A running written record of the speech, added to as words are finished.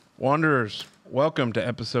Wanderers, welcome to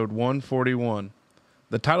episode 141.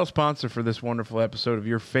 The title sponsor for this wonderful episode of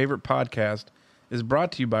your favorite podcast is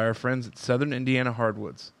brought to you by our friends at Southern Indiana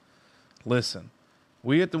Hardwoods. Listen,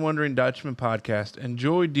 we at the Wondering Dutchmen podcast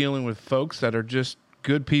enjoy dealing with folks that are just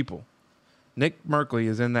good people. Nick Merkley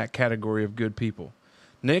is in that category of good people.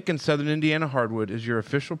 Nick and Southern Indiana Hardwood is your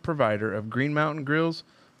official provider of Green Mountain grills,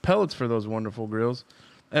 pellets for those wonderful grills,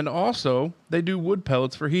 and also they do wood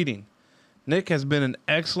pellets for heating. Nick has been an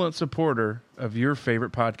excellent supporter of your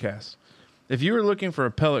favorite podcast. If you are looking for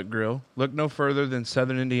a pellet grill, look no further than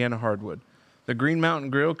Southern Indiana Hardwood. The Green Mountain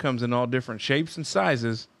Grill comes in all different shapes and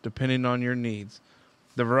sizes depending on your needs.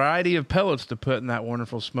 The variety of pellets to put in that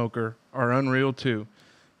wonderful smoker are unreal too.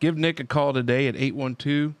 Give Nick a call today at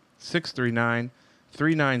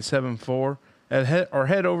 812-639-3974 or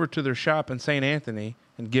head over to their shop in St. Anthony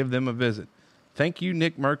and give them a visit. Thank you,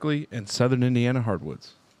 Nick Merkley and Southern Indiana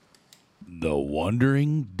Hardwoods. The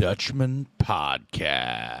Wondering Dutchmen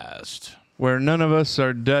podcast, where none of us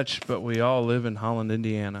are Dutch, but we all live in Holland,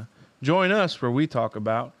 Indiana. Join us where we talk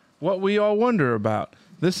about what we all wonder about.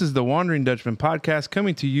 This is the Wandering Dutchman podcast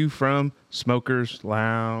coming to you from Smokers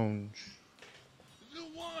Lounge. The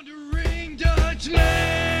Wandering Dutchman.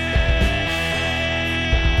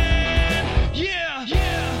 Yeah,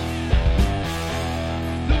 yeah.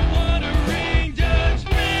 The Wandering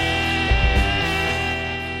Dutchman.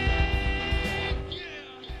 Yeah.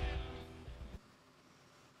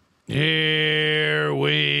 here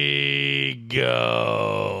we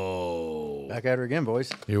go. Back at her again, boys.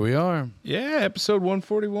 Here we are. Yeah, episode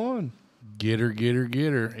 141. Get her.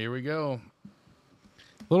 Here we go.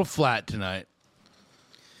 Little flat tonight.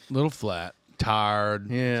 Little flat. Tired.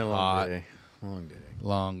 Yeah, hot.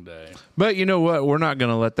 Long day. But you know what? We're not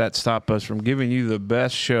going to let that stop us from giving you the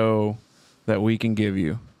best show that we can give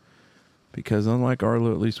you. Because unlike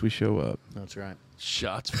Arlo, at least we show up. That's right.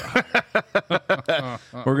 Shots fired.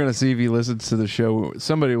 We're going to see if he listens to the show.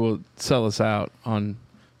 Somebody will sell us out on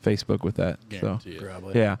Facebook with that. Guarantee it.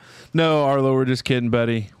 Probably. Yeah. No, Arlo, we're just kidding,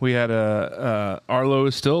 buddy. We had Arlo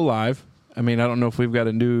is still alive. I mean, I don't know if we've got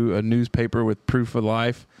a newspaper with proof of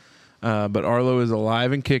life, but Arlo is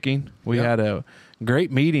alive and kicking. We had a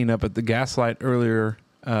great meeting up at the Gaslight earlier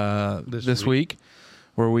this week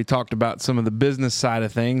where we talked about some of the business side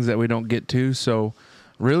of things that we don't get to. So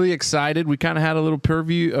really excited. We kind of had a little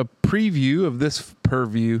preview of this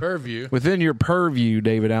purview. Within your purview,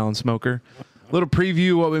 David Allen Smoker. Little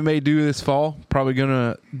preview of what we may do this fall. Probably going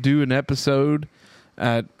to do an episode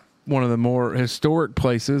at one of the more historic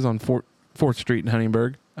places on 4th Street in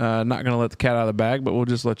Huntingburg. Not going to let the cat out of the bag, but we'll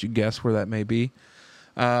just let you guess where that may be.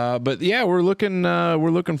 But yeah, we're looking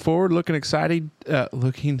forward, looking excited,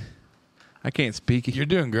 I can't speak. You're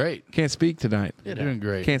doing great. Can't speak tonight. You're doing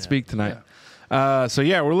great. Can't speak tonight. Yeah. So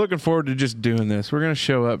yeah, we're looking forward to just doing this. We're going to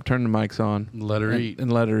show up, turn the mics on, let her eat.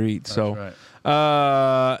 and let her eat. That's so, right.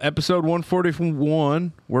 Episode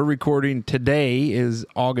 141. We're recording today is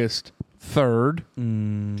August 3rd.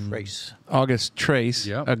 Trace. August Trace.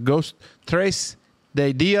 Yep. Tres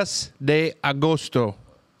de Días de Agosto.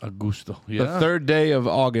 Augusto. Yeah. The third day of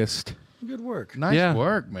August. Good work. Nice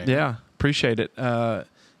work, man. Yeah, appreciate it.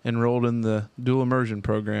 Enrolled in the dual immersion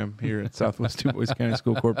program here at Southwest DuBois County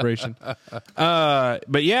School Corporation.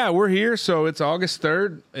 But yeah, we're here, so it's August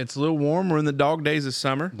 3rd. It's a little warm. We're in the dog days of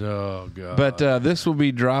summer. Oh, God. But this will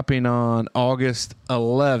be dropping on August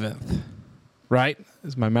 11th, right?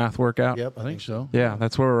 Is my math work out? Yep, I think so. Yeah,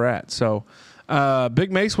 that's where we're at. So,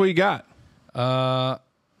 Big Mace, what you got?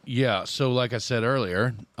 Yeah, so like I said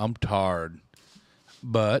earlier, I'm tired.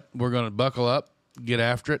 But we're going to buckle up, get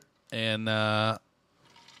after it, and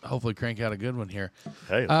hopefully crank out a good one here.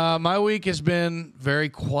 Hey. My week has been very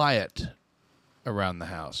quiet around the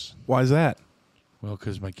house. Why is that? Well,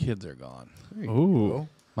 because my kids are gone. Ooh.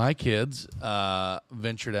 My kids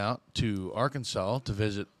ventured out to Arkansas to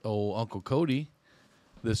visit old Uncle Cody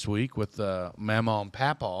this week with Mama and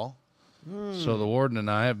Papaw. So the warden and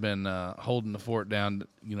I have been holding the fort down,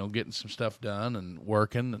 getting some stuff done and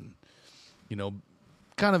working and,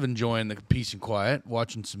 kind of enjoying the peace and quiet,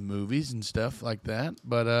 watching some movies and stuff like that.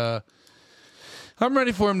 But I'm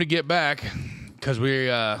ready for him to get back because we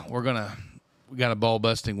got a ball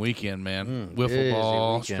busting weekend, man. Wiffle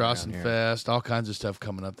ball, Strassenfest, all kinds of stuff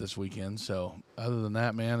coming up this weekend. So other than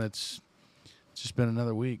that, man, it's just been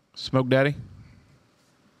another week. Smoke Daddy?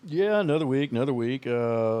 Yeah, another week.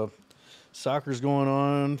 Soccer's going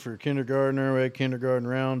on for kindergartner. We had kindergarten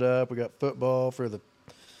roundup. We got football for the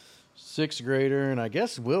 6th grader, and I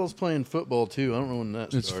guess Will's playing football too. I don't know when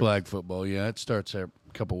that starts. It's flag football, yeah. It starts a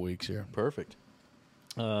couple weeks here. Perfect.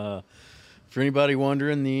 For anybody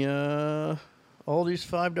wondering, the Aldi's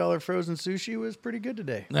 $5 frozen sushi was pretty good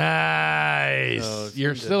today. Nice. So it's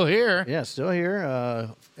You're good. still here. Yeah, still here,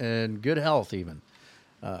 and good health even.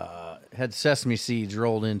 Had sesame seeds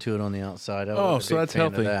rolled into it on the outside. I wasn't a so big that's fan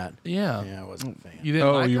of healthy. That. Yeah. Yeah, I wasn't a fan. You didn't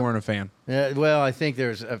Oh, like you them? weren't a fan. Yeah, well, I think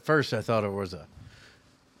at first I thought it was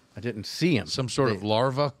I didn't see him. Some sort of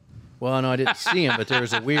larva? Well, no, I didn't see him, but there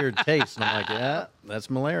was a weird taste, and I'm like, yeah, that's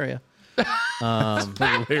malaria.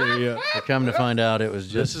 Malaria. I come to find out it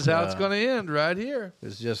was just. This is how it's going to end right here.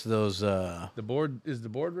 It's just those. The board is the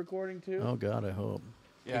board recording too? Oh God, I hope.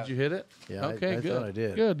 Did you hit it? Yeah, Okay, I good. thought I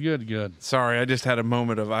did. Good. Sorry, I just had a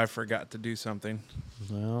moment of I forgot to do something.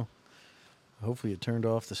 Well, hopefully it turned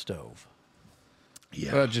off the stove.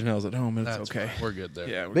 Yeah. But Janelle's at home. It's That's okay. fine. We're good there.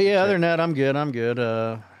 Yeah. But yeah, other than that, I'm good. I'm good.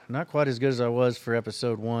 Not quite as good as I was for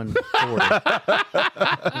episode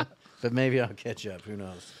 140. But maybe I'll catch up. Who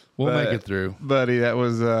knows? We'll But- make it through. Buddy, that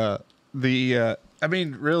was I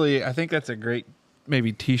mean, really, I think that's a great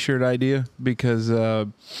maybe T-shirt idea because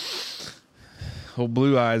old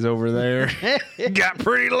Blue Eyes over there got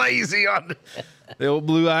pretty lazy on the old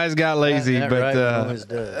Blue Eyes got lazy, That but right, it always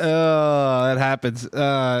does. that happens.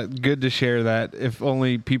 Good to share that. If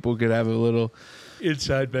only people could have a little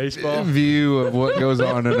Inside baseball. view of what goes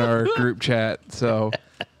on in our group chat. So,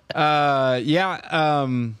 for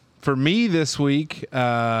me this week,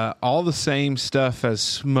 all the same stuff as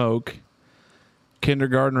smoke.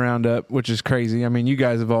 Kindergarten roundup, which is crazy. I mean, you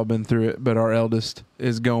guys have all been through it, but our eldest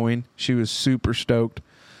is going. She was super stoked.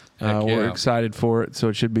 Heck We're yeah. excited for it, so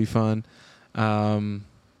it should be fun.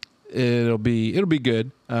 It'll be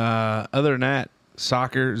good. Other than that,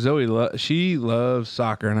 soccer. Zoe, she loves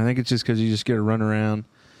soccer, and I think it's just because you just get to run around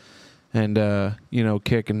and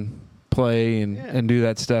kick and play and do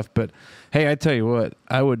that stuff. But hey, I tell you what,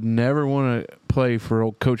 I would never want to play for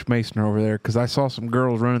old Coach Mason over there because I saw some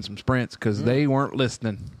girls running some sprints because they weren't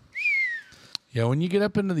listening. Yeah, when you get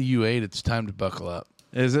up into the U8, it's time to buckle up.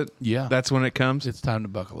 Is it? Yeah. That's when it comes? It's time to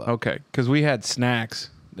buckle up. Okay, because we had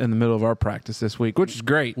snacks in the middle of our practice this week, which is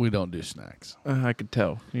great. We don't do snacks. I could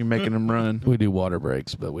tell. You're making them run. We do water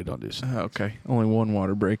breaks, but we don't do snacks. Okay, only one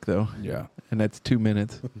water break, though, Yeah, and that's 2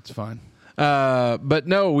 minutes. it's fine. But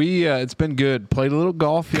no, we it's been good. Played a little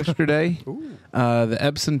golf yesterday. The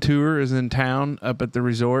Epsom Tour is in town up at the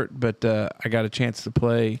resort, but I got a chance to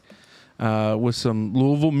play with some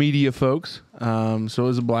Louisville media folks. So it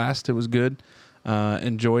was a blast. It was good.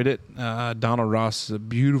 Enjoyed it. Donald Ross is a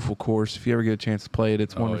beautiful course. If you ever get a chance to play it,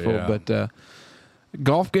 it's wonderful. yeah. But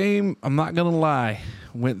golf game, I'm not gonna lie,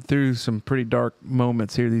 went through some pretty dark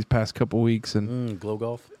moments here these past couple weeks, and Glow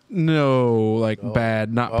golf. no,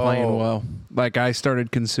 bad, not playing Oh. well. Like I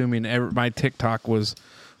started consuming. My TikTok was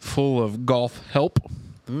full of golf help.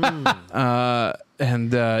 And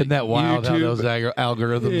Isn't that wild how YouTube. those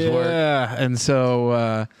algorithms work? Yeah, and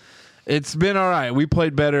so it's been all right. We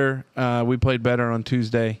played better. We played better on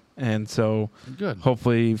Tuesday, and so Good.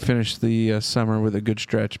 hopefully finish the summer with a good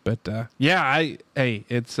stretch. But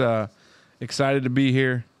it's excited to be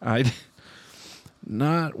here. I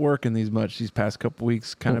not working these past couple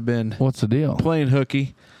weeks. Kind of been What's the deal? playing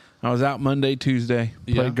hooky. I was out Monday, Tuesday.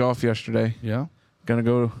 Played Yeah. golf yesterday. Yeah. Gonna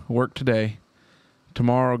go to work today.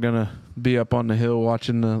 Tomorrow, gonna be up on the hill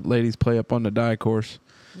watching the ladies play up on the die course.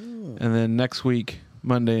 And then next week,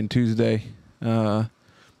 Monday and Tuesday,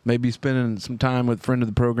 maybe spending some time with friend of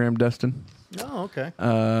the program, Dustin, Oh, okay.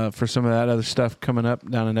 for some of that other stuff coming up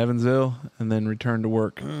down in Evansville, and then return to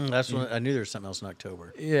work. That's when I knew there was something else in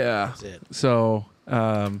October. Yeah. That's it. So,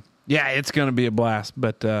 it's gonna be a blast.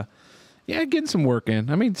 But getting some work in.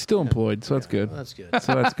 I mean, still employed, so that's good. Well, that's good.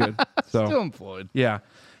 So that's good. So Still employed. yeah.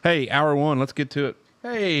 Hey, hour one. Let's get to it.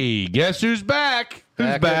 Hey, guess who's back?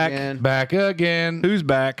 Who's back? again. Back again. Who's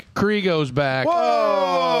back? Kriego's back.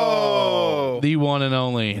 Whoa! The one and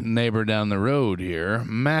only neighbor down the road here,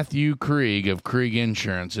 Matthew Krieg of Krieg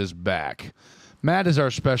Insurance, is back. Matt is our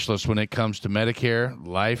specialist when it comes to Medicare,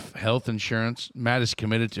 life, health insurance. Matt is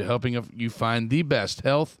committed to helping you find the best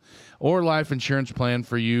health or life insurance plan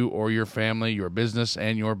for you or your family, your business,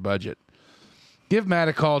 and your budget. Give Matt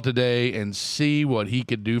a call today and see what he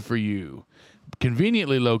could do for you.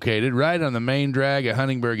 Conveniently located right on the main drag at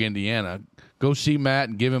Huntingburg, Indiana. Go see Matt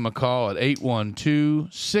and give him a call at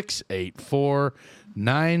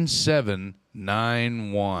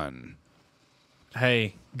 812-684-9791.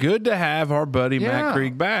 Hey, good to have our buddy Matt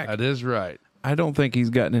Krieg back. That is right. I don't think he's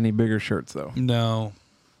gotten any bigger shirts though. No.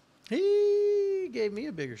 He gave me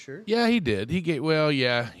a bigger shirt. Yeah, he did. He gave. Well,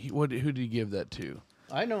 yeah. Who did he give that to?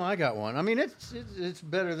 I know I got one. I mean, it's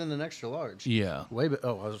better than an extra large. Yeah. Way,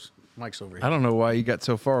 Mike's over here. I don't know why you got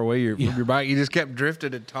so far away from your bike. You just kept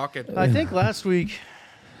drifting and talking. I think last week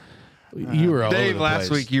You were all Dave, over the last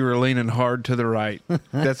place. week you were leaning hard to the right.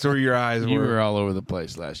 That's where your eyes You were. were all over the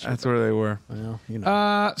place last year. That's where they were. Well, you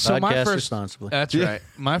know, So my podcast first, responsibly. That's Yeah. right.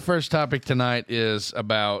 My first topic tonight is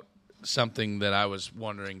about something that I was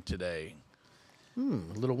wondering today. A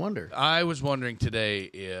little wonder. I was wondering today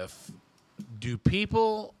if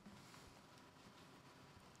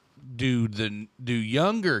do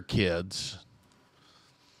younger kids,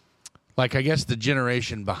 like I guess the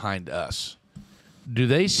generation behind us, do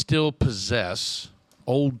they still possess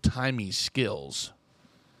old-timey skills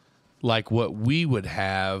like what we would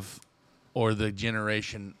have or the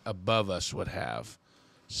generation above us would have,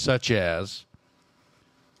 such as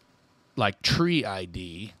like tree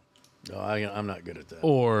ID Oh, I'm not good at that.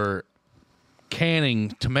 or canning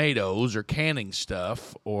tomatoes or canning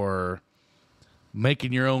stuff or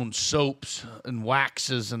making your own soaps and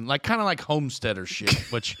waxes and like kind of like homesteader shit,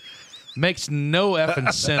 which makes no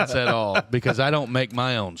effing sense at all because I don't make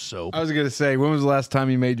my own soap. I was going to say, when was the last time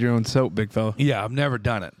you made your own soap, big fella? Yeah, I've never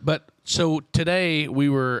done it. But so today we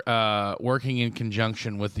were working in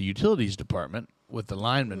conjunction with the utilities department with the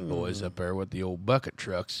lineman boys up there with the old bucket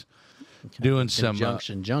trucks, doing some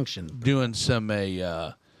Junction. doing some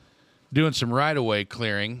right of way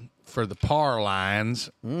clearing for the power lines,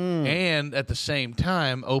 and at the same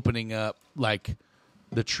time opening up like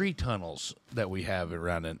the tree tunnels that we have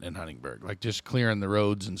around in Huntingburg, like just clearing the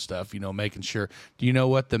roads and stuff. You know, making sure. Do you know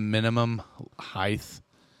what the minimum height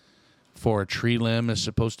for a tree limb is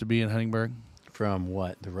supposed to be in Huntingburg? From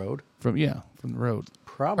what? The road? From the road.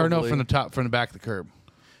 Probably. Or no, from the back of the curb.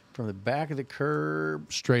 From the back of the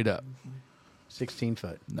curb, Straight up. 16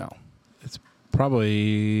 foot. No. It's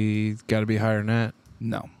probably got to be higher than that.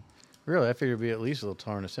 No. Really? I figured it'd be at least a little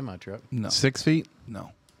taller than a semi-truck. No. 6 feet?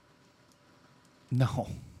 No. No.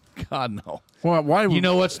 God, no. Well, why? You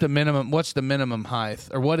know what's the minimum height,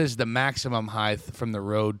 or what is the maximum height from the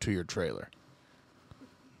road to your trailer?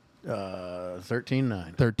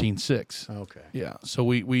 13.9. 13.6. Okay. Yeah. So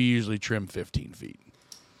we usually trim 15 feet.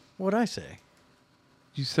 What'd I say?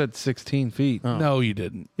 You said 16 feet. Oh. No, you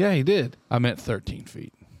didn't. Yeah, he did. I meant 13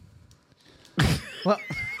 feet. Well,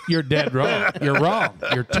 You're dead wrong. You're wrong.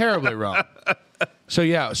 You're terribly wrong. So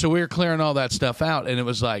yeah, so we were clearing all that stuff out, and it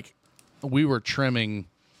was like we were trimming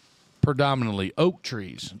predominantly oak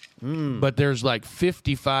trees, but there's like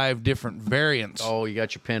 55 different variants. oh, you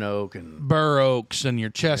got your pin oak and Bur oaks and your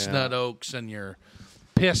chestnut Yeah. oaks and your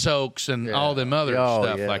piss oaks and yeah. all them other Oh,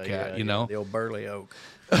 stuff yeah, like that, yeah, you know? the old burley oak.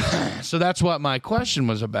 So that's what my question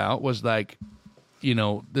was about, was like, you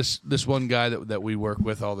know, this one guy that we work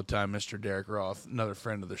with all the time, Mr. Derek Roth, another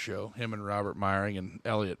friend of the show, him and Robert Meyering and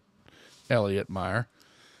Elliot Meyer,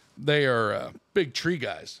 they are big tree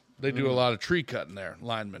guys. They do a lot of tree cutting there,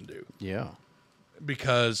 linemen do. Yeah.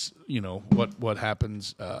 Because, you know, what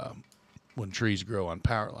happens when trees grow on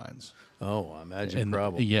power lines. Oh, I imagine And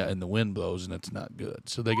probably. yeah, and the wind blows and it's not good.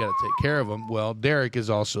 So they got to take care of them. Well, Derek is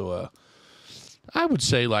also I would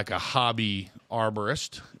say like a hobby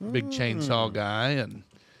arborist, big chainsaw guy, and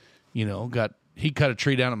you know, he cut a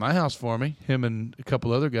tree down at my house for me, him and a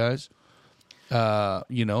couple other guys.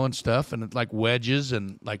 You know, and stuff, and like wedges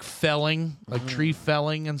and like felling, like tree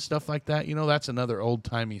felling and stuff like that. You know, that's another old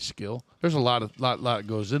timey skill. There's a lot that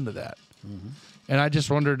goes into that, and I just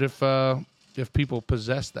wondered if people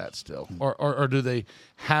possess that still, or do they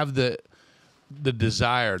have the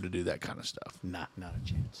desire to do that kind of stuff? Nah, not a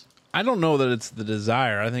chance. I don't know that it's the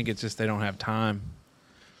desire. I think it's just they don't have time.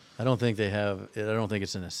 I don't think they have. I don't think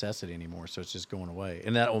it's a necessity anymore. So it's just going away,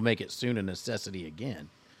 and that will make it soon a necessity again.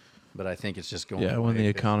 But I think it's just going. Yeah, away. when the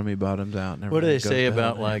economy bottoms out. And What do they everything say goes down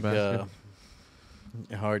about in like basket.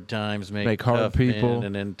 hard times Make hard tough people, men,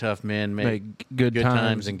 and then tough men make good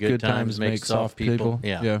times, and good times times make soft people.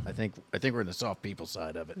 Yeah, Yeah. I think we're in the soft people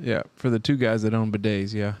side of it. Yeah, for the two guys that own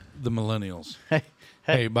bidets, yeah. The millennials. Hey,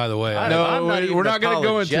 Hey, by the way, No, I'm not even we're not going to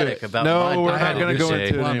go into apologetic it. about No, my we're I not had going to do go some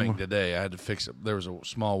into it plumbing anymore. today. I had to fix it. There was a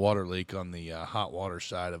small water leak on the hot water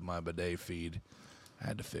side of my bidet feed. I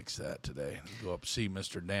had to fix that today. Go up see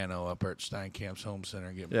Mr. Dano up there at Steinkamp's Home Center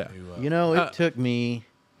and get me Yeah. new. You know, it took me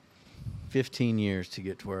 15 years to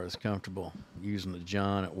get to where I was comfortable using the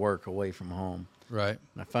John at work away from home. right,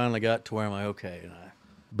 And I finally got to where I'm like, okay,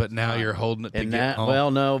 but now you're holding it to and get that home. well,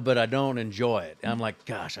 no, but I don't enjoy it. I'm like,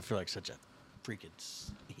 gosh, I feel like such a freaking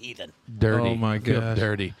heathen. dirty. Oh, my I feel gosh.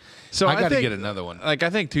 dirty. So I I got to think- get another one. Like, I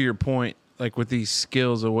think to your point, like with these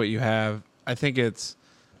skills of what you have, I think it's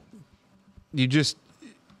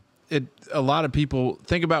a lot of people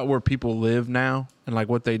think about where people live now and like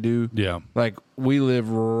what they do. Yeah. Like we live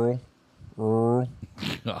rural.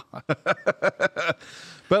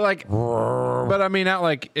 But like, but I mean, out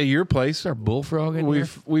like at your place, Our bullfrog in here?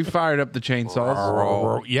 we've fired up the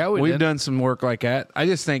chainsaws. Yeah, We've did. done some work like that. I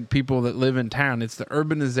just think people that live in town, it's the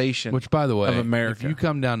urbanization. Which, by the way, of America. if you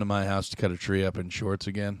come down to my house to cut a tree up in shorts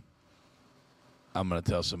again, I'm going to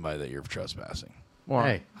tell somebody that you're trespassing. Why?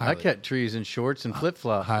 Hey, I Highly- cut trees in shorts and flip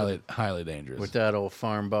flops Highly dangerous. with that old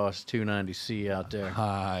farm boss 290C out there.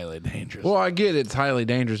 Highly dangerous. Well, I get it's highly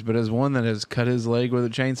dangerous, but as one that has cut his leg with a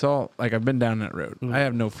chainsaw, like I've been down that road, I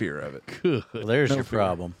have no fear of it. Well, there's your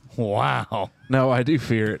problem. Wow. No, I do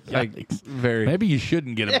fear it. Like Yikes. very. Maybe you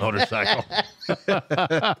shouldn't get a motorcycle.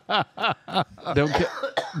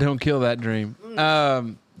 Don't kill that dream.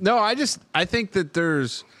 No, I think that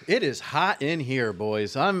there's. It is hot in here,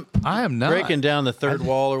 boys. I am not. breaking down the third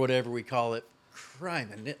wall or whatever we call it.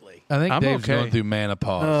 Criminally. I think I'm Dave's okay. going through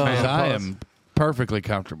menopause. Oh. 'Cause I Menopause. am perfectly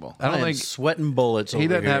comfortable. I don't am think sweating bullets. he over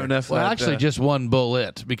doesn't here. have enough. Well, of that, actually, just one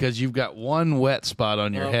bullet because you've got one wet spot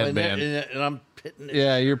on your Oh, headband. and I'm pitting it.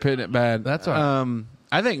 yeah, you're pitting it bad. That's all right.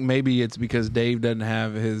 I think maybe it's because Dave doesn't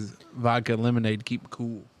have his vodka lemonade to keep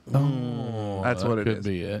cool. Oh, That's that what it could is.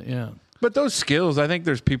 be it. Yeah. But those skills, I think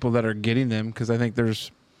there's people that are getting them because I think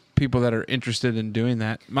there's people that are interested in doing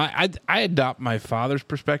that. I adopt my father's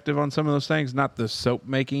perspective on some of those things, not the soap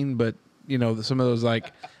making, but some of those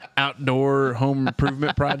like outdoor home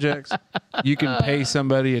improvement projects. You can pay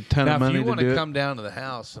somebody a ton Now, of if money you to want do to it. come down to the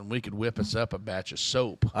house and we could whip us up a batch of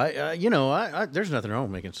soap, I there's nothing wrong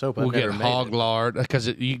with making soap. we'll I've get never made hog it. lard because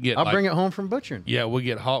you get. I'll bring it home from butchering. Yeah, we'll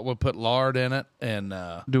get hot. We'll put lard in it, and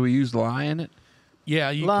Do we use lye in it?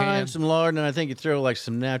 yeah, you Lime, can. some lard, and I think you throw like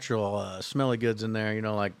some natural smelly goods in there.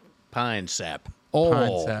 Like pine sap.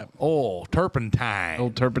 Pine sap. Turpentine.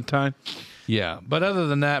 Old turpentine. Yeah, but other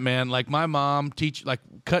than that, man, like my mom teach like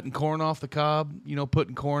cutting corn off the cob.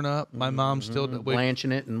 Putting corn up. My mom still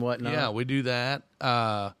Blanching it and whatnot. Yeah, we do that.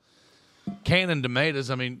 Canning tomatoes.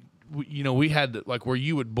 I mean, we had to, like where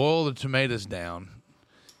you would boil the tomatoes down,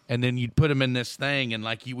 and then you'd put them in this thing, and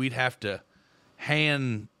like we'd have to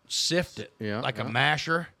hand sift it, like a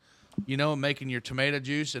masher. Making your tomato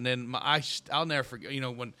juice, and then I'll never forget.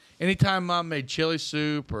 Anytime Mom made chili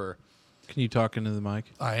soup or. Can you talk into the mic?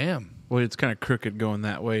 I am. Well, it's kind of crooked going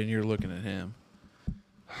that way, and you're looking at him.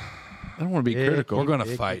 I don't want to be Yeah, critical. We're going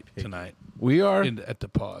to fight tonight We are. at the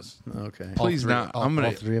pause. Okay. Please three- not. all- I'm gonna.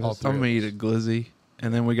 all three of us. I'm gonna eat a glizzy,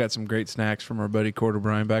 and then we got some great snacks from our buddy Corder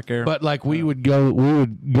Brian back there. But like we would go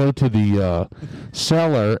to the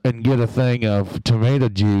cellar and get a thing of tomato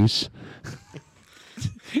juice.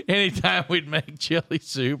 Anytime we'd make chili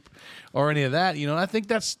soup or any of that, I think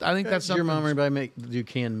that's Does something. your mom or anybody do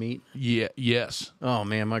canned meat? Yeah. Yes. Oh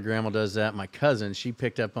man, my grandma does that. My cousin, she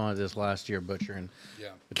picked up on it this last year butchering.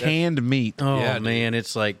 Yeah. Canned meat. Oh Yeah, dude. man,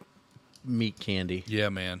 it's like meat candy. Yeah,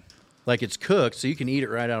 man. Like it's cooked, so you can eat it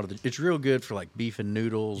right out of the. It's real good for like beef and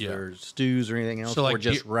noodles Yeah. or stews or anything else, So, like, or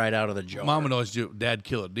just deer- right out of the jar. Mom would always do. Dad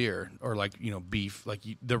kill a deer or like beef, like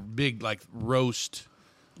the big like roast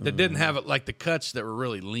that didn't have it like the cuts that were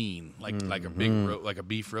really lean, like a big like a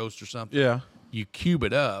beef roast or something. Yeah. You cube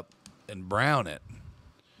it up and brown it,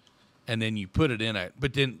 and then you put it in a.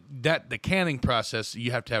 But then the canning process, you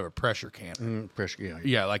have to have a pressure canner. Pressure, yeah.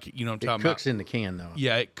 Yeah, like what I'm It talking cooks about. in the can though.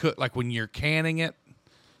 Yeah, it cook like when you're canning it,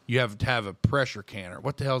 you have to have a pressure canner.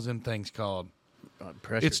 What the hell's them things called?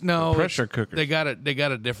 Pressure. It's no pressure it's- cookers. They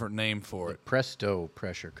got a different name for it. Presto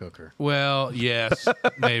pressure cooker. Well, yes,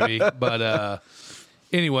 maybe, but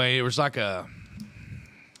anyway, it was like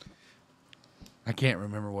I can't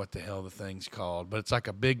remember what the hell the thing's called, but it's like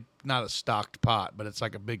a big, not a stocked pot, but it's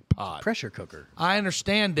like a big pot. Pressure cooker. I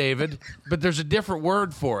understand, David, but there's a different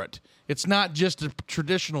word for it. It's not just a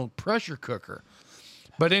traditional pressure cooker.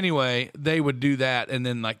 But anyway, they would do that, and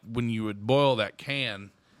then like when you would boil that can,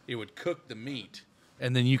 it would cook the meat,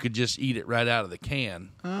 and then you could just eat it right out of the can,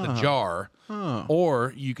 the jar,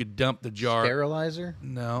 or you could dump the jar. Sterilizer?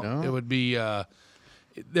 No, it would be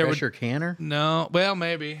Pressure canner? No, well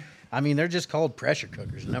maybe. I mean, they're just called pressure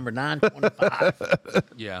cookers. Number 925.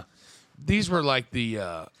 Yeah, these were like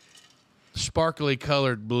the sparkly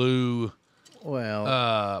colored blue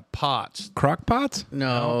Well, pots. Crock pots?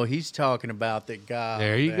 no, he's talking about the guy.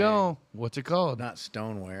 There you go. What's it called? Not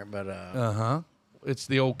stoneware, but It's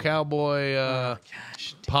the old cowboy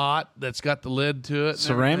gosh, pot that's got the lid to it. and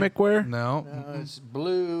Ceramic everything. ware? No. it's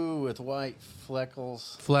blue with white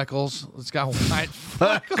fleckles. Fleckles. It's got white.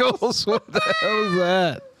 Freckles? What the hell is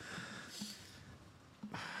that?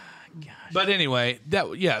 But anyway,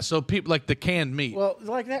 so people like the canned meat. Well,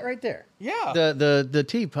 like that right there. Yeah. The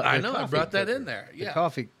teapot. I the know, I coffee brought that cooker. in there. The Yeah.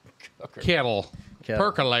 coffee cooker. Kettle Kettle.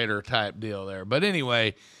 percolator type deal there. But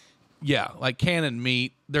anyway, yeah, like canning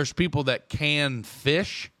meat. There's people that can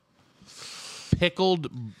fish. pickled,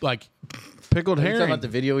 like, Pickled Are you talking herring. about the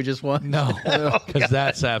video we just watched? no, because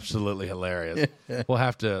that's absolutely hilarious. We'll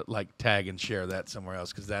have to, like, tag and share that somewhere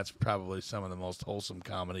else because that's probably some of the most wholesome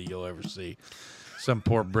comedy you'll ever see. Some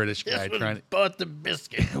poor British guy trying to... Bought the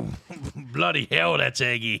biscuit. Bloody hell, that's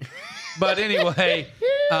eggy. But anyway,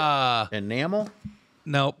 Enamel?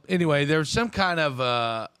 no. Anyway, there's some kind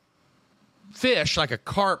of fish, like a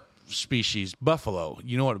carp species, buffalo.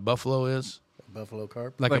 You know what a buffalo is? Buffalo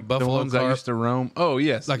carp? Like a the buffalo ones that carp. used to roam. Oh,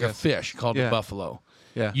 yes. Like a yes. fish called Yeah. a buffalo.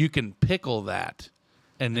 Yeah. You can pickle that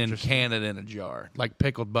and then can it in a jar, like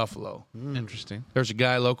pickled buffalo. Interesting. There's a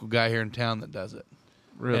guy, local guy here in town that does it.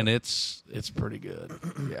 Really? And it's pretty good.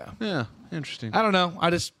 Yeah. Yeah. Interesting. I don't know.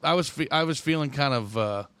 I was feeling kind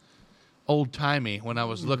of old timey when I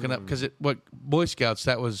was looking up because what Boy Scouts,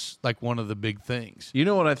 that was like one of the big things. You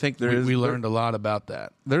know what I think there is? We learned a lot about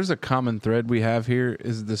that. There's a common thread we have here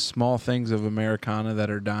is the small things of Americana that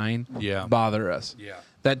are dying Yeah. bother us. Yeah.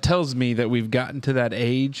 That tells me that we've gotten to that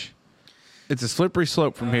age. It's a slippery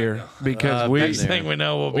slope from here because we Next thing we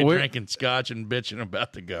know, we'll be We're- drinking scotch and bitching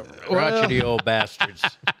about the government. Crotchety old bastards.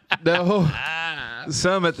 no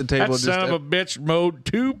some at the table That just son of a bitch mowed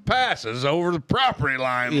 2 passes over the property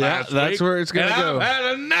line Yeah, last that's week, where it's gonna and go. I've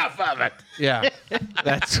had enough of it. yeah,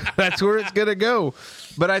 that's where it's gonna go.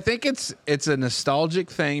 But I think it's a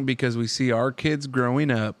nostalgic thing because we see our kids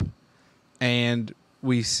growing up, and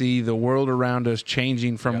we see the world around us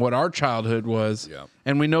changing from what our childhood was, Yeah.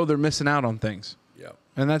 and we know they're missing out on things. Yeah.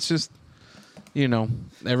 And that's just,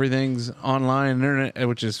 everything's online internet,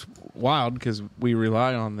 which is wild because we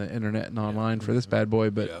rely on the internet and online for this bad boy.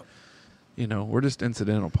 But we're just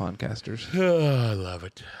incidental podcasters. I love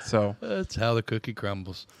it. So, That's how the cookie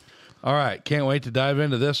crumbles. All right, can't wait to dive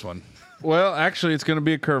into this one. well, actually, it's going to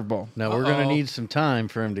be a curveball. Now, we're going to need some time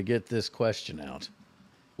for him to get this question out.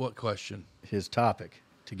 What question? His topic,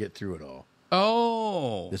 to get through it all.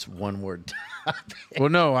 Oh. This one word. Well,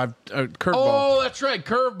 no, I've curveball. Oh, that's right.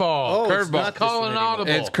 Curveball. Oh, it's Curveball. not this Call one an anymore.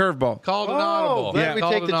 audible. It's curveball. Called an audible. Glad we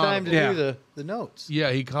Called take the an time to audible. Yeah. do the notes.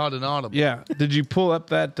 Yeah, he called an audible. Yeah. Did you pull up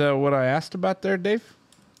that what I asked about there, Dave?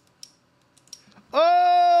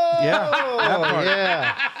 Oh! Yeah, that part.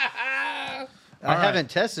 yeah. I right. haven't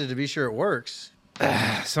tested to be sure it works.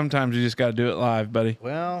 Sometimes you just got to do it live, buddy.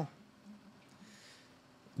 Well,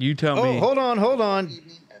 You tell me. hold on.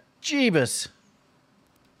 Jeebus.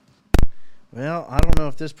 Well, I don't know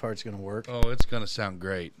if this part's going to work. Oh, it's going to sound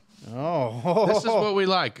great. Oh. This is what we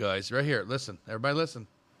like, guys. Right here. Listen. Everybody listen.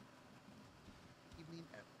 Evening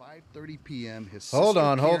at 5:30 p.m. His Hold sister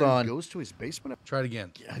on. Karen goes to his basement. Try it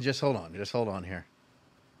again. Just hold on. Just hold on here.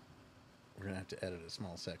 We're going to have to edit a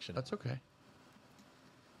small section. That's okay.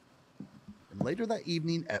 And later that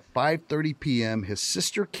evening at 5:30 p.m., his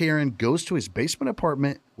sister Karen goes to his basement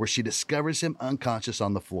apartment where she discovers him unconscious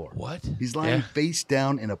on the floor. What? He's lying Yeah. face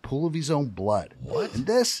down in a pool of his own blood. What? And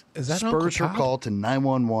this Is that Uncle spurs her Todd? call to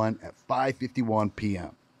 911 at 5:51 p.m.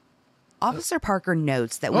 Officer Parker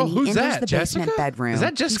notes that Oh, when he who's enters that? the basement Jessica? bedroom, Is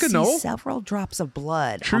that Jessica he sees Knoll? several drops of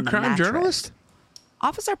blood True on the crime mattress. journalist?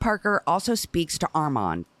 Officer Parker also speaks to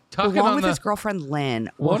Armand, who, Talking along on with the his girlfriend Lynn,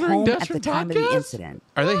 were Wondering home at Dutchmen the time of podcast? the incident.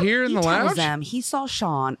 Are they here in He the tells lounge? them he saw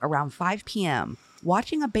Sean around 5 p.m.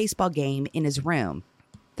 watching a baseball game in his room.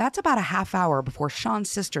 That's about a half hour before Sean's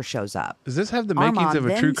sister shows up. Does this have the makings Armand of a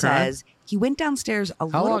then true crime? says he went downstairs a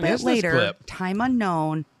How little long bit is this later, clip? time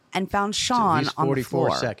unknown, and found At Sean least on the 44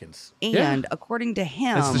 floor. seconds. And Yeah. according to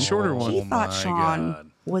him, That's the shorter one. he Oh thought my Sean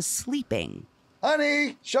God. was sleeping.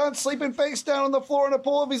 Honey, Sean's sleeping face down on the floor in a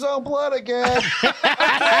pool of his own blood again. Don't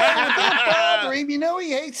bother him. You know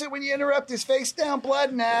he hates it when you interrupt his face down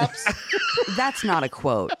blood naps. That's not a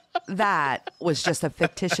quote. That was just a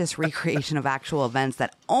fictitious recreation of actual events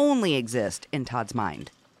that only exist in Todd's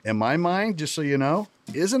mind. In my mind, just so you know,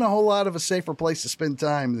 isn't a whole lot of a safer place to spend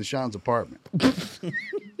time than Sean's apartment.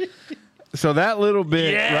 So that little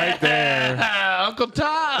bit right there. Uncle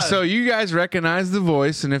Todd. So you guys recognize the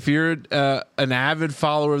voice, and if you're an avid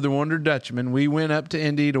follower of the Wonder Dutchman, we went up to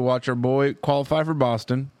Indy to watch our boy qualify for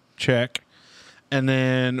Boston. Check. And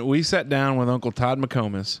then we sat down with Uncle Todd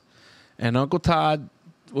McComas, and Uncle Todd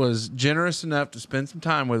was generous enough to spend some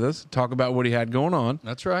time with us, talk about what he had going on.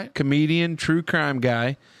 That's right. Comedian, true crime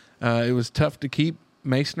guy. It was tough to keep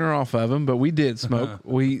Masoner off of him, but we did smoke.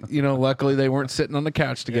 Luckily they weren't sitting on the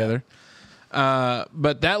couch together.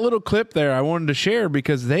 But that little clip there I wanted to share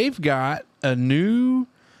because they've got a new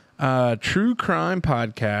true crime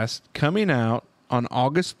podcast coming out on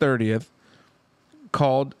August 30th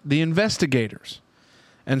called The Investigators.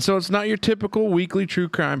 And so it's not your typical weekly true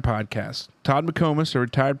crime podcast. Todd McComas, a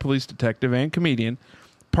retired police detective and comedian,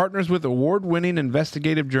 partners with award-winning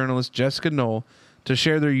investigative journalist Jessica Knoll to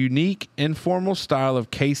share their unique, informal style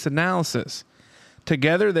of case analysis.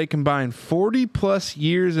 Together, they combine 40-plus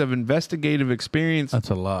years of investigative experience.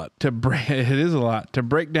 That's a lot. It is a lot. To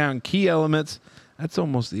break down key elements. That's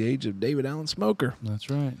almost the age of David Allen Smoker. That's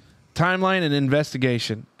right. Timeline and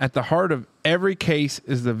investigation. At the heart of every case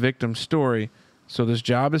is the victim's story, so this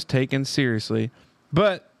job is taken seriously.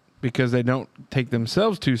 But because they don't take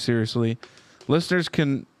themselves too seriously, listeners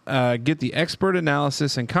can get the expert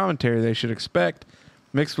analysis and commentary they should expect,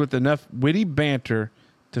 mixed with enough witty banter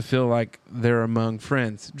to feel like they're among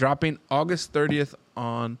friends. Dropping August 30th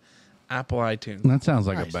on Apple iTunes. That sounds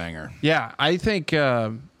like a banger. Yeah, I think,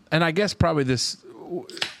 and I guess probably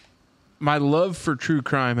my love for true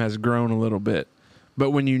crime has grown a little bit.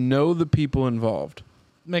 But when you know the people involved,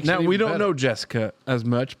 Makes now it we even don't better. know Jessica as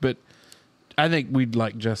much, but I think we'd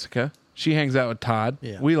like Jessica. She hangs out with Todd.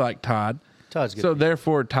 Yeah. We like Todd. Todd's good. So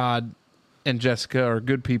therefore, Todd and Jessica are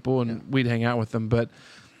good people, and we'd hang out with them. But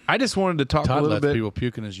I just wanted to talk Todd a little lets bit. people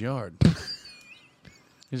puke in his yard.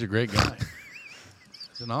 He's a great guy.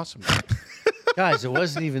 He's an awesome guy. Guys, it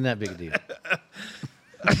wasn't even that big a deal.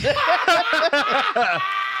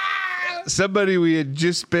 Somebody we had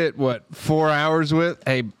just spent 4 hours with.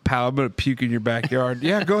 Hey, pal, I'm gonna puke in your backyard.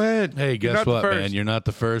 Yeah, go ahead. Hey, You're guess not the what, first. man? You're not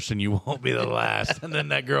the first, and you won't be the last. And then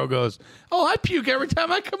that girl goes, "Oh, I puke every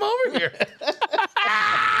time I come over here."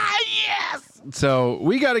 Yes. So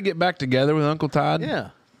we got to get back together with Uncle Todd.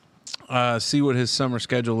 Yeah. See what his summer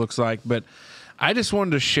schedule looks like. But I just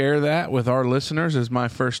wanted to share that with our listeners as my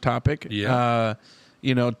first topic. Yeah.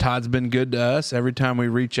 Todd's been good to us every time we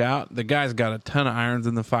reach out. The guy's got a ton of irons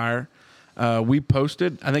in the fire. We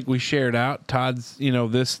posted, I think we shared out Todd's,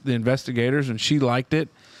 the investigators, and she liked it.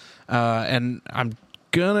 And I'm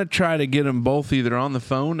going to try to get them both either on the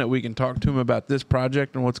phone that we can talk to them about this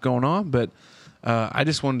project and what's going on. But I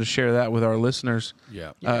just wanted to share that with our listeners.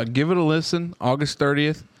 Yeah. Give it a listen, August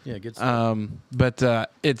 30th. Yeah, good stuff. But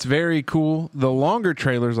it's very cool. The longer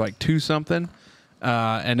trailer's like 2-something.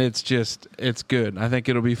 And it's good. I think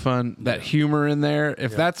it'll be fun. That humor in there.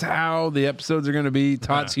 If that's how the episodes are going to be,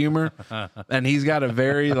 Todd's humor, and he's got a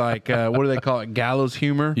very what do they call it? Gallows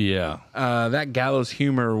humor. Yeah. That gallows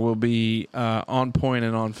humor will be on point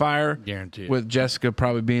and on fire. Guaranteed. With Jessica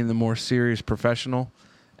probably being the more serious professional.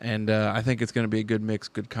 And I think it's going to be a good mix,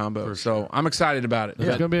 good combo. So I'm excited about it. It's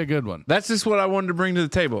going to be a good one. That's just what I wanted to bring to the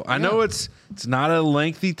table. I know it's not a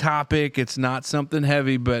lengthy topic. It's not something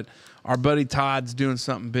heavy, but our buddy Todd's doing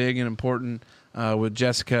something big and important with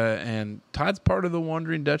Jessica. And Todd's part of the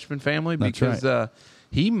Wondering Dutchman family because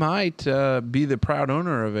he might be the proud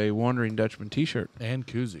owner of a Wondering Dutchman t-shirt. And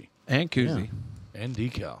koozie. And koozie. And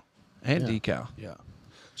decal. And decal. Yeah.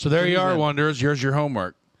 So there you are, Wanderers. Here's your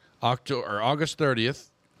homework. August 30th.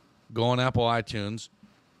 Go on Apple iTunes.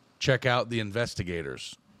 Check out The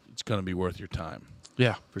Investigators. It's going to be worth your time.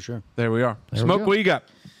 Yeah. For sure. There we are. There we Smoke, go. what you got?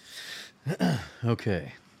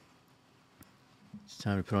 Okay. It's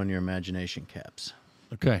time to put on your imagination caps.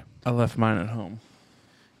 Okay. I left mine at home.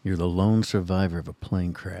 You're the lone survivor of a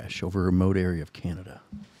plane crash over a remote area of Canada.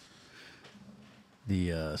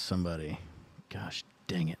 Somebody, gosh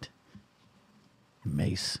dang it.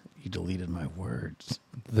 Mace, you deleted my words.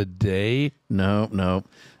 The day. No.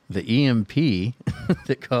 The EMP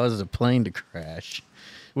that caused a plane to crash.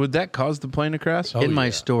 Would that cause the plane to crash? In my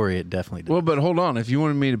story, it definitely did. Well, but hold on. If you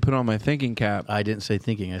wanted me to put on my thinking cap, I didn't say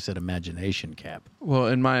thinking, I said imagination cap. well,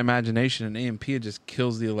 in my imagination, an EMP it just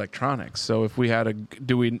kills the electronics. So if we had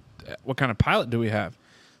what kind of pilot do we have?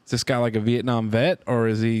 Is this guy like a Vietnam vet, or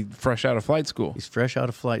is he fresh out of flight school? He's fresh out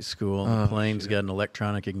of flight school, and the plane's got an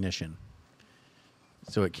electronic ignition.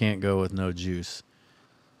 So it can't go with no juice.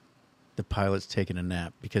 The pilot's taking a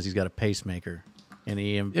nap because he's got a pacemaker. And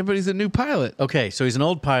Yeah, but he's a new pilot. Okay, so he's an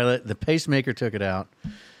old pilot. The pacemaker took it out.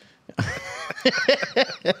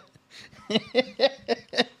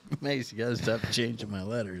 Mace, you got to stop changing my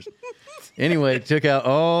letters. Anyway, it took out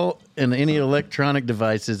all and any electronic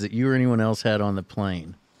devices that you or anyone else had on the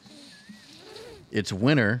plane. It's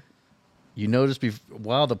winter. You noticed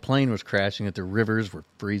while the plane was crashing that the rivers were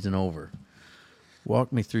freezing over.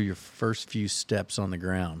 Walk me through your first few steps on the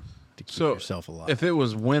ground to keep yourself alive. If it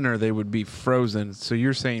was winter, they would be frozen. So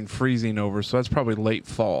you're saying freezing over. So that's probably late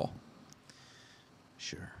fall.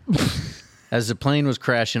 Sure. As the plane was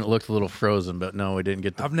crashing, it looked a little frozen, but no, we didn't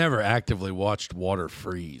get the... I've never actively watched water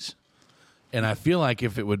freeze. And I feel like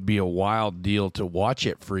if it would be a wild deal to watch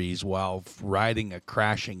it freeze while riding a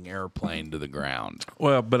crashing airplane to the ground.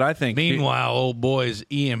 Well, but I think Meanwhile, old boy's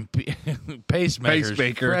EMP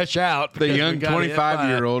pacemaker fresh out. the because young we got hit by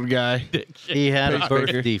 25-year-old guy. He had a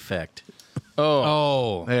birth defect.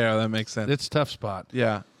 Oh, Yeah, that makes sense. it's a tough spot.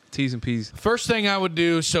 Yeah. T's and P's. First thing I would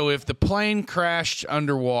do, so if the plane crashed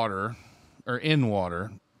underwater or in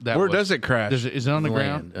water, Where does it crash? Is it on the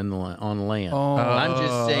ground? On land. Oh. I'm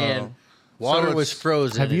just saying, water So was it's-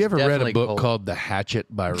 frozen. Have you It's ever read a definitely book cold. called The Hatchet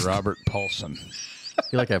by Robert Paulson? I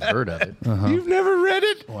feel like I've heard of it. You've never read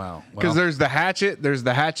it? Wow. Because there's the Hatchet, there's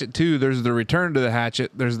the Hatchet 2, there's the Return to the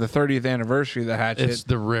Hatchet, there's the 30th anniversary of the Hatchet. It's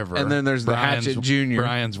the river. And then there's the Hatchet Junior.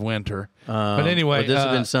 Brian's Winter. But anyway, Would this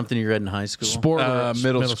have been something you read in high school? spoiler,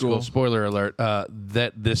 middle school. Spoiler alert,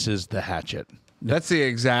 that this is the Hatchet. That's the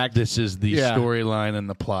exact. This is the Yeah. storyline and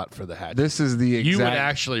the plot for the Hatchet. This is the exact. You would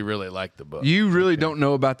actually really like the book. You really don't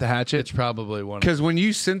know about the Hatchet? It's probably one of Because when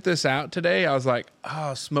you sent this out today, I was like,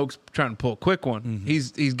 "Oh, Smoke's trying to pull a quick one. Mm-hmm.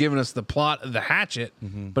 He's giving us the plot of the Hatchet,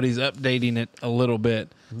 but he's updating it a little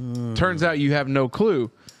bit. Turns out you have no clue.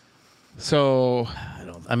 So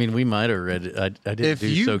I mean, we might have read it. I didn't if do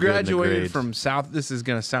you so good in the graduated grades. from South, this is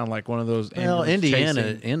going to sound like one of those. Well, ambulance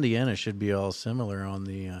chasing- Indiana should be all similar on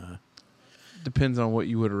the. Depends on what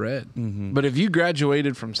you would have read. But if you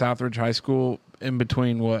graduated from Southridge High School in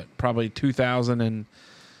between probably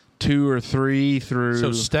 2002 or 3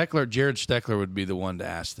 through. So Jared Steckler would be the one to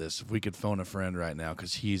ask this if we could phone a friend right now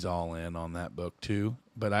because he's all in on that book too.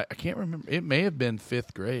 But I can't remember. It may have been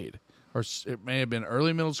 5th grade or it may have been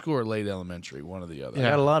early middle school or late elementary, one or the other. I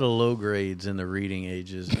had a lot of low grades in the reading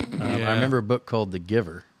ages. Yeah. I remember a book called The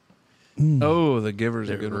Giver Oh, The Giver's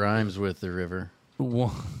a that good one. rhymes with the river.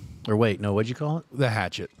 One- Or wait, no, what'd you call it? The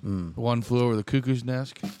Hatchet. One Flew Over the Cuckoo's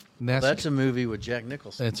Nest. That's a movie with Jack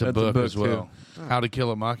Nicholson. It's a That's a book book, as well. How to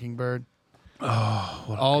Kill a Mockingbird.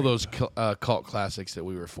 Oh, all those cult classics that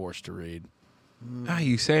we were forced to read.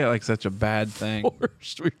 You say it like such a bad thing.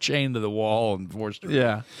 We're chained to the wall and forced to read.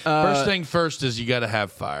 Yeah. First thing first is you got to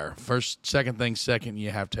have fire. Second thing second,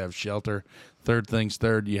 you have to have shelter. Third things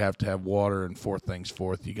third, you have to have water. And fourth things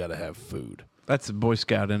fourth, you got to have food. That's a Boy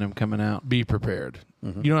Scout in him coming out. Be prepared.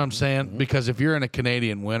 You know what I'm saying? Because if you're in a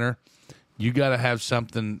Canadian winter, you got to have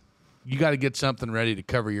something. You got to get something ready to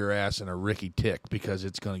cover your ass in a Ricky Tick because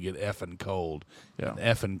it's going to get effing cold. Yeah. And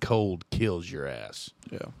effing cold kills your ass.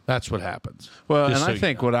 Yeah. That's what happens. Well, Just and so I you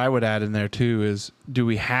think know. what I would add in there too is, do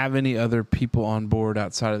we have any other people on board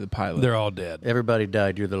outside of the pilot? They're all dead. Everybody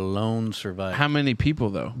died. You're the lone survivor. How many people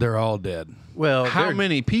though? They're all dead. well, How they're-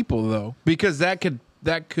 many people though? Because that could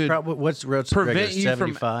What's prevent regular, you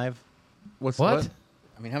from- 75? what's What?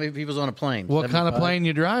 I mean, how many people's on a plane? What kind of 75? plane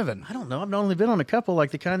you driving? I don't know. I've only been on a couple,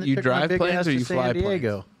 like the kind that You took drive my big planes ass or to you San fly planes?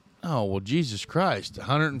 Diego. Oh, well, Jesus Christ.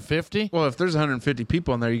 150? Well, if there's 150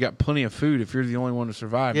 people in there, you got plenty of food. If you're the only one to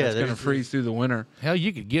survive, Yeah, that's going to there's- freeze through the winter. Hell,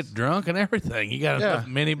 you could get drunk and everything. You got enough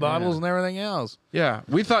mini bottles and everything else. Yeah,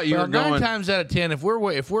 we thought you Well, were 9 going. times out of 10, if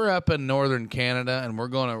we're up in northern Canada and we're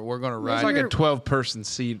gonna It's ride, like a 12-person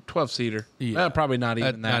seat, 12-seater. Yeah. Probably not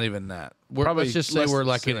even that. Not even that. Probably Let's just say less we're than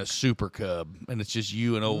like in a 6. super cub, and it's just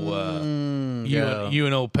you and old yeah. you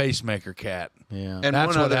and old pacemaker cat. Yeah. And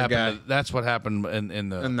That's one what other happened. guy That's what happened in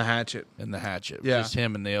the in the hatchet. hatchet. Yeah. Just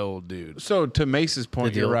him and the old dude. So to Mace's point,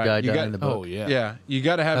 Did the you're old right. guy You die got, in the book? Oh yeah, yeah, you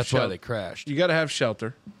got to have That's why shelter. they crashed. You got to have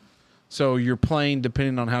shelter. So your plane,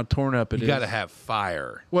 depending on how torn up it You is, got to have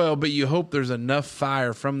fire. Well, but you hope there's enough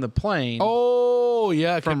fire from the plane. Oh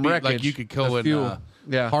yeah, it From could be wreckage, like you could go the and fuel.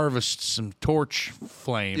 Yeah. harvest some torch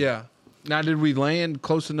flame. Yeah. Now, did we land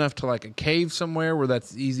close enough to like a cave somewhere where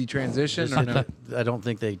that's easy transition? Or no? I don't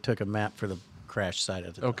think they took a map for the crash site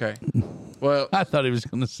at the time. Okay. Well, I thought he was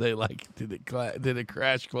going to say like, did it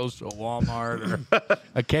crash close to a Walmart or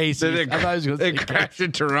a Casey's? I thought he was going to it say crashed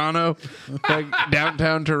in Toronto, like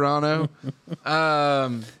downtown Toronto.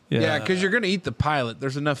 Yeah, because you're going to eat the pilot.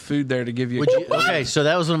 There's enough food there to give you. Would you, okay, so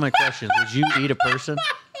that was one of my questions. Would you eat a person?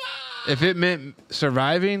 If it meant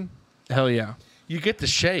surviving, hell yeah. You get the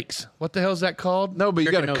shakes. What the hell is that called? No, but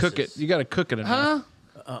you got to cook it. Trichinosis. You got to cook it enough.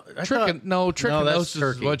 Huh? Trichinosis that's is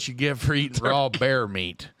turkey. what you get for eating raw bear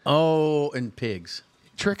meat. Oh, and pigs.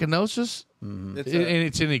 Trichinosis? It's And a-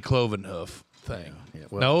 it's any cloven hoof thing. Yeah,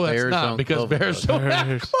 well, No, that's bears not don't because cloven bears hoof. don't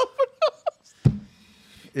have cloven.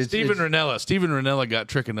 It's Steven Ranella got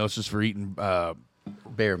trichinosis for eating,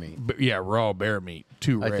 bear meat. raw bear meat.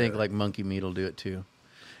 Too rare. I think like monkey meat will do it too.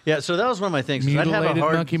 Yeah, so that was one of my things. 'cause mutilated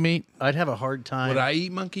monkey meat. I'd have a hard time. Would I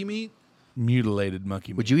eat monkey meat? Mutilated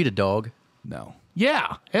monkey meat. Would you eat a dog? No.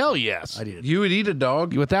 Yeah. Hell yes. I'd eat a You would eat a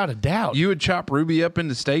dog? Without a doubt. You would chop Ruby up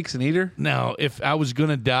into steaks and eat her? Now, if I was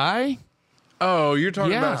gonna die, Oh, you're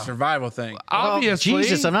talking Yeah. about a survival thing. obviously.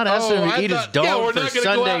 Jesus, I'm not asking Oh, him to I eat his thought- yeah, dog we're for not gonna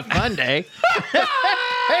go Sunday out- Fun Day.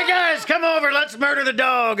 Hey guys, come over. Let's murder the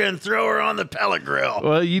dog and throw her on the pellet grill.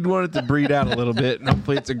 Well, you'd want it to breed out a little bit, and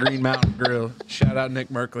hopefully it's a Green Mountain Grill. Shout out Nick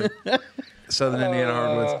Merkley, Southern Indiana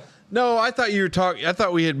Hardwoods. No, I thought you were talking. I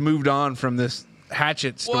thought we had moved on from this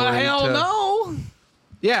hatchet story. Well, hell to- no.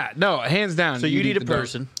 Yeah, no, hands down. So you'd eat a the dog.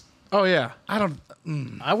 person. Oh yeah. I don't.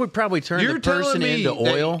 I would probably turn You're the telling person me into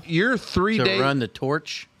that oil You're 3 to days. run the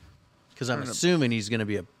torch, because I'm assuming he's going to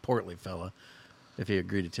be a portly fella if he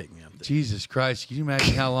agreed to take me up there. Jesus Christ! Can you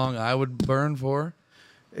imagine how long I would burn for?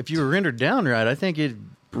 If you were rendered down right, I think it'd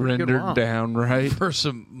rendered down, right? For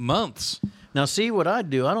some months. Now, see what I'd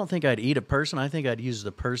do. I don't think I'd eat a person. I think I'd use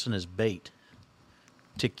the person as bait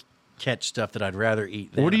to catch stuff that I'd rather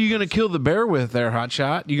eat. Than What are you going to kill the bear with there,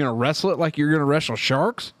 Hotshot? You going to wrestle it like you're going to wrestle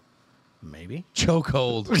sharks? Maybe.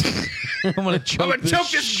 Chokehold. I'm gonna choke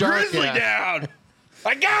this shark out. down.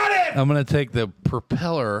 I got it. I'm gonna take the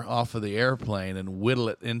propeller off of the airplane and whittle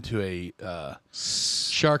it into a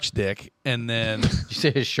shark stick, and then You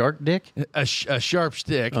say his shark dick? a sharp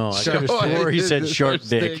stick. Oh, I Shark- could have swore he said shark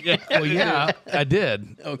dick. Well, yeah, I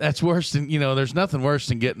did. That's worse than There's nothing worse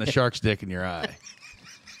than getting a shark stick in your eye.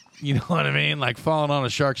 You know what I mean? Like falling on a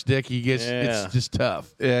shark's dick, Yeah. it's just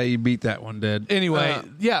tough. Yeah, you beat that one dead. Anyway,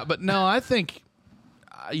 yeah, but no, I think,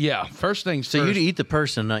 first things So first. you'd eat the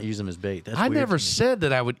person, not use him as bait. That's I weird never to me. said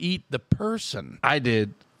that I would eat the person. I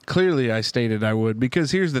did. Clearly, I stated I would,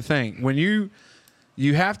 because here's the thing: when you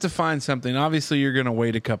have to find something. Obviously, you're going to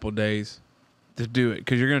wait a couple days to do it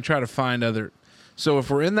because you're going to try to find other. So if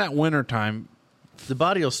we're in that winter time, The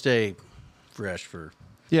body will stay fresh for.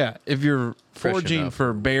 yeah, if you're Fresh foraging enough.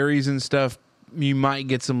 for berries and stuff, you might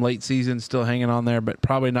get some late season still hanging on there, but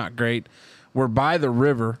probably not great. We're by the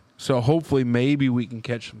river, so hopefully maybe we can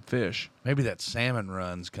catch some fish. Maybe that salmon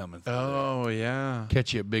run's coming through. Oh yeah.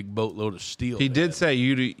 Catch you a big boatload of steel. He did head. say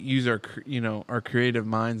you to use our our creative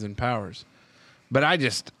minds and powers, but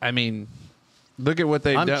I mean, look at what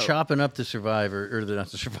they've I'm done. chopping up the survivor, or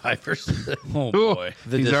not the survivors. Oh boy.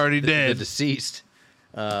 He's already The dead. deceased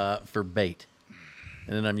for bait.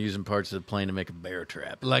 And then I'm using parts of the plane to make a bear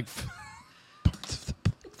trap. Like for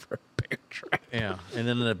a bear trap. Yeah. And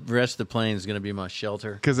then the rest of the plane is going to be my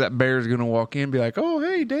shelter. Because that bear's gonna walk in and be like, "Oh,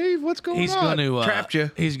 hey, Dave, what's going he's on?" going to Trapped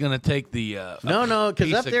you. He's going to take the No, because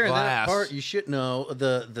piece up of there in glass. that part, you should know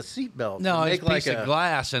the seatbelt. No, make it's a piece of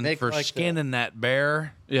glass, and make for like the- skinning that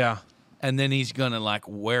bear, Yeah, and then he's going to like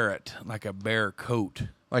wear it like a bear coat.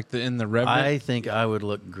 like in the Revenant. I think I would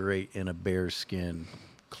look great in a bear skin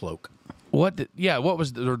cloak. What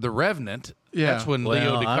was the Revenant? Yeah. That's when Well,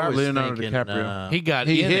 Leo I was DiCaprio. Leonardo thinking, DiCaprio. He got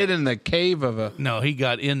he in hid it. in the cave of a. No, he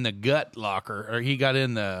got in the gut locker, or he got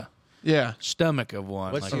in the Yeah, stomach of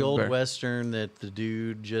one. What's like the old bear. Western that the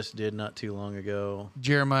dude just did not too long ago?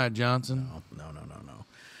 Jeremiah Johnson, No.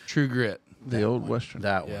 True Grit. the old Western.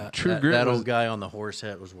 That Yeah. one. True that, Grit That was- old guy on the horse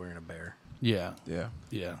head was wearing a bear. Yeah, Yeah,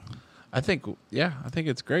 yeah. I think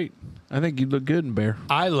it's great. I think you'd look good in bear.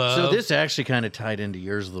 I love. So this actually kind of tied into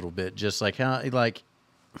yours a little bit, just like how, like,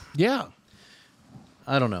 yeah.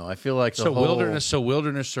 I don't know. I feel like the So whole, wilderness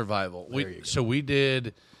survival. There you go. We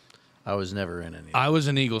did. I was never in any. I was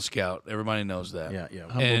an Eagle Scout. Everybody knows that. Yeah.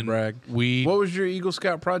 Humble And brag. We What was your Eagle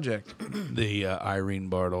Scout project? the Irene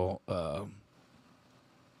Bartle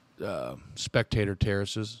spectator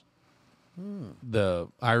terraces. The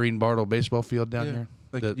Irene Bartle baseball field down here.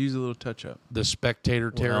 Like the, use a little touch up. the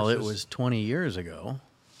spectator terraces. Well, it was 20 years ago.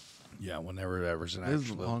 Yeah, whenever there was an It was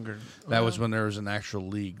actual longer. That was when there was an actual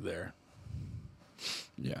league there.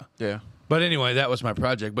 Yeah. Yeah. But anyway, that was my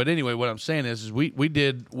project. But anyway, what I'm saying is we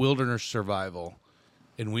did wilderness survival,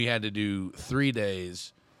 and we had to do 2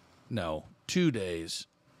 days,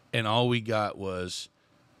 and all we got was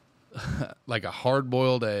like a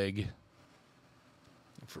hard-boiled egg,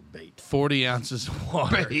 For bait. 40 ounces of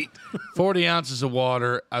water, 40 ounces of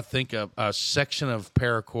water. I think a section of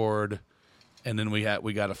paracord, and then we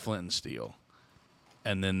got a flint and steel,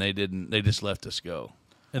 and then they just let us go,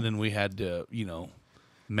 and then we had to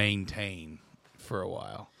maintain for a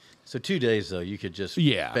while. So 2 days, though, you could just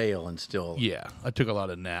Yeah. fail and still. Yeah, I took a lot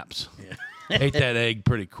of naps. Ate that egg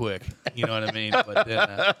pretty quick. You know what I mean? But then,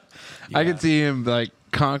 I yeah. could see him like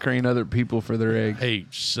conquering other people for their eggs. Hey,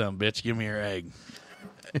 son, bitch, give me your egg.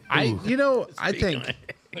 I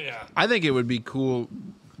think it would be cool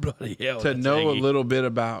Bloody hell, to that's know eggy. a little bit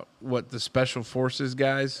about what the special forces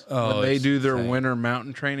guys Oh, when they it's do their insane. winter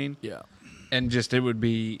mountain training, Yeah, and just it would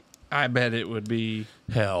be. I bet it would be.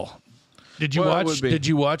 hell. Did you Well, it watch? would be. Did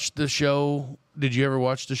you watch the show? Did you ever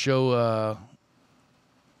watch the show?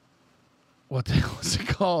 What the hell was it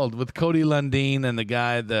called? With Cody Lundin and the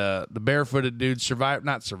guy, the barefooted dude,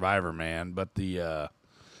 not Survivor Man, but the.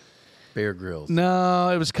 Bear Grylls. No,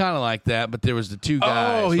 it was kind of like that, but there was the two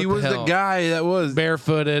guys. Oh, he What was the hell? guy that was.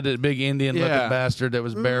 Barefooted, a big Indian-looking Yeah. bastard that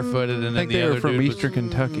was barefooted, and I then think the they other were from dude Eastern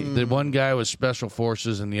Kentucky. The one guy was special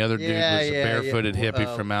forces, and the other dude Yeah, was a yeah, barefooted yeah.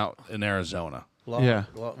 hippie from out in Arizona. Yeah.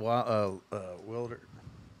 Wilder.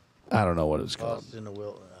 I don't know what it's called. Lost in the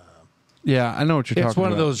Wild. Yeah, I know what you're It's talking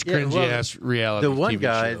one about. of those Yeah, cringy well, ass reality. The one TV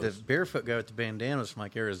guy, shows. the barefoot guy with the bandana, was from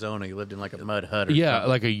like Arizona. He lived in like a mud hut. Or Yeah, something.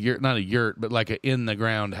 like a yurt, not a yurt, but like a in the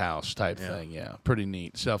ground house type Yeah. thing. Yeah, pretty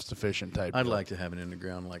neat, self sufficient type. I'd deal. like to have it in the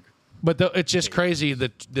ground, like. But it's just crazy the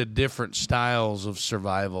different styles of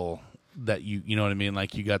survival that you know what I mean.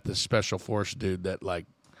 Like you got this special force dude that like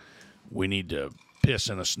we need to piss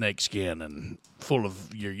in a snake skin and full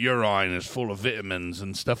of your urine is full of vitamins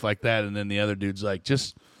and stuff like that, and then the other dude's like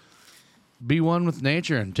just be one with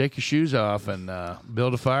nature and take your shoes off and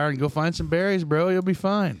build a fire and go find some berries, bro. You'll be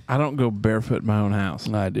fine. I don't go barefoot in my own house.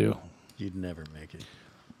 I do. You'd never make it.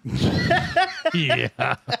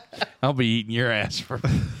 Yeah, I'll be eating your ass for.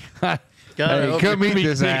 God, Hey, come eat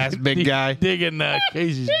this ass, big guy. Digging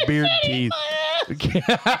Casey's beard teeth.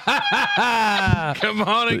 Come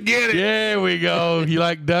on and get it. There we go. You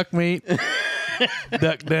like duck meat?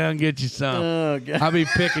 Duck down, get you some. Oh, God. I'll be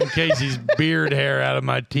picking Casey's beard hair out of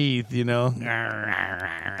my teeth, you know.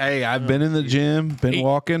 Hey, I've been in the gym, been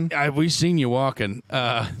walking. We seen you walking.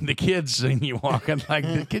 The kids seen you walking.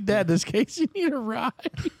 Like, Dad, does Casey need a ride?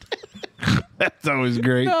 That's always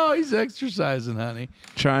great. No, he's exercising, honey.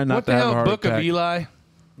 Trying not What to the have a hell, heart Book attack. of Eli?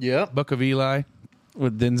 Yep. Book of Eli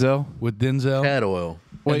With Denzel. with Denzel. Cat oil.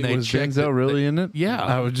 Wait, they was checked Denzel it- really they- in it? Yeah.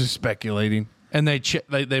 I was just speculating. And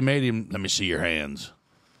they made him, let me see your hands.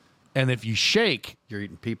 And if you shake, You're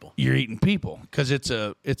eating people. you're eating people because it's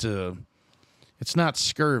not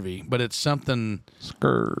scurvy, but it's something.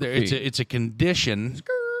 It's a condition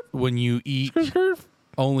when you eat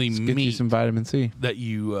only Get you meat some vitamin C. that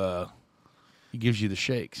it gives you the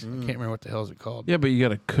shakes. I can't remember what the hell is it called. Yeah, but you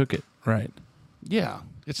got to cook it right. Yeah,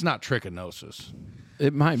 it's not trichinosis.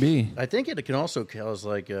 It might be. I think it can also cause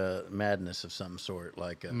like a madness of some sort.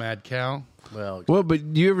 Like, Mad cow. well, Well,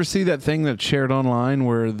 but do you ever see that thing that's shared online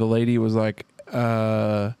where the lady was like,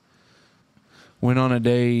 went on a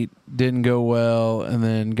date, didn't go well, and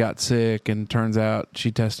then got sick, and turns out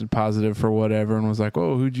she tested positive for whatever, and was like,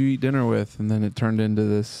 "Whoa, who'd you eat dinner with?" And then it turned into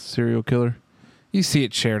this serial killer. You see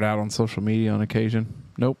it shared out on social media on occasion.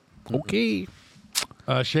 Nope. Okay.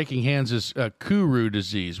 Shaking hands is Kuru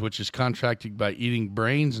disease, which is contracted by eating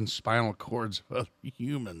brains and spinal cords of other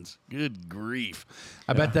humans. Good grief.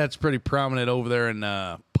 I bet that's pretty prominent over there in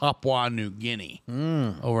Papua New Guinea,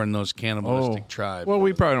 over in those cannibalistic tribes. Well,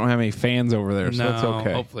 we probably don't have any fans over there, so no, that's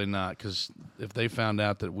okay. hopefully not, because if they found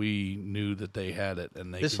out that we knew that they had it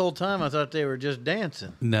and they this whole time I thought they were just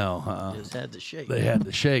dancing. no, Just had the shake. they had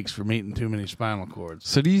the shakes from eating too many spinal cords.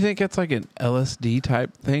 So do you think it's like an LSD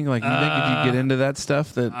type thing? Like you think if you get into that stuff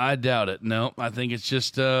that I doubt it. No, I think it's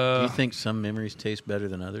just Do you think some memories taste better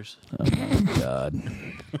than others? God.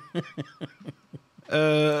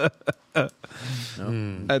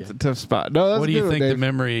 that's a tough spot. No, that's What do you good, think the Dave.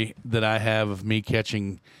 memory that I have of me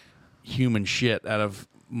catching human shit out of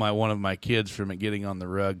one of my kids from it getting on the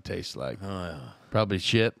rug tastes like? Oh, yeah. Probably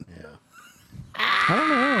shit. Yeah. I don't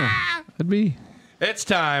know. It'd be. It's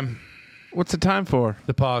time. What's the time for?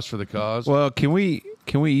 The pause for the cause. Well, can we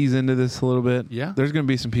ease into this a little bit? Yeah. There's going to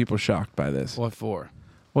be some people shocked by this. What for?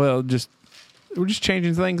 Well, we're just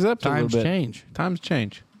changing things up a little Times bit. change. Times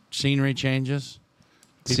change. Scenery changes.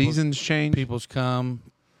 Seasons change. People's come.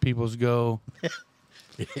 People's go.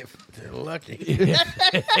 If they're lucky.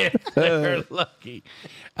 They're lucky.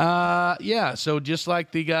 Yeah, so just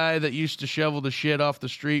like the guy that used to shovel the shit off the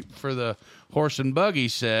street for the horse and buggy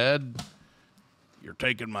said, "You're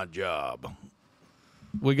taking my job."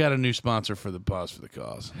 We got a new sponsor for the Pause for the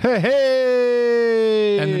Cause.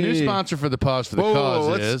 Hey! And the new sponsor for the Pause for the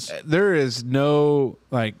Cause is... There is no,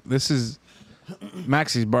 this is,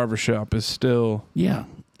 Maxie's Barbershop is still, Yeah,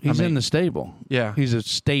 he's in the stable. Yeah. He's a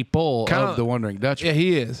staple Kinda- of the Wondering Dutchman. yeah,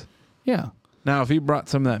 he is. Yeah. Now, if he brought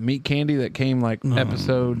some of that meat candy that came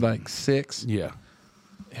episode 6, Yeah.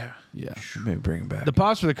 yeah, Yeah. maybe bring him back. The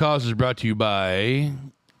Pause for the Cause is brought to you by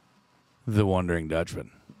the Wondering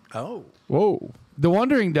Dutchman. Oh, Whoa. The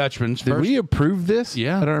Wondering Dutchman's Did first... we approve this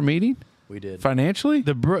Yeah. at our meeting? we did. Financially?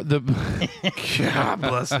 The God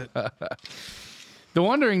bless it. The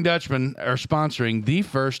Wondering Dutchmen are sponsoring the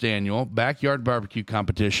first annual backyard barbecue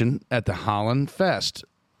competition at the Holland Fest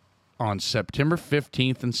on September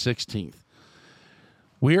 15th and 16th.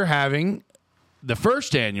 We are having the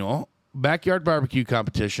first annual backyard barbecue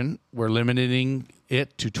competition. We're limiting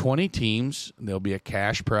it to 20 teams. There'll be a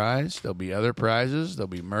cash prize. There'll be other prizes. There'll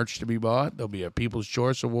be merch to be bought. There'll be a People's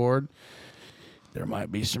Choice Award. There might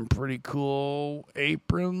be some pretty cool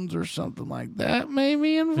aprons or something like that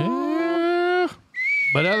maybe involved.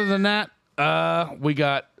 But other than that,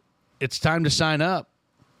 it's time to sign up.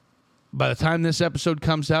 by the time this episode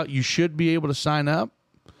comes out, you should be able to sign up.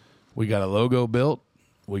 We got a logo built.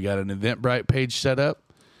 We got an Eventbrite page set up.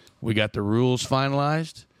 We got the rules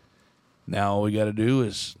finalized. Now all we got to do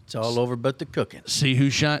is It's all over but the cooking. see who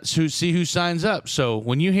signs up. So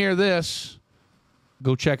when you hear this,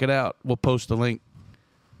 go check it out. We'll post the link.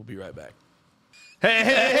 We'll be right back.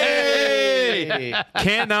 Hey!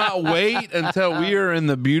 Cannot wait until we are in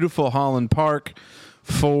the beautiful Holland Park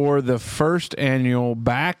for the first annual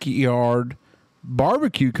backyard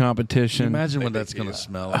barbecue competition Imagine what that's going to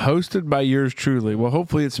smell like. hosted by yours truly. Well,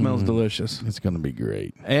 hopefully it smells delicious. It's going to be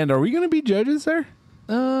great. And are we going to be judges there?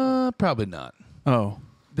 Probably not. Oh.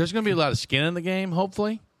 There's going to be a lot of skin in the game,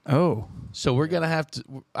 hopefully. Oh. So we're going to have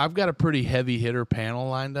to. I've got a pretty heavy hitter panel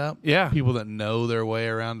lined up. Yeah. People that know their way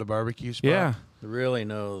around a barbecue spot. Yeah. Really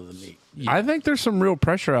know the meat. I think there's some real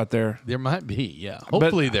pressure out there. There might be, yeah.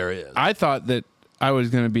 Hopefully there is. I thought that I was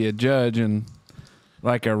going to be a judge and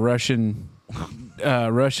like a Russian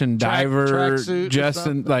diver, tracksuit or Justin,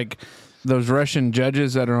 something? like those Russian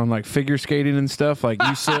judges that are on like figure skating and stuff. Like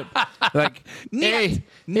you sit, like, hey,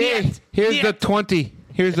 here's the 20,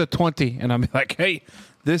 here's the 20, and I'm like, hey,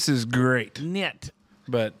 this is great. Net.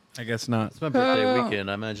 But I guess not. It's my birthday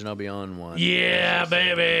weekend. I imagine I'll be on one. Yeah,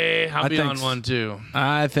 baby. I'll be think on one too.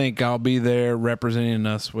 I think I'll be there representing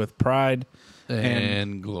us with pride.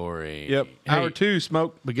 And glory. Yep. Hey, Hour 2,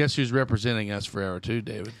 Smoke. but guess who's representing us for hour 2,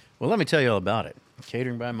 David? Well, let me tell you all about it.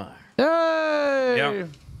 Catering by Meyer. Hey! Yep.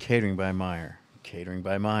 Catering by Meyer. Catering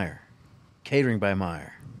by Meyer. Catering by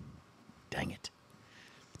Meyer. Dang it.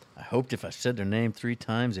 I hoped if I said their name 3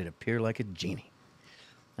 times, they'd appear like a genie.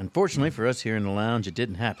 Unfortunately for us here in the lounge, it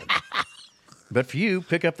didn't happen. But for you,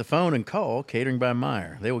 pick up the phone and call Catering by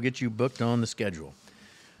Meyer. They will get you booked on the schedule.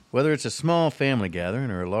 Whether it's a small family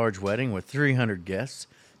gathering or a large wedding with 300 guests,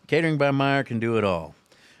 Catering by Meyer can do it all.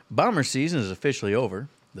 Bomber season is officially over.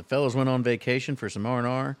 The fellows went on vacation for some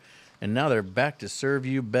R&R, and now they're back to serve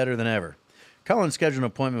you better than ever. Call and schedule an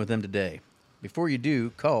appointment with them today. Before you do,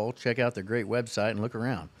 call, check out their great website, and look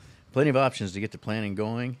around. Plenty of options to get the planning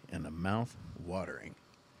going and the mouth watering.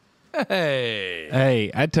 Hey.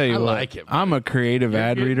 Hey, I tell you I what, like it, I'm a creative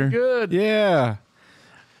ad getting reader. good. Yeah.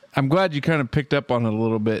 I'm glad you kind of picked up on it a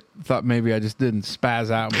little bit. Thought maybe I just didn't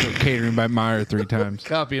spaz out and put Catering by Meyer 3 times.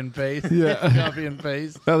 Copy and paste. Yeah. Copy and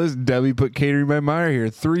paste. Oh, this Debbie put Catering by Meyer here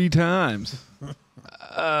 3 times.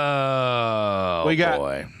 Oh, We got-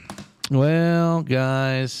 boy. Well,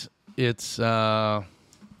 guys, it's time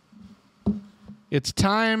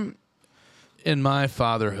in my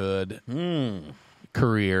fatherhood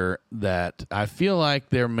career that I feel like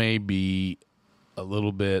there may be a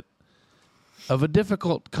little bit of a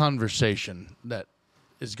difficult conversation that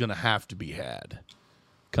is going to have to be had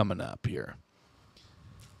coming up here.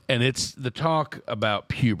 And it's the talk about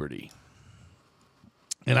puberty.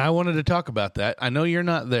 And I wanted to talk about that. I know you're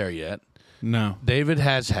not there yet. No. David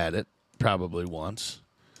has had it probably once,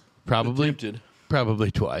 probably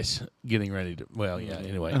twice, getting ready to, well, yeah,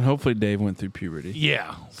 anyway. And hopefully Dave went through puberty.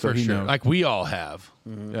 Yeah, So for he sure. knows. Like we all have.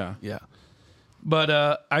 Yeah. Yeah.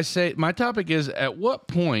 But I say my topic is, at what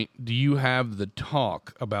point do you have the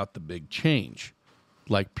talk about the big change,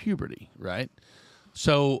 like puberty, right?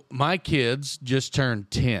 So my kids just turned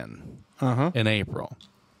 10 in April,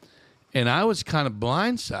 and I was kind of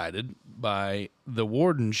blindsided by the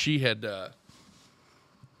warden. She had,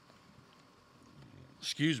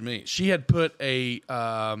 she had put a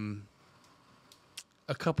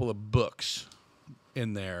couple of books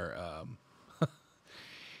in their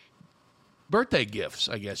birthday gifts,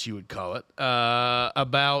 I guess you would call it,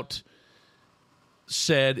 about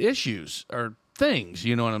said issues or things,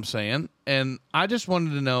 you know what I'm saying? And I just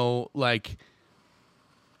wanted to know, like,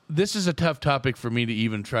 this is a tough topic for me to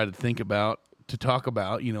even try to think about, to talk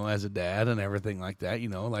about, you know, as a dad and everything like that, you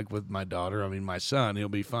know, like with my daughter. I mean, my son, he'll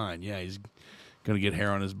be fine. Yeah, he's going to get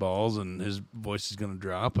hair on his balls and his voice is going to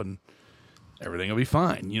drop and everything will be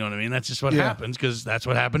fine. You know what I mean? That's just what happens, because that's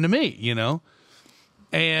what happened to me, you know?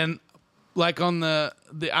 And like on the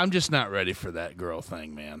I'm just not ready for that girl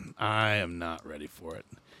thing, man. I am not ready for it.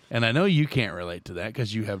 And I know you can't relate to that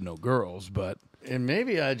because you have no girls, but And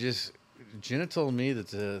maybe Jenna told me that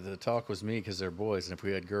the talk was me because they're boys, and if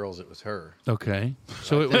we had girls, it was her. okay.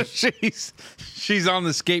 So it was, She's on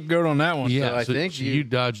the scapegoat on that one. yeah. I So think you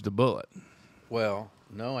dodged the bullet. Well,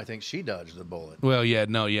 no, I think she dodged the bullet. Well, yeah,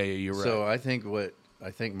 no, yeah, you're right. So I think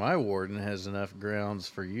my warden has enough grounds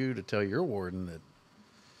for you to tell your warden that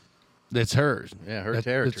It's hers. Yeah, her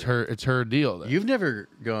territory. It's her deal. Then. You've never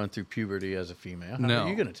gone through puberty as a female. How No. are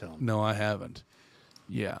you going to tell them? No, I haven't.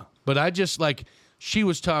 Yeah, but I just like she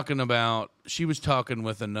was talking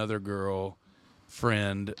with another girl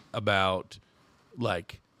friend about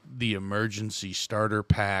like the emergency starter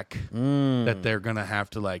pack that they're gonna have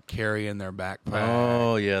to like carry in their backpack.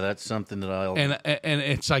 Oh yeah, that's something that I'll. And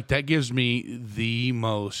it's like that gives me the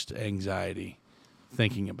most anxiety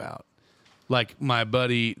thinking about. Like my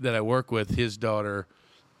buddy that I work with, his daughter,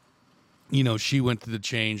 you know, she went to the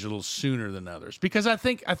change a little sooner than others because I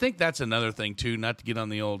think that's another thing too. Not to get on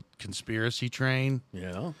the old conspiracy train,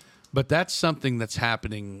 Yeah. but that's something that's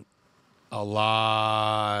happening a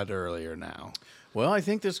lot earlier now. Well, I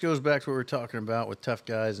think this goes back to what we were talking about with tough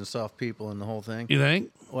guys and soft people and the whole thing. You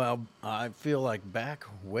think? Well, I feel like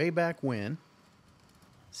way back when,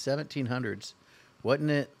 1700s,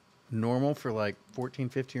 wasn't it normal for like 14,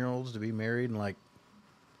 15-year-olds to be married and like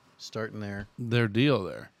starting their deal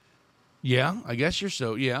there? Yeah, I guess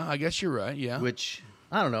I guess you're right. Yeah. which,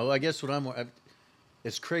 I don't know, I guess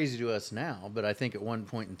it's crazy to us now, but I think at one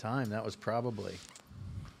point in time that was probably,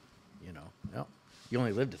 you know, well, you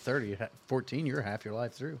only lived to 30, 14, you're half your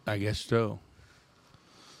life through. I guess so.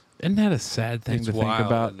 Isn't that a sad thing It's to wild, think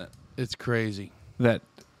about? isn't it? It's crazy. That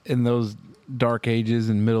in those dark ages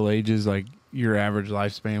and middle ages, like your average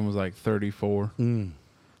lifespan was like 34. You're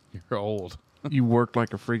old. You worked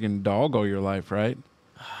like a freaking dog all your life, right?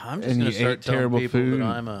 I'm just And going you to start ate telling terrible people food. that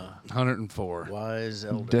I'm a 104. wise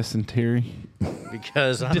elder Dysentery.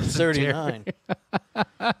 because I'm 39.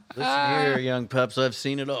 Listen here, young pups, I've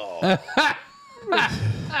seen it all.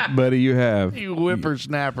 Buddy, you have. You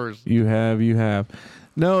whippersnappers. You have.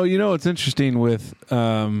 No, you know, it's interesting with,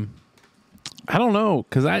 I don't know,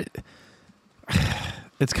 because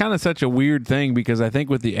it's kind of such a weird thing because I think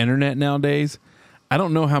with the internet nowadays, I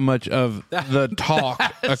don't know how much of the talk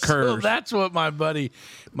So occurs. that's what my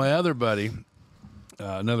other buddy,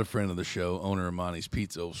 another friend of the show, owner of Monty's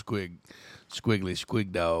Pizza, old Squiggly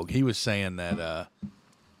Squig Dog, he was saying that,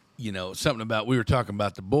 you know, something about, we were talking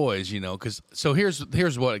about the boys, you know, because, so here's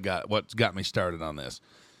what's got me started on this.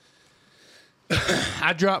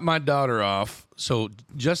 I dropped my daughter off. So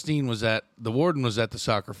Justine the warden was at the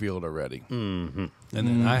soccer field already. Mm-hmm. And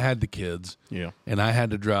then I had the kids. Yeah. And I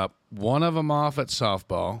had to drop one of them off at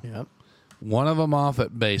softball, Yep. one of them off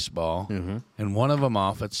at baseball, and one of them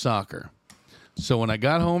off at soccer. So when I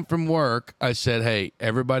got home from work, I said, hey,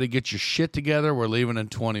 everybody get your shit together. We're leaving in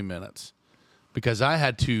 20 minutes. Because I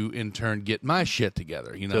had to, in turn, get my shit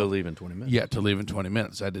together. You know, To leave in 20 minutes. Yeah, to leave in 20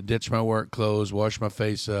 minutes. I had to ditch my work clothes, wash my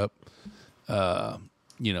face up,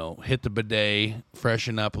 you know, hit the bidet,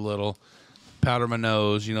 freshen up a little, powder my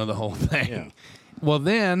nose, you know, the whole thing. Yeah. Well,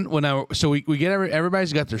 then we get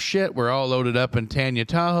everybody's got their shit. We're all loaded up in Tanya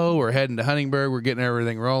Tahoe. We're heading to Huntingburg. We're getting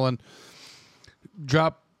everything rolling.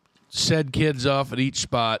 Drop said kids off at each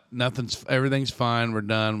spot. Everything's fine. We're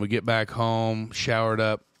done. We get back home, showered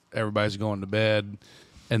up. Everybody's going to bed,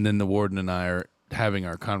 and then the warden and I are having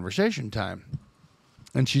our conversation time.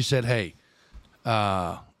 And she said, hey,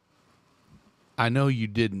 I know you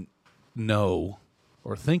didn't know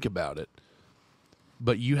or think about it,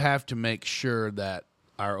 but you have to make sure that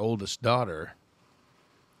our oldest daughter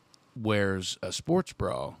wears a sports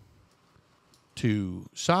bra to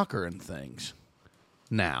soccer and things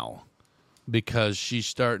now because she's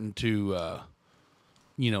starting to,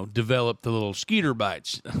 you know, develop the little skeeter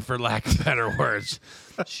bites, for lack of better words.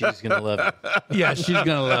 She's going to love it. Yeah, she's going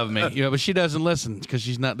to love me. You know, but she doesn't listen because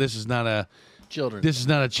this is not a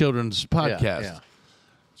children's podcast. Yeah.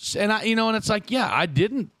 And and it's like, yeah, I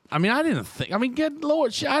didn't think, good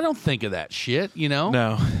Lord, I don't think of that shit, you know?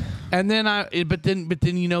 No. And then but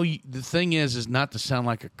then, you know, the thing is not to sound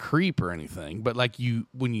like a creep or anything, but like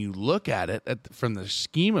when you look at it from the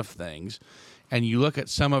scheme of things and you look at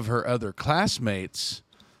some of her other classmates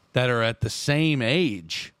that are at the same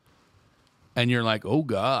age and you're like, oh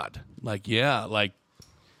God, like, yeah, like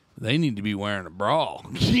they need to be wearing a bra.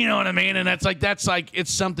 You know what I mean? And that's like,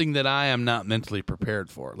 it's something that I am not mentally prepared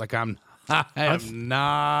for. Like I am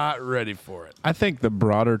not ready for it. I think the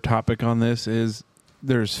broader topic on this is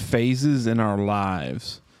there's phases in our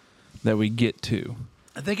lives that we get to.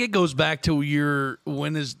 I think it goes back to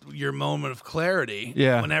when is your moment of clarity?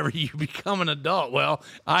 Yeah. Whenever you become an adult. Well,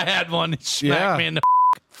 I had one that smacked me in the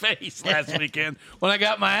face last weekend when I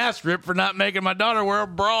got my ass ripped for not making my daughter wear a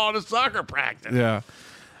bra to soccer practice. Yeah.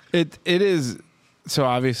 It is. So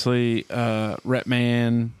obviously, Rep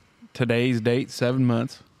Man, today's date, 7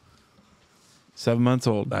 months. 7 months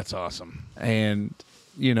old. That's awesome. And,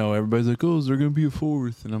 you know, everybody's like, oh, is there going to be a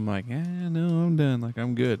fourth? And I'm like, no, I'm done. Like,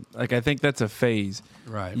 I'm good. Like, I think that's a phase.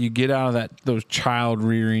 Right. You get out of those child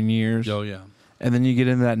rearing years. Oh, yeah. And then you get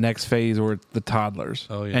into that next phase where it's the toddlers.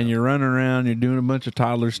 Oh, yeah. And you're running around, you're doing a bunch of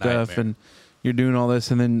toddler stuff, Nightmare. and you're doing all this.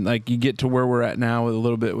 And then, like, you get to where we're at now with a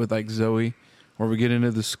little bit with, like, Zoe, where we get into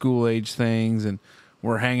the school age things, and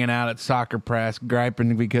we're hanging out at soccer practice,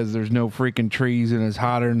 griping because there's no freaking trees and it's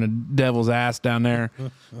hotter than the devil's ass down there.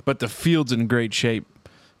 But the field's in great shape.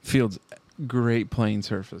 Field's great playing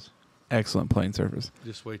surface. Excellent playing surface.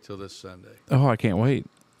 Just wait till this Sunday. Oh, I can't wait.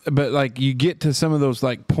 But like you get to some of those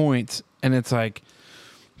like points and it's like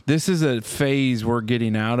this is a phase we're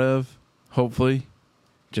getting out of, hopefully.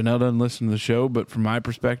 Janelle doesn't listen to the show, but from my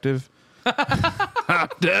perspective, I'm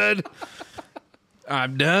done.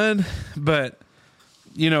 I'm done. But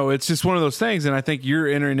you know, it's just one of those things, and I think you're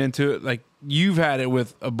entering into it like you've had it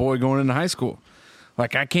with a boy going into high school.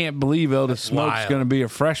 Like, I can't believe Eldest Smoke's going to be a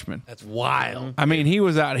freshman. That's wild. I mean, he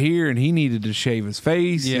was out here, and he needed to shave his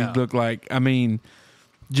face. Yeah. He looked like, I mean,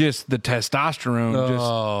 just the testosterone.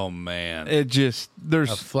 Oh, man. It just, there's...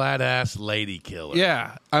 A flat-ass lady killer.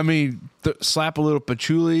 Yeah. I mean, slap a little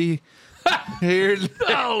patchouli here.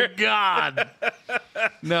 Oh, God.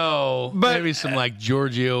 No. But- maybe some, like,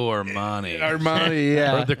 Giorgio Armani. Armani,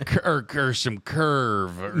 yeah. Or some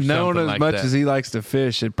Curve or Known something as like much that. as he likes to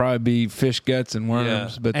fish, it'd probably be fish guts and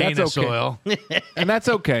worms. But that's Anus okay. oil. And that's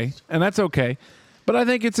okay. And that's okay. But I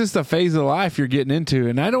think it's just a phase of life you're getting into.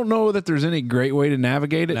 And I don't know that there's any great way to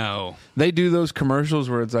navigate it. No. They do those commercials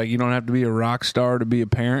where it's like you don't have to be a rock star to be a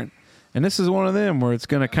parent. And this is one of them where it's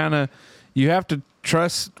going to kind of, you have to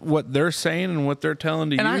trust what they're saying and what they're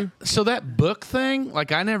telling to you. So that book thing,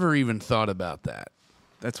 like, I never even thought about that.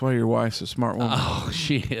 That's why your wife's a smart woman. Oh,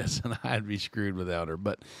 she is, and I'd be screwed without her.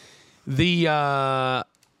 But the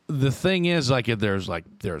thing is, like, there's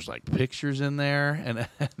pictures in there, and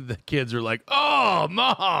the kids are like, "Oh,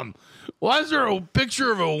 Mom, why is there a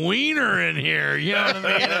picture of a wiener in here?" You know what I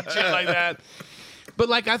mean? And shit like that. But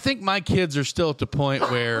like, I think my kids are still at the point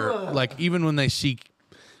where, like, even when they see,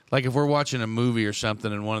 like, if we're watching a movie or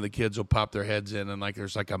something, and one of the kids will pop their heads in, and like,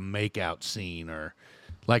 there's like a makeout scene, or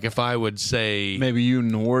like if I would say, Maybe you and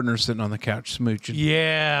the warden are sitting on the couch smooching.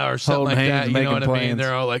 yeah, or something Holding like hands, that. You know making what I mean? plans.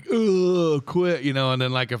 They're all like, "Ugh, quit," you know. And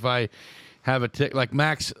then like if I have a tick, like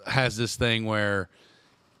Max has this thing where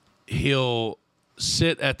he'll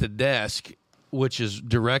sit at the desk, which is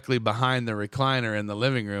directly behind the recliner in the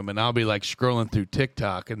living room, and I'll be like scrolling through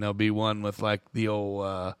TikTok, and there'll be one with like the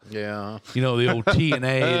old, Yeah. you know, the old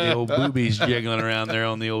TNA, the old boobies jiggling around there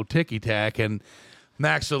on the old ticky tack, and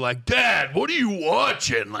Max will like, "Dad, what are you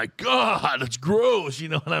watching?" Like, God, it's gross. You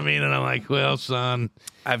know what I mean? And I'm like, "Well, son,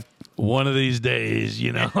 one of these days,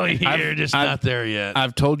 you know, you're just not there yet."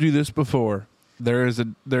 I've told you this before. There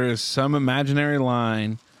is some imaginary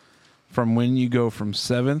line from when you go from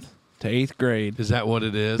 7th to 8th grade. Is that what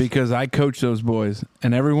it is? Because I coach those boys,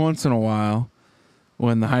 and every once in a while,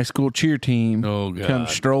 when the high school cheer team Oh, God. comes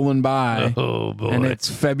strolling by, Oh, boy. and it's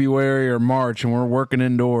February or March, and we're working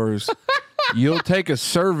indoors, you'll take a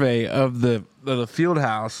survey of the field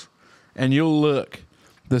house, and you'll look.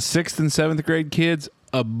 The 6th and 7th grade kids,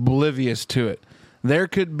 oblivious to it. There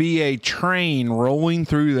could be a train rolling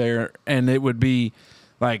through there, and it would be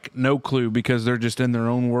like no clue because they're just in their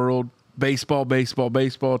own world. Baseball,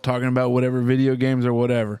 talking about whatever video games or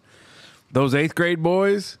whatever. Those 8th grade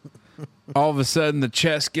boys, all of a sudden the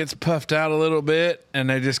chest gets puffed out a little bit,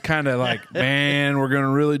 and they just kind of like, man, we're going to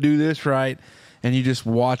really do this right. And you just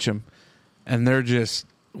watch them, and they're just,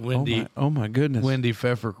 Wendy. oh my goodness. Wendy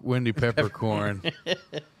Peppercorn.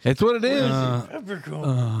 It's what it is.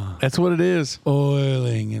 That's what it is.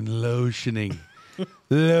 Oiling and lotioning.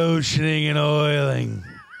 Lotioning and oiling.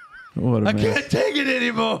 What a I mess. can't take it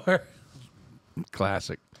anymore.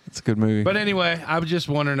 Classic. It's a good movie. But anyway, I was just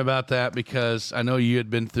wondering about that because I know you had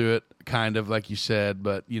been through it kind of like you said,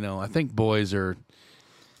 but, you know, I think boys are,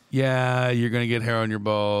 yeah, you're going to get hair on your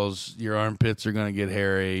balls. Your armpits are going to get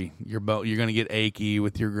hairy. You're going to get achy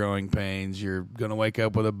with your growing pains. You're going to wake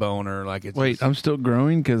up with a boner. Like it's Wait, I'm still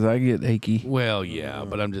growing because I get achy. well, yeah,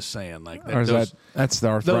 but I'm just saying like Or is that's the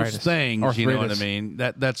arthritis. those things, you know what I Arthritis. mean?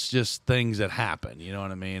 That's just things that happen, you know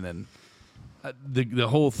what I mean? And the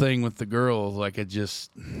whole thing with the girls, like it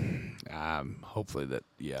just, hopefully that,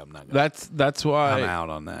 yeah, I'm not gonna, That's why. I'm out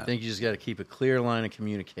on that. I think you just got to keep a clear line of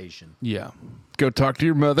communication. Yeah. Go talk to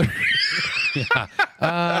your mother.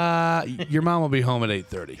 Your mom will be home at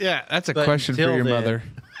 8:30. Yeah, that's a But question for until your then- mother.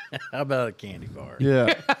 How about a candy bar?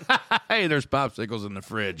 Yeah. Hey, there's popsicles in the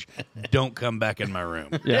fridge. Don't come back in my room.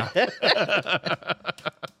 Yeah.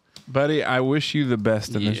 Buddy, I wish you the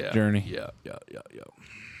best in this journey. Yeah.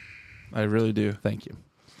 I really do. Thank you.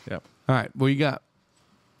 Yep. All right, what you got?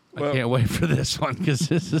 Well- I can't wait for this one because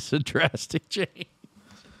this is a drastic change.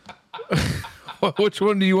 Which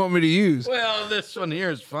one do you want me to use? Well, this one here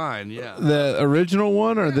is fine. Yeah. The original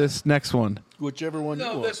one or this next one? Whichever one you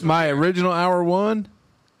want. this My original hour 1?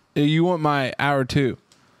 You want my hour 2?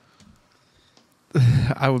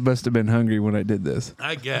 I must have been hungry when I did this.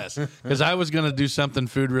 I guess. Because I was going to do something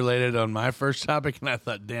food related on my first topic, and I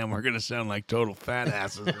thought, damn, we're going to sound like total fat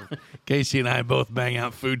asses. Casey and I both bang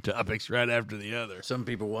out food topics right after the other. Some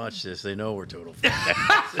people watch this. They know we're total.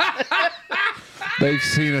 They've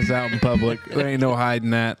seen us out in public. There ain't no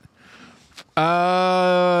hiding that.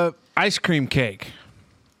 Ice cream cake.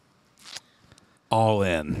 All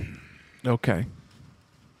in. Okay.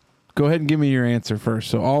 Go ahead and give me your answer first.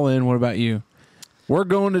 So all in. What about you? We're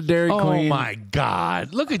going to Dairy Oh, Queen. my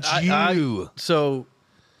God. Look at you. So,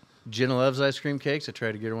 Jenna loves ice cream cakes. I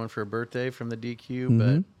tried to get her one for her birthday from the DQ,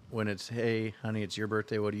 but when it's, hey, honey, it's your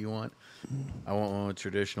birthday, what do you want? I want one with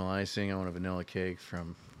traditional icing. I want a vanilla cake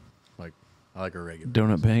from, like, I like a regular.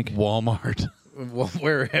 Donut Bank. Walmart. Well,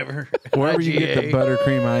 wherever. Wherever you get the IGA.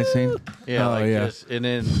 buttercream icing. Yeah, Oh, like yeah. this. And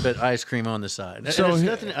then, but ice cream on the side. So So, he-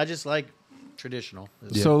 nothing, I just like traditional.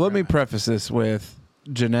 So let me preface this with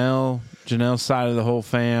Janelle's side of the whole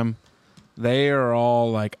fam. They are all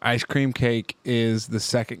like ice cream cake is the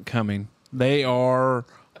second coming. They are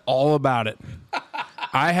all about it.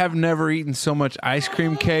 I have never eaten so much ice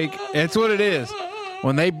cream cake. It's what it is.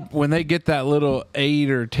 When they get that little 8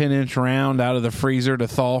 or 10 inch round out of the freezer to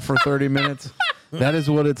thaw for 30 minutes, that is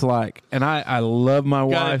what it's like. And I love my Got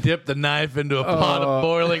to wife. dip the knife into a pot of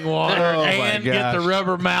boiling water Oh, my and get the gosh.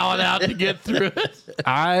 rubber mallet out to get through it.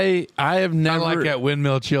 I have I never like that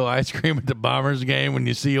windmill chill ice cream at the Bombers game when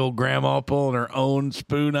you see old grandma pulling her own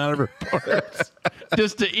spoon out of her purse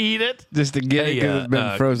just to eat it. just to get it because it's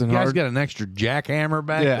been frozen you guys hard. got an extra jackhammer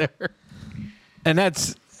back Yeah. there? And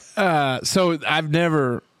that's so I've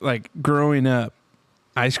never, like, growing up,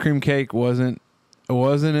 ice cream cake wasn't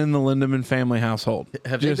in the Lindemann family household.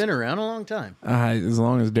 Have Just- they been around a long time? As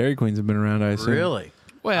long as Dairy Queens have been around, I assume. Really?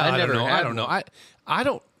 Well, I never don't know. had I don't know. one. I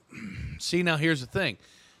don't see. Now here's the thing: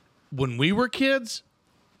 when we were kids,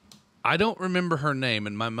 I don't remember her name,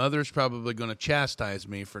 and my mother's probably going to chastise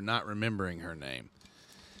me for not remembering her name.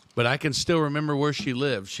 But I can still remember where she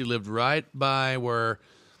lived. She lived right by where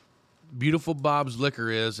Beautiful Bob's Liquor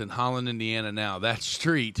is in Holland, Indiana. Now that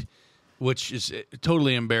street, which is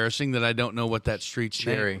totally embarrassing that I don't know what that street's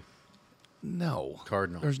name. Cherry. No,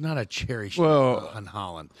 Cardinal. There's not a cherry street Well, in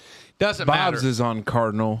Holland. Doesn't Bob's matter. is on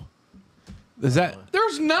Cardinal. Is that?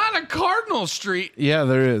 There's not a Cardinal Street. Yeah,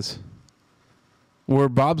 there is. Where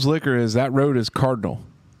Bob's Liquor is, that road is Cardinal.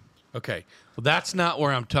 Okay. Well, that's not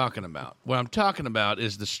where I'm talking about. What I'm talking about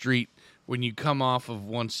is the street when you come off of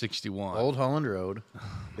 161. Old Holland Road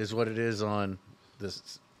is what it is on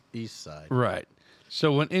this east side. Right.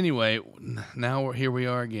 So anyway, now here we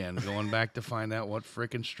are again, going back to find out what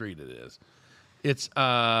frickin' street it is. It's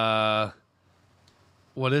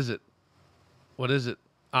what is it?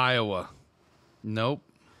 Iowa. Nope.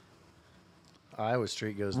 Iowa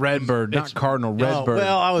Street goes Redbird, not it's- Cardinal. Oh, Redbird.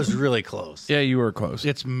 well, I was really close. Yeah, you were close.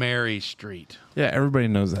 It's Mary Street. Yeah, everybody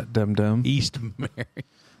knows that, dum-dum. East Mary.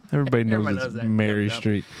 Everybody knows Everybody it's knows that, Mary dum-dum.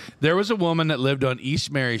 Street. There was a woman that lived on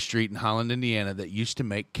East Mary Street in Holland, Indiana, that used to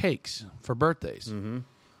make cakes for birthdays. Mm-hmm.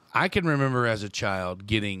 I can remember as a child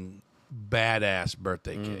getting badass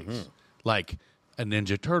birthday cakes, like a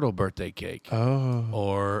Ninja Turtle birthday cake,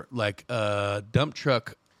 or like a dump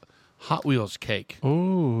truck Hot Wheels cake,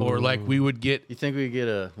 or like we would get. You think we could get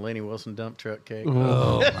a Laney Wilson dump truck cake?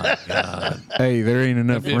 Oh my god! Hey, there ain't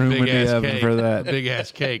enough room in the oven cake, for that. big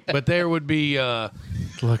ass cake. But there would be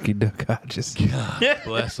Lucky Duck Hodges.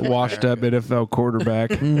 bless him. Washed up NFL quarterback.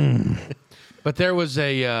 But there was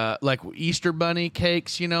a like Easter bunny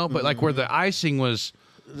cakes, you know, but like where the icing was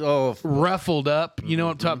Oh, ruffled up, you know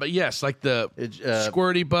what I'm talking about? Yes, like the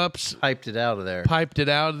squirty bups piped it out of there. piped it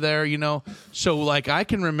out of there, you know. So like I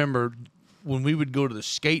can remember when we would go to the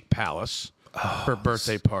skate palace for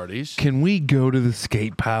birthday parties. Can we go to the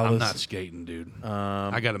skate palace? I'm not skating, dude.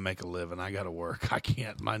 I got to make a living. I got to work. I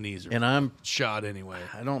can't. My knees are And I'm shot anyway.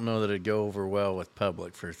 I don't know that it'd go over well with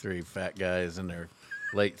public for three fat guys in their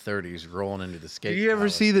late 30s rolling into the skate. Do you ever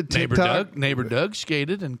palace. see the TikTok? Neighbor Doug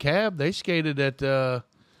skated, and Cab they skated at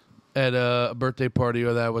a birthday party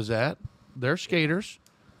that I was at. They're skaters.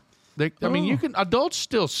 I mean, you can adults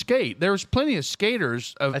still skate. There's plenty of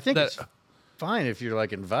skaters. I think that, it's fine if you're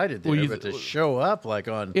like invited there, Well, but to show up like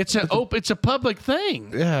on. it's a public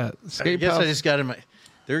thing. Yeah, I skate guess I palace. just got in my.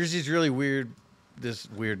 There's these really weird, this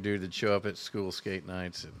weird dude that show up at school skate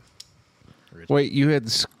nights and. Wait, you had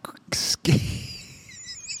skate?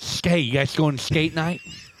 Skate, you guys going to skate night?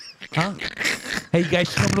 Huh? Hey, you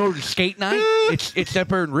guys coming over to skate night? It's up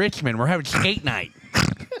here in Richmond. We're having skate night.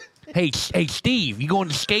 Hey, Steve, you going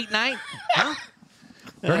to skate night? Huh?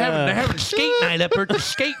 They're having skate night up here at the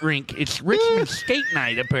skate rink. It's Richmond skate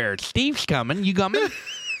night up here. Steve's coming. You coming?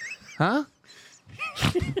 Huh?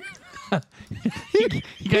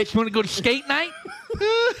 You guys want to go to skate night?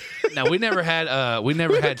 No, we never had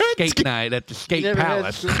skate night at the skate You never had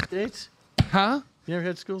palace. school skates? Huh? You never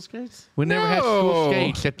had school skates? We never had school No.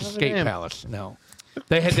 skates at the Look at skate him. palace. No.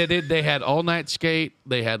 They had all night skate.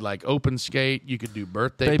 They had like open skate. You could do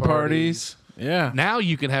birthday parties. Yeah. Now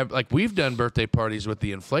you can have like we've done birthday parties with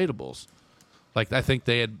the inflatables. Like I think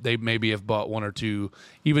they maybe have bought one or two.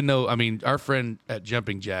 Even though I mean our friend at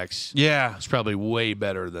Jumping Jacks Yeah. is probably way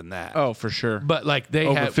better than that. Oh, for sure. But like they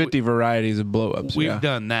Over have 50 varieties of blow-ups. We've yeah.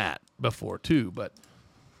 done that before too, but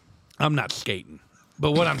I'm not skating.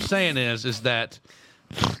 But what I'm saying is that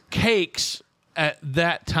cakes at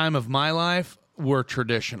that time of my life were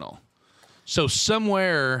traditional. So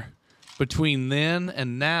somewhere between then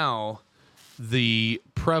and now, the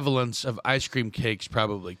prevalence of ice cream cakes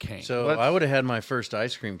probably came. So I would have had my first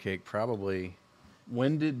ice cream cake probably.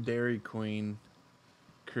 When did Dairy Queen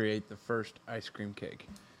create the first ice cream cake?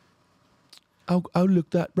 I'll look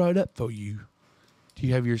that right up for you. Do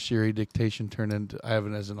you have your Siri dictation turned into? I have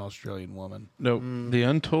it as an Australian woman. No, the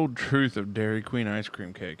untold truth of Dairy Queen ice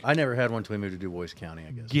cream cake. I never had one until we moved to DuBois County,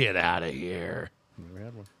 I guess. Get out of here! Never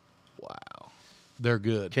had one. Wow, they're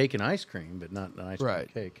good. Cake and ice cream, but not an ice cream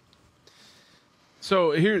Right. cake.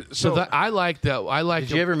 So here, So that, I like that. I like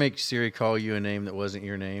Did you ever make Siri call you a name that wasn't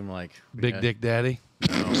your name, like Big yeah, Dick Daddy.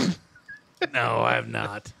 No. No, I have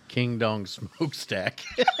not. King Dong Smokestack?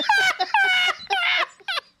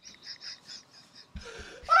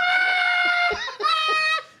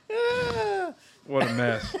 what a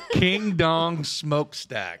mess. King Dong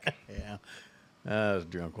Smokestack. Yeah. I was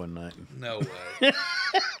drunk one night. No way.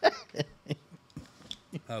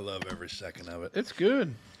 I love every second of it. It's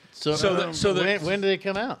good. So, when did it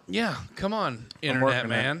come out? Yeah, come on, working internet on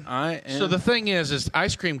man. it. I am. So the thing is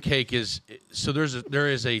ice cream cake is so there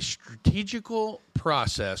is a strategical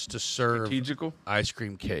process to serve Strategical? ice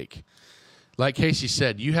cream cake. Like Casey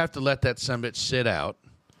said, you have to let that sumbitch sit out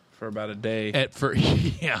For about a day.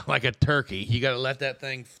 yeah, like a turkey. You got to let that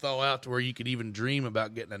thing thaw out to where you could even dream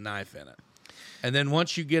about getting a knife in it. And then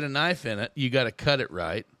once you get a knife in it, you got to cut it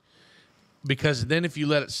right. Because then if you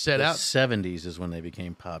let it set The out, 70s is when they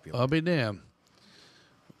became popular. I'll be damned.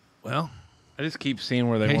 Well, I just keep seeing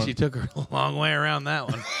where they Casey want. took her a long way around that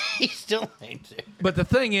one. He still ain't there. But the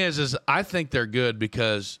thing is I think they're good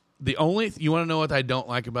because you want to know what I don't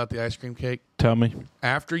like about the ice cream cake? Tell me.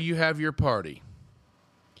 After you have your party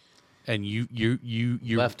and you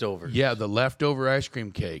Leftovers. Yeah, the leftover ice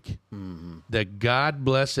cream cake. The God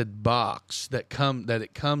blessed box that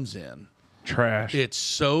it comes in. Trash. It's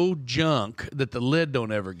so junk that the lid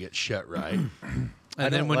don't ever get shut right. And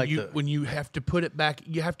then don't when like when you have to put it back,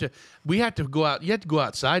 you have to go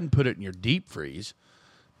outside and put it in your deep freeze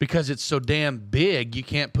because it's so damn big you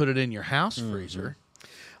can't put it in your house freezer.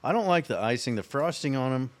 I don't like the icing. The frosting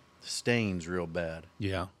on them stains real bad.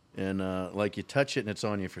 Yeah. And like you touch it and it's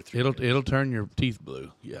on you for 3 days. It'll turn your teeth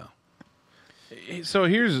blue. Yeah. So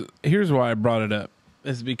here's why I brought it up.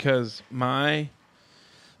 Is because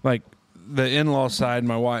the in-law side,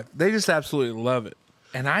 my wife, they just absolutely love it.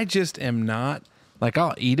 And I just am not, like,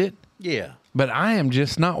 I'll eat it, Yeah. but I am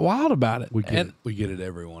just not wild about it. We get it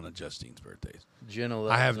every one of Justine's birthdays. Jenna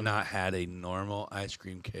I have loves not had a normal ice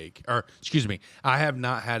cream cake, or excuse me, I have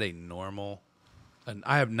not had a normal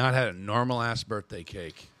ass birthday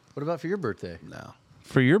cake. What about for your birthday? No,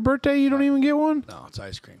 For your birthday, you don't even get one? no, it's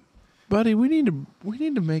ice cream. Buddy, we need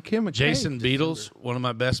to make him a Jason cake. Beatles, one of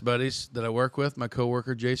my best buddies that I work with, my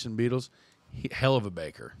coworker Jason Beatles, hell of a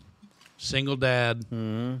baker, single dad,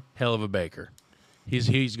 hell of a baker.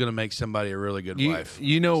 He's going to make somebody a really good wife.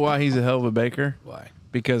 You know why he's a hell of a baker? Why?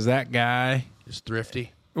 Because that guy, He's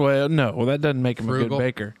thrifty, well, no, that doesn't make him a Frugal. good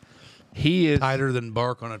baker. He is, tighter than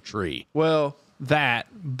bark on a tree. well,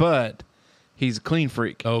 but he's a clean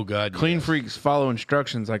freak. Oh God, Clean yes. freaks follow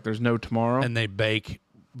instructions like there's no tomorrow. And they bake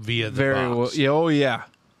via the very box. well. Yeah, oh yeah.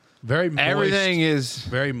 Very moist, Everything is,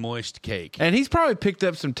 very moist cake. and he's probably picked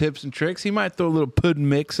up some tips and tricks. He might throw a little pudding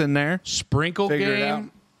mix in there. Sprinkle Figure it out.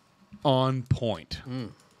 game on point.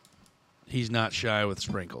 He's not shy with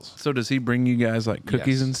sprinkles. So does he bring you guys like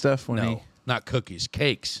cookies Yes. and stuff when No, he? not cookies,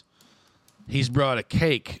 cakes. He's brought a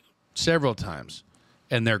cake several times,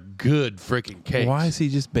 and they're good freaking cakes. Why is he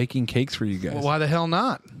just baking cakes for you guys? Well, why the hell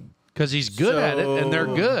not? Because he's good at it, and they're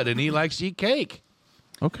good, and he likes to eat cake.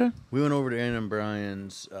 Okay. We went over to Ann and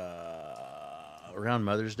Brian's around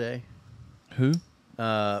Mother's Day. Who?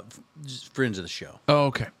 Just friends of the show. Oh,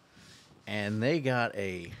 okay. And they got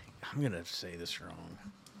I'm going to say this wrong.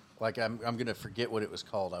 Like, I'm going to forget what it was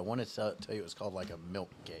called. I want to tell you it was called like a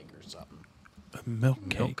milk cake or something. A milk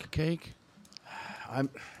cake. Milk cake?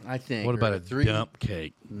 I think. What about or a three? dump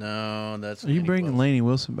cake? No, that's. Are you bringing Lainey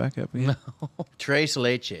Wilson back up again? Tres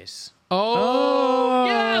leches? Oh,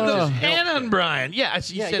 yeah, Oh. Anna and Brian. Yeah,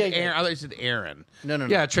 you Yeah, said yeah, yeah. Aaron. I thought you said Aaron. No.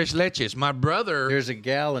 Yeah, Tres Leches. My brother There's a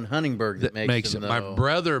gal in Huntingburg that makes them. My though.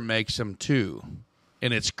 brother makes them too,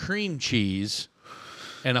 and it's cream cheese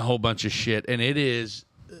and a whole bunch of shit, and it is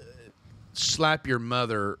slap your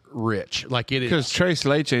mother rich. Like it is Because Tres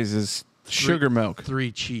Leches is sugar milk.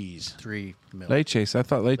 3 cheese. 3 milk. Leches. I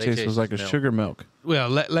thought leches Leches was like a is milk. sugar milk. Well,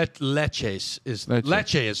 leches is Leche.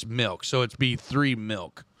 leche is milk, so it'd be 3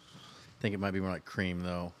 milk. I think it might be more like cream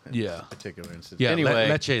though. In Yeah. this particular instance. Yeah, Anyway,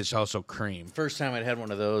 leche is also cream. first time I'd had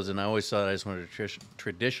one of those, and I always thought I just wanted a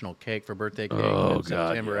traditional cake for birthday cake. Oh, in God,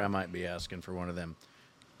 September, yeah. I might be asking for one of them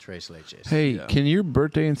Tres leches. Hey, Yeah. can your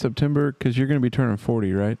birthday in September? Because you're going to be turning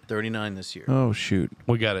 40, right? 39 this year. Oh, shoot.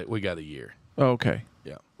 We got it. We got a year. Oh, okay.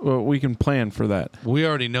 Yeah. Well, we can plan for that. We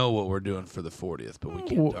already know what we're doing for the 40th, but we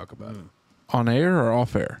can't Well- talk about it. On air or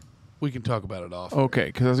off air? We can talk about it off. Okay,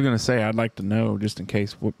 because I was going to say I'd like to know just in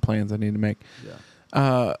case what plans I need to make.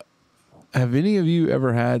 Yeah. Have any of you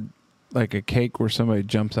ever had like a cake where somebody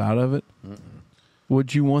jumps out of it?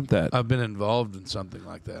 Would you want that? I've been involved in something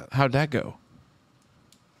like that. How'd that go?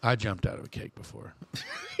 I jumped out of a cake before.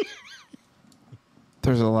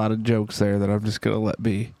 There's a lot of jokes there that I'm just going to let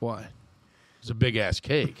be. Why? It's a big ass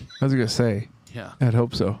cake. I was going to say, Yeah. I'd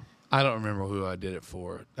hope so. I don't remember who I did it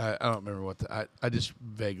for. I don't remember what I just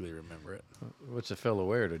vaguely remember it. What's a fellow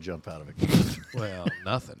wear to jump out of a cake? Well,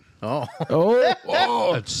 nothing. Oh.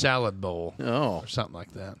 Oh, A salad bowl Oh. or something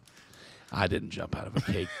like that. I didn't jump out of a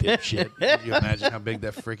cake, dipshit. Can you imagine how big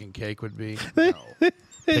that freaking cake would be? No.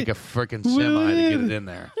 Take a freaking semi to get it in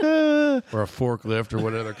there, or a forklift, or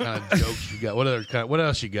what other kind of jokes you got? What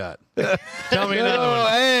else you got? Tell me another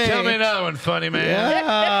one. hey. Tell me another one, funny man.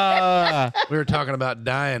 yeah. We were talking about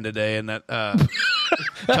dying today, and that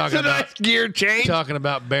Gear change. talking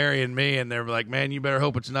about burying me, and they're like, "Man, you better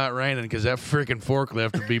hope it's not raining, because that freaking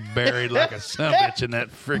forklift would be buried like a son of a bitch in that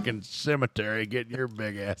freaking cemetery, getting your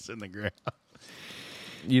big ass in the ground."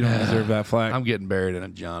 You don't deserve that flag. I'm getting buried in a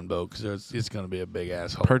John boat because it's going to be a big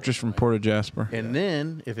asshole. Purchased from Port of Jasper. And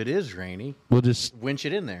then, if it is rainy, We'll just winch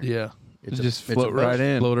it in there. yeah, It's just it's float boat. right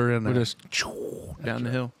in. float her in We'll there. just down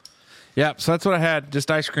the hill. Yeah, so that's what I had.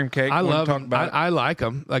 Just ice cream cake. I Wanna love talk them. about it. I like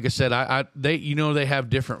them. Like I said, they they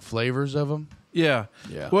have different flavors of them. Yeah.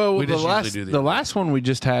 Yeah. Well, We the just last usually do the last one we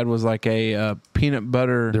just had was like a peanut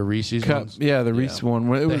butter The Reese's cup. ones. Yeah, the Reese's one.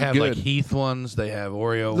 It They was have good. like Heath ones. They have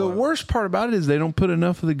Oreo. The ones. worst part about it is they don't put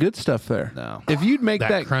enough of the good stuff there. No. If you'd make that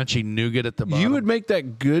that, crunchy nougat at the bottom. you would make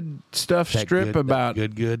that good stuff That strip good- about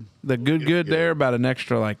that good. the good there about an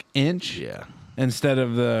extra like inch Yeah. instead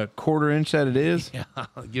of the quarter inch that it is. Yeah.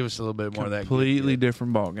 Give us a little bit more of that. Completely good.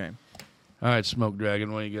 different ball game. All right, Smoke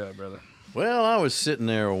Dragon, what you got, brother? Well, I was sitting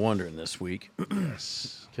there wondering this week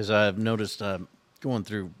because I've noticed I'm going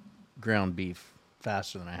through ground beef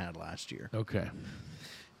faster than I had last year. Okay.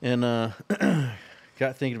 And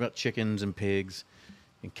got thinking about chickens and pigs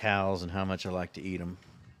and cows and how much I like to eat them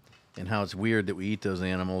and how it's weird that we eat those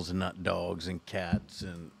animals and not dogs and cats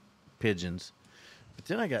and pigeons. But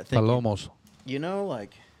then I got thinking, Palomos. you know,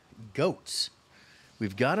 like goats.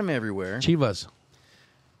 We've got them everywhere. Chivas.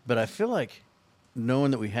 But I feel like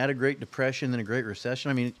knowing that we had a Great Depression and a Great Recession,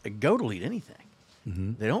 I mean, a goat will eat anything.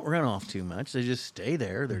 Mm-hmm. They don't run off too much. They just stay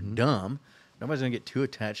there. They're dumb. Nobody's going to get too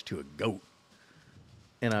attached to a goat.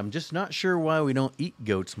 And I'm just not sure why we don't eat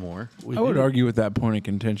goats more. We I would do. argue with that point of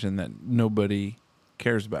contention that nobody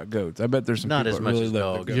cares about goats. I bet there's some Not people as that much really as love dogs.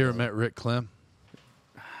 their Have goats. you ever met Rick Clem?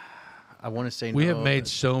 I want to say We no, have made but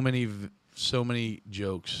so many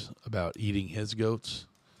jokes about eating his goats,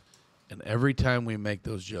 and every time we make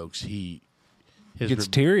those jokes, his Gets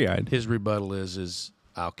teary-eyed. His rebuttal is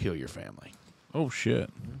I'll kill your family. Oh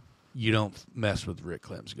shit! You don't mess with Rick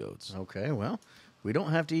Clem's goats. Okay, well, we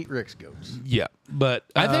don't have to eat Rick's goats. Yeah, but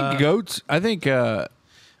I think goats. I think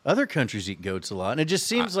Other countries eat goats a lot, and it just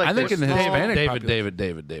seems like I think they're in the small. Hispanic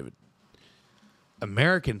David.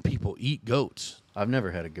 American people eat goats. I've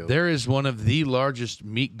never had a goat. There is one of the largest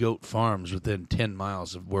meat goat farms within 10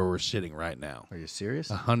 miles of where we're sitting right now. Are you serious?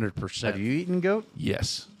 100%. Have you eaten goat?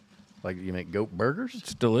 Yes. Like you make goat burgers?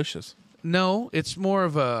 it's delicious, No, it's more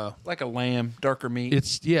of a. like a lamb, darker meat.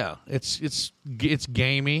 It's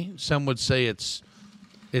gamey. Some would say it's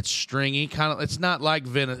stringy. Kind of. It's not like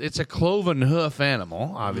Venice. It's a cloven hoof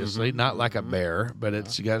animal, obviously, not like a bear, but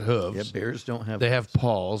it's got hooves. Yeah, bears don't have. They have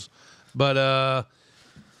paws, but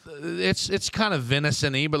it's kind of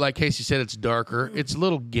venison-y. But like Casey said, it's darker. It's a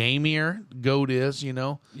little gamier. Goat is, you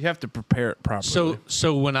know. you have to prepare it properly.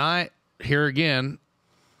 So when I here again,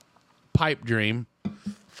 pipe dream,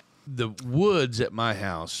 the woods at my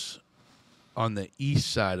house, on the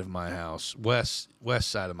east side of my house, west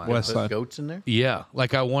side of my West house. side. Goats in there? Yeah,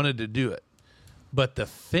 like I wanted to do it, but the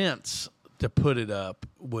fence to put it up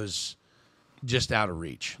was just out of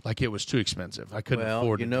reach. Like it was too expensive. I couldn't Well,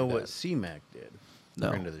 afford you to know do what that. C-Mac did? No.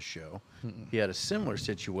 Friend of the show. He had a similar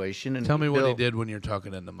situation. And Tell me what he built- did when you're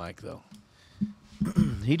talking in the mic, though.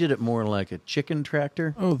 He did it more like a chicken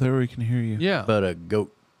tractor, Oh, there we can hear you. Yeah, but a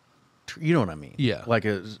goat. You know what I mean? Yeah. Like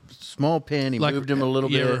a small pen. He moved him a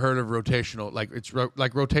little you bit. ever heard of rotational? Like it's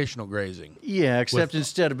like rotational grazing. Yeah, except with-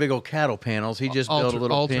 instead of big old cattle panels, he just built a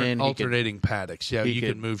little pen. He could alternating paddocks. Yeah, he you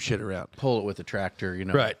could- can move shit around. pull it with a tractor. You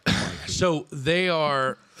know, Right. So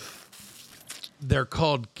they're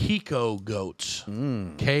called Kiko goats.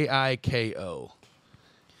 Kiko.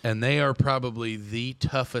 And they are probably the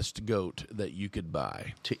toughest goat that you could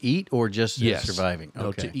buy. To eat or just Yes. surviving? No,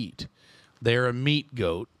 Okay. to eat. They're a meat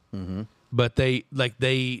goat, but they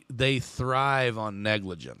thrive on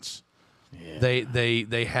negligence. Yeah.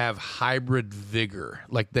 They have hybrid vigor.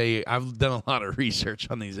 I've done a lot of research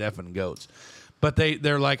on these effing goats. But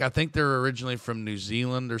they're like, I think they're originally from New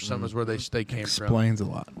Zealand or something is where they came from. Explains a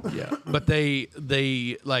lot. Yeah. But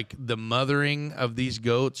they like the mothering of these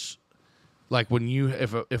goats, like when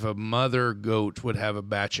if a mother goat would have a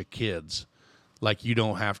batch of kids, like you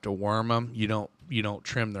don't have to worm them, you don't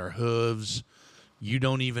trim their hooves, you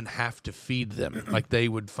don't even have to feed them. Like they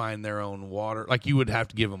would find their own water. Like you would have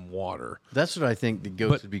to give them water. That's what I think the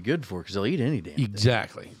goats But- would be good for because they'll eat any damn thing.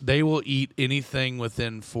 Exactly. They will eat anything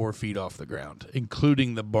within 4 feet off the ground,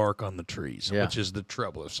 including the bark on the trees, Yeah. which is the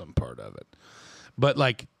troublesome part of it. But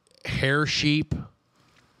like hair sheep,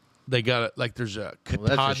 they got it. Like there's a Well,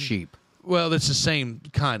 that's a Katahdin- sheep. Well, it's the same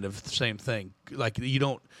thing. Like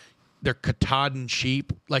they're Katahdin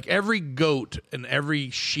sheep. Like every goat and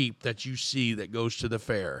every sheep that you see that goes to the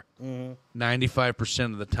fair,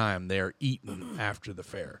 95% of the time they are eaten after the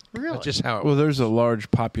fair. Really? That's just how it Well, there's a large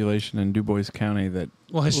population in Du Bois County that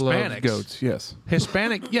loves Hispanics. goats. Yes.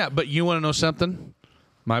 Hispanic, yeah, but you want to know something?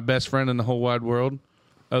 My best friend in the whole wide world,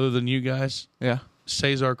 other than you guys, Yeah.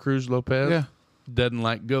 Cesar Cruz Lopez, Yeah. doesn't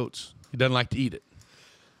like goats. He doesn't like to eat it.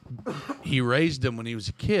 He raised them when he was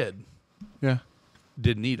a kid, Yeah.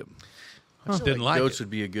 didn't eat them. Just didn't like goats it. would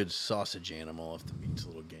be a good sausage animal if the meat's a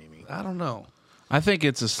little gamey. I don't know. I think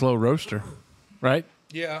it's a slow roaster, right?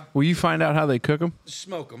 Yeah, Will you find out how they cook them?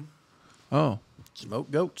 smoke them, Oh.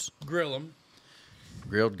 Smoked goats, grill them.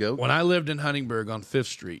 grilled goat. When I lived in Huntingburg on 5th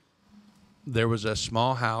Street, there was a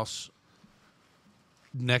small house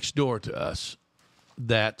next door to us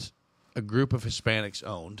that a group of Hispanics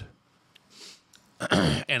owned.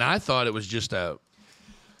 And I thought it was just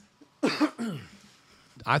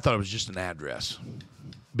an address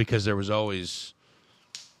because there was always,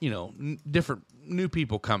 different new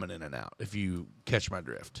people coming in and out, if you catch my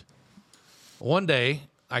drift. One day,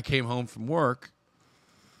 I came home from work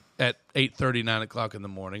at 8:30, 9 o'clock in the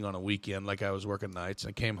morning on a weekend, like I was working nights.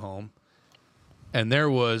 I came home, and there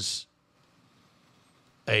was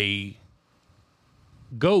a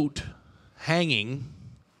goat hanging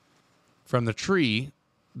from the tree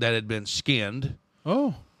that had been skinned.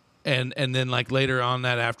 Oh. And then, like, later on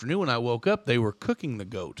that afternoon when I woke up, they were cooking the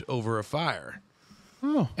goat over a fire.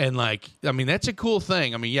 Oh. And, like, I mean, that's a cool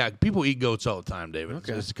thing. I mean, yeah, people eat goats all the time, David.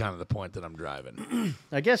 Okay. That's kind of the point that I'm driving.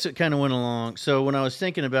 I guess it kind of went along. So when I was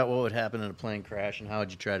thinking about what would happen in a plane crash and how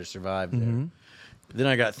would you try to survive there, then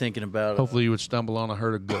I got thinking about Hopefully you would stumble on a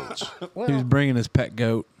herd of goats. He was bringing his pet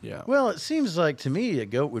goat. Yeah. Well, it seems like to me a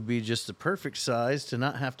goat would be just the perfect size to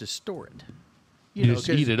not have to store it. You just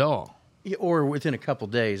eat it all. Yeah, or within a couple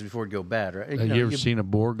days before it go bad, right? Have you ever seen a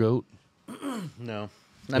boar goat? No.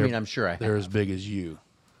 I mean, I'm sure I They're have. as big as you.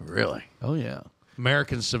 Really? Oh, yeah.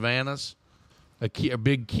 American savannas, a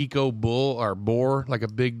big Kiko bull or boar, like a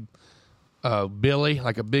big billy,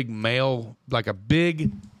 like a big male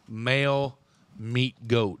meat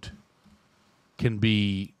goat can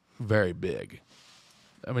be very big.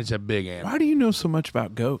 I mean, it's a big animal. Why do you know so much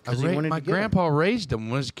about goats? Because he wanted My to get 'em. grandpa raised them when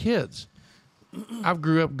he was kids. I've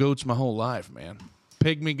grew up goats my whole life, man.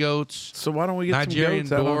 Pygmy goats, So why don't we get Nigerian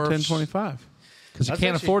some goats out on dwarfs. 1025? because I That's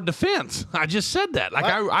can't actually- afford the fence. I just said that. Like,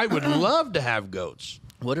 I would love to have goats.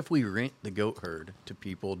 What if we rent the goat herd to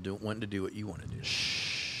people wanting to do what you want to do?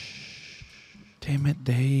 Damn it,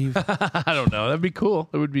 Dave. I don't know. That'd be cool.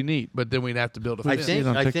 It would be neat. But then we'd have to build a I fence. think.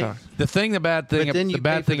 on I think. TikTok. The bad thing But then you pay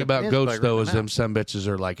bad for thing the about fence goats by though renting is them them out. some bitches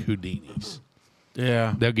are like Houdinis.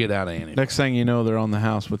 Yeah. They'll get out of anything. Next thing you know, they're on the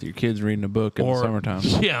house with your kids reading a book in the summertime.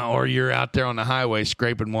 Yeah, or you're out there on the highway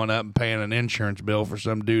scraping one up and paying an insurance bill for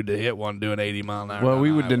some dude to hit one doing 80 mile an hour. Well, down we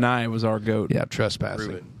the would highway. deny it was our goat. Yeah,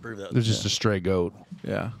 trespassing. Prove that. There's just a stray goat.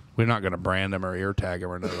 Yeah. We're not going to brand them or ear tag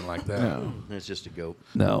them or nothing like that. No. It's just a goat.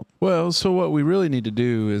 No. Well, so what we really need to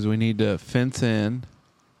do is we need to fence in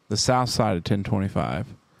the south side of 1025.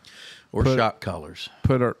 Or Put- shock collars.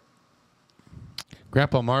 Put our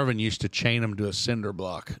Grandpa Marvin used to chain them to a cinder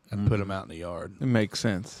block and put them out in the yard. it makes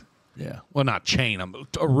sense. Yeah. Well, not chain them,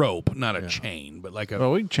 a rope, not a chain, but like a.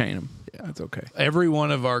 Well, we can chain them. Yeah, that's okay. Every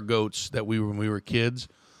one of our goats that when we were kids,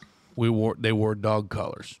 they wore dog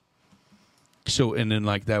collars. So and then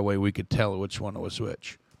like that way we could tell which one was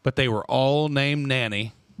which. But they were all named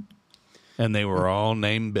Nanny, and they were all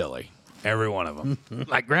named Billy. Every one of them.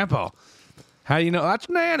 Like Grandpa, how do you know that's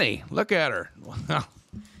Nanny? Look at her.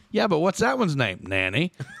 Yeah, but what's that one's name?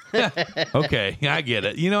 Nanny. Okay, I get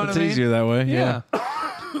it. You know It's what I mean? easier that way. Yeah.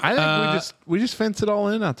 I think we just fence it all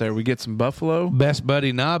in out there. We get some buffalo. Best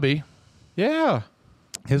buddy Nobby, Yeah.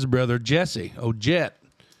 his brother Jesse, Jet,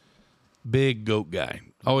 big goat guy.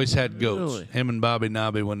 Always had goats. Really? Him and Bobby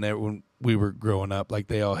Nobby when we were growing up, like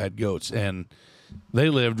they all had goats, and they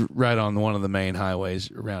lived right on one of the main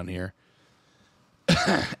highways around here.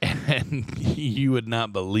 And you would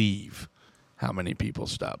not believe how many people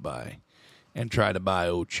stop by and try to buy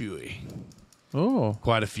old Chewy. Oh.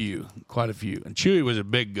 Quite a few. And Chewy was a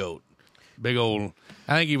big goat. Big old.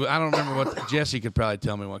 I don't remember what. Jesse could probably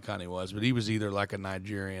tell me what kind he was, but he was either like a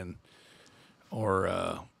Nigerian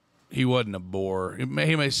or he wasn't a boar. He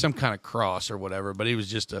made some kind of cross or whatever, but he was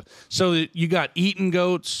just a. So you got eating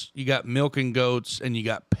goats, you got milking goats, and you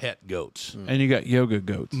got pet goats. And you got yoga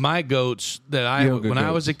goats. My goats that Yoga when I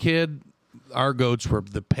goats. was a kid, our goats were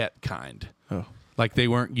the pet kind. Oh. Like they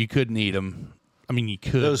weren't. You couldn't eat them. I mean, you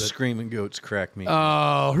could. Those but- screaming goats crack me.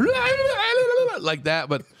 Oh, like that.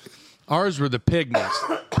 But ours were the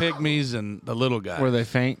pygmies and the little guy. Where they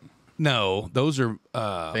faint. No, those are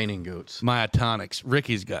Fainting goats. myotonics.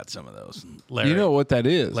 Ricky's got some of those. Larry, You know what that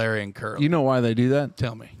is. Larry and Curly. You know why they do that?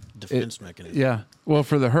 Tell me. Defense mechanism. Yeah. Well,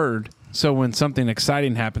 for the herd. So when something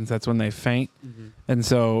exciting happens, that's when they faint. And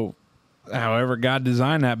so, however God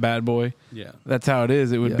designed that bad boy, Yeah. that's how it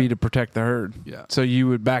is. It would Yeah. be to protect the herd. Yeah. So you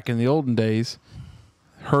would, back in the olden days,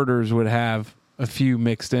 herders would have a few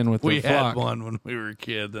mixed in with We their flock. had one when we were a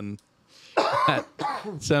kid, and that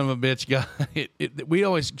son of a bitch got it.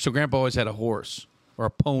 So Grandpa always had a horse or a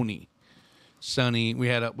pony. Sonny, we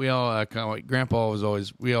all kind of like Grandpa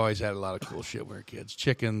we always had a lot of cool shit when we were kids,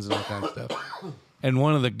 chickens and all kinds of stuff. And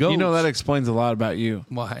one of the goats, You know, that explains a lot about you.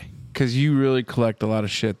 why? Because you really collect a lot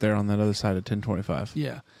of shit there on that other side of 1025.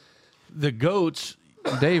 Yeah, the goats.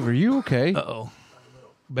 Dave, are you okay? Uh-oh.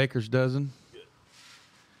 Baker's dozen.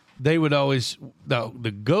 They would always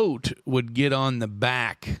the goat would get on the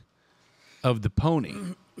back of the pony.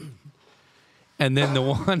 And then the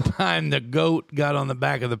one time the goat got on the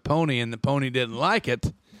back of the pony and the pony didn't like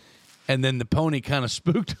it, and then the pony kind of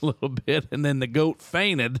spooked a little bit, and then the goat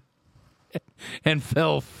fainted and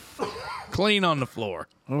fell clean on the floor.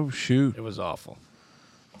 Oh, shoot. It was awful.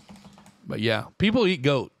 But yeah, people eat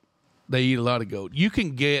goat. They eat a lot of goat. You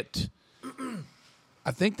can get,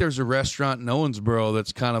 I think there's a restaurant in Owensboro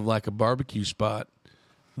that's kind of like a barbecue spot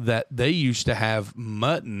that they used to have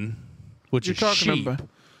mutton, which You're is talking sheep. about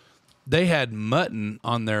They had mutton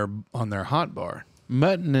on their hot bar.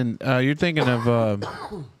 mutton, and you're thinking of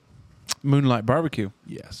Moonlight Barbecue.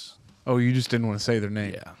 Yes. Oh, you just didn't want to say their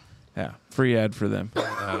name. Yeah. Yeah. Free ad for them.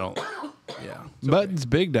 I don't. Yeah. Mutton's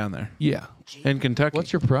big down there Yeah. in Kentucky.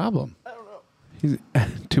 What's your problem? He's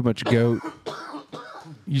too much goat.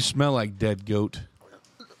 You smell like dead goat.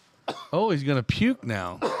 Oh, he's gonna puke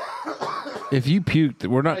now. If you puked,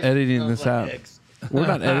 we're not editing this out. We're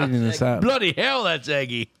not editing this out. Bloody hell, that's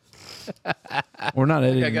eggy. We're not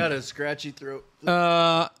editing. I got a scratchy throat.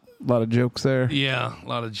 a lot of jokes there. Yeah, a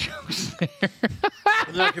lot of jokes there.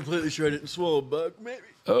 I'm not completely sure I didn't swallow a bug, maybe.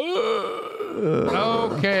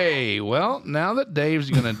 Okay, well, now that Dave's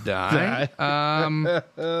gonna die,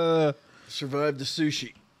 Survived the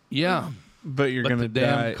sushi. yeah, But you're but going the to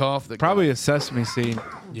damn die. cough that Probably a sesame seed.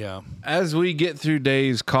 yeah. As we get through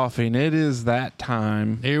Dave's coughing, it is that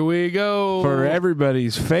time Here we go for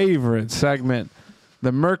everybody's favorite segment,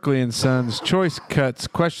 the Merkley and Sons Choice Cuts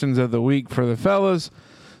Questions of the Week for the fellas,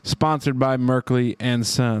 sponsored by Merkley and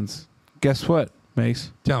Sons. Guess what,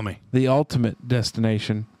 Mace? Tell me, The ultimate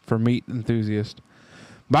destination for meat enthusiasts.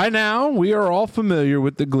 By now, we are all familiar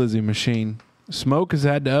with the Glizzy machine. Smoke has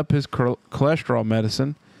had to up his cholesterol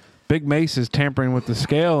medicine. Big Mace is tampering with the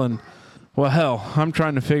scale, and, well, hell, I'm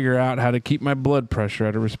trying to figure out how to keep my blood pressure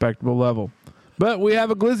at a respectable level. But we have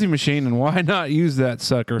a Glizzy machine, and why not use that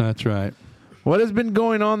sucker? that's right. What has been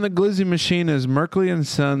going on in the Glizzy machine is Merkley and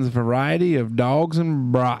Sons' variety of dogs and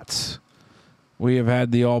brats. We have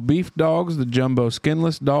had the all beef dogs, the jumbo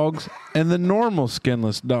skinless dogs, and the normal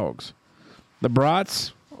skinless dogs. The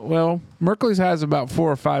brats, well, Merkley's has about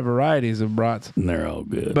 4 or 5 varieties of brats. And they're all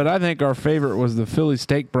good. But I think our favorite was the Philly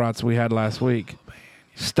steak brats we had last week.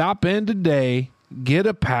 Stop in today, get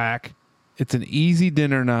a pack. It's an easy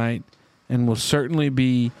dinner night and will certainly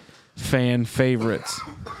be fan favorites.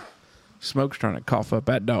 Smoke's trying to cough up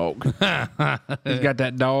that dog. He's got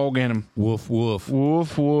that dog in him. Woof, woof.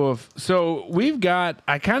 Woof, woof. So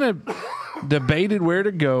I kind of debated where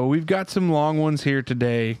to go. We've got some long ones here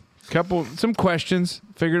today. Some questions.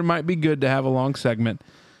 Figured it might be good to have a long segment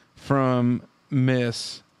from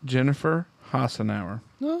Miss Jennifer Hassenauer.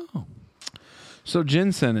 Oh. So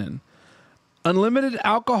Jen sent in, unlimited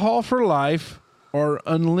alcohol for life or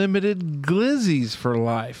unlimited glizzies for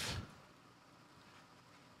life?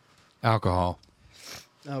 Alcohol.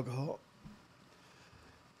 Alcohol.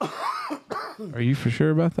 Are you for sure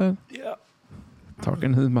about that? Yeah.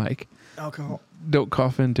 Talking to the mic. Alcohol. Don't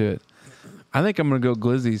cough into it. I think I'm going to go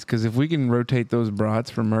glizzies because if we can rotate those brats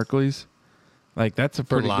for Merkley's, like that's a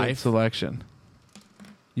pretty good life? selection.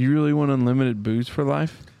 You really want unlimited booze for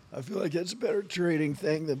life? I feel like that's a better trading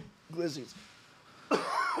thing than glizzies.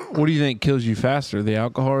 What do you think kills you faster, the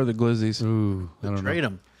alcohol or the glizzies? Ooh, I don't know. Trade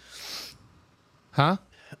them. Huh?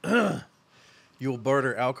 You'll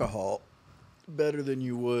barter alcohol better than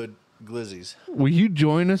you would glizzies. Will you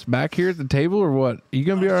join us back here at the table or what? Are you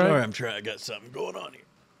going to be all right? Sorry, I'm trying. I got something going on here.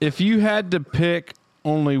 If you had to pick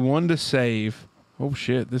only one to save, oh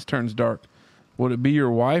shit, this turns dark. Would it be your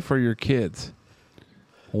wife or your kids?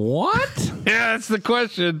 What? Yeah, that's the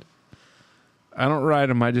question. I don't write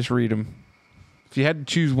them, I just read them. If you had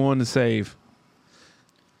to choose one to save.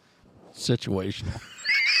 Situational.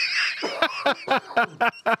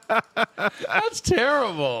 That's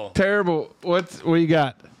terrible. Terrible. What you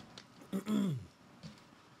got?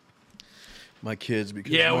 My kids,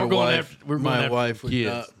 because Yeah, my we're going wife, after- we're going my after wife would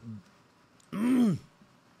kids. not.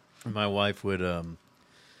 My wife would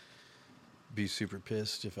be super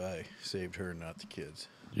pissed if I saved her, not the kids.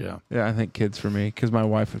 Yeah, Yeah, I think kids for me because my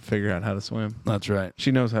wife would figure out how to swim. that's right.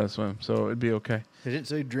 She knows how to swim, so it'd be okay. They didn't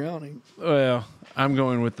say drowning. Well, I'm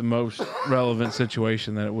going with the most relevant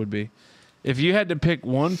situation that it would be. If you had to pick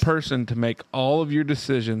one person to make all of your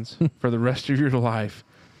decisions for the rest of your life,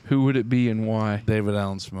 who would it be and why? David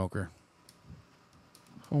Allen Smoker.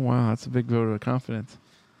 Oh, wow, that's a big vote of confidence.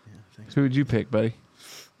 Yeah, thanks. Who would you pick, buddy?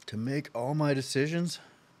 To make all my decisions,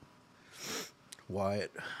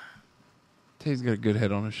 Wyatt. He's got a good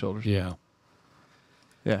head on his shoulders. Yeah,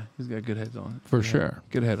 Yeah, he's got a good head on it. for Yeah, sure.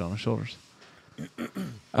 Good head on his shoulders.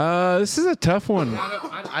 This is a tough one.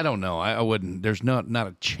 I don't know. I wouldn't. There's not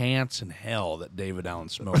a chance in hell that David Allen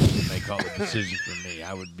Smoker would make all the decisions for me.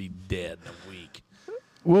 I would be dead in a week.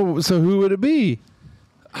 Well, so who would it be?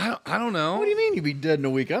 I don't know. What do you mean you'd be dead in a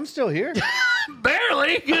week? I'm still here.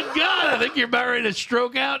 Barely. Good God. I think you're about ready to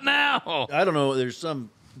stroke out now. I don't know. There's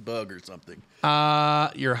some bug or something.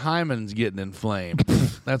 Your hymen's getting inflamed.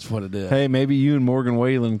 That's what it is. Hey, maybe you and Morgan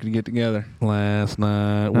Whalen could get together. Last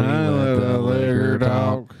night we I let let the a liquor liquor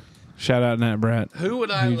talk. talk. Shout out Nat Brat. Who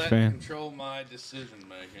would I Huge let fan. control my decision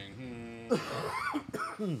making?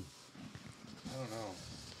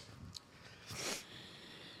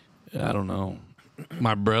 I don't know.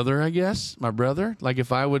 My brother, I guess. My brother. Like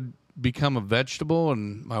if I would become a vegetable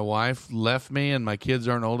and my wife left me and my kids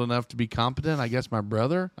aren't old enough to be competent, I guess my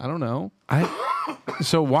brother. I don't know.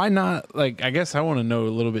 So why not? Like, I guess I want to know a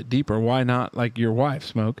little bit deeper. Why not like your wife,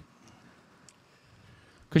 Smoke?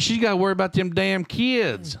 Because she's got to worry about them damn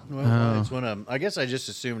kids. Well, it's when I guess I just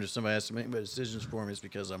assumed if somebody has to make my decisions for me, it's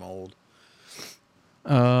because I'm old.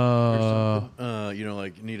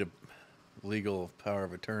 Like need a legal power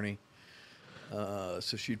of attorney.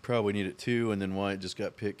 So she'd probably need it too, and then Wyatt just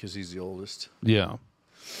got picked because he's the oldest. Yeah.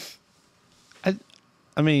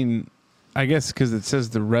 I mean, I guess because it says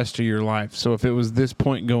the rest of your life. So if it was this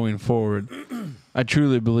point going forward, I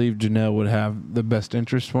truly believe Janelle would have the best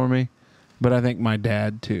interest for me. But I think my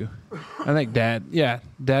dad, too. I think Dad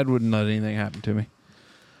wouldn't let anything happen to me.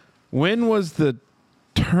 When was the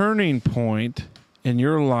turning point in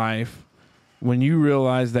your life when you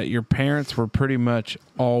realized that your parents were pretty much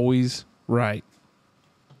always right?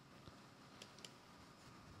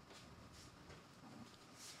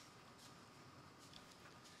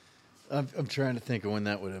 I'm trying to think of when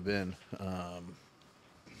that would have been.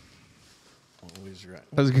 Always right.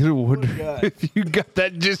 I was going to wonder got? if you got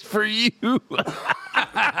that just for you.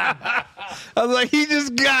 I was like, he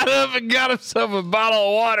just got up and got himself a bottle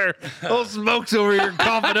of water. Old Smoke's over here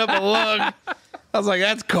coughing up a lung. I was like,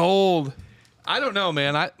 that's cold. I don't know,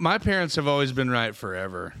 man. My parents have always been right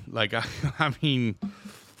forever. Like, I mean,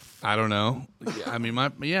 I don't know. I mean, I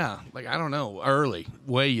don't know. Early,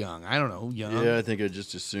 way young. I don't know. Young. Yeah, I think I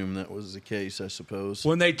just assumed that was the case, I suppose.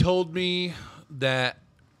 When they told me that,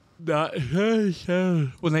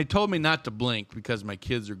 when they told me not to blink because my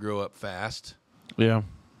kids would grow up fast, Yeah.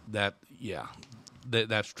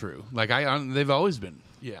 that's true. Like they've always been.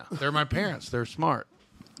 Yeah, they're my parents. They're smart.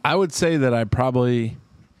 I would say that I probably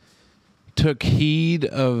took heed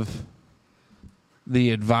of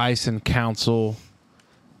the advice and counsel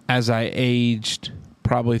as I aged,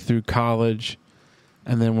 probably through college,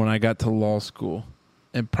 and then when I got to law school.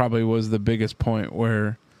 It probably was the biggest point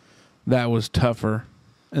where that was tougher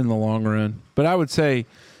in the long run. But I would say,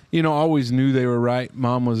 always knew they were right.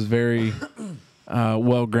 Mom was very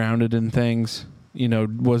well-grounded in things,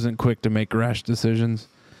 wasn't quick to make rash decisions.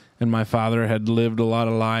 And my father had lived a lot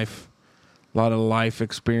of life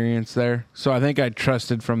experience there. So I think I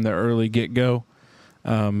trusted from the early get-go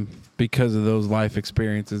because of those life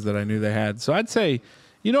experiences that I knew they had. So I'd say,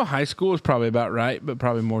 high school was probably about right, but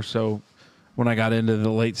probably more so when I got into the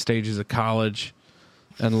late stages of college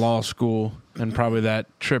and law school, and probably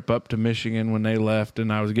that trip up to Michigan when they left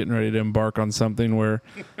and I was getting ready to embark on something where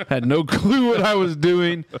I had no clue what I was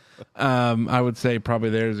doing. I would say probably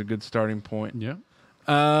there's a good starting point. Yeah.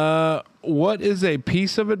 What is a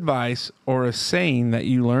piece of advice or a saying that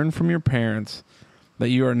you learned from your parents that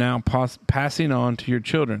you are now passing on to your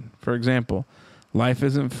children? For example, life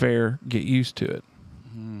isn't fair. Get used to it.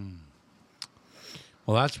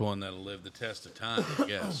 Well, that's one that'll live the test of time, I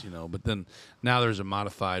guess, But then now there's a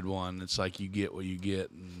modified one. It's like you get what you get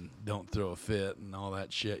and don't throw a fit and all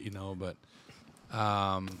that shit, But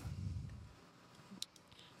I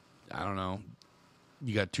don't know.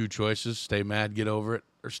 You got two choices: stay mad, get over it,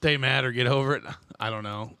 or stay mad or get over it. I don't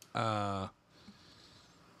know. I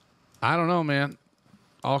don't know, man.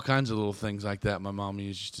 All kinds of little things like that my mom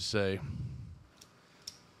used to say.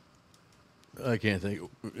 I can't think of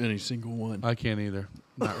any single one. I can't either.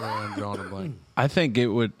 Not really. I'm drawing a blank. I think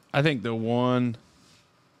the one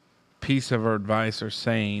piece of advice or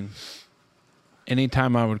saying,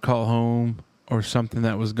 anytime I would call home or something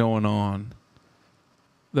that was going on,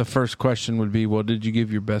 the first question would be, well, did you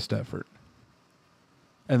give your best effort?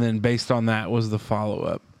 And then based on that was the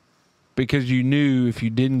follow-up. Because you knew if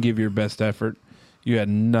you didn't give your best effort, you had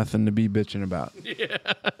nothing to be bitching about. Yeah.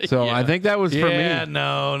 So I think that was for me. Yeah,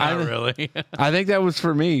 no, not really. I think that was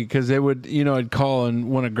for me because they would, I'd call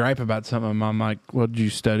and want to gripe about something. I'm like, well, did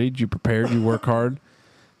you study? Did you prepare? Did you work hard?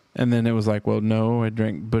 And then it was like, well, no, I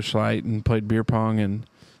drank Busch Light and played beer pong and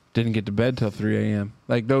didn't get to bed till 3 a.m.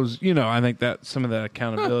 Like those, I think that some of that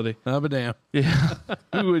accountability. Oh, but damn. Yeah.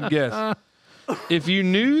 Who would guess? If you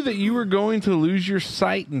knew that you were going to lose your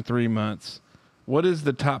sight in 3 months, what is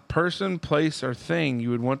the top person, place, or thing you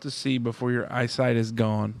would want to see before your eyesight is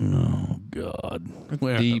gone? Oh, God.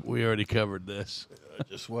 Deep. We already covered this. I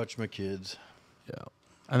just watch my kids. Yeah.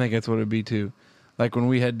 I think that's what it'd be, too. Like when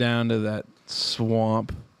we head down to that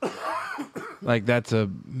swamp, like that's a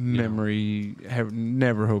memory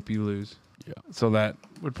never hope you lose. Yeah. So that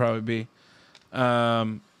would probably be.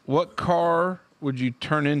 What car would you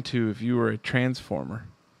turn into if you were a transformer?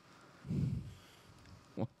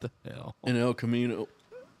 What the hell? An El Camino.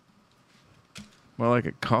 More like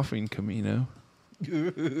a coughing Camino.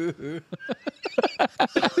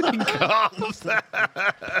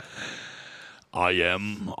 I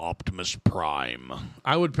am Optimus Prime.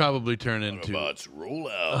 I would probably turn into roll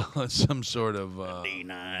out. some sort of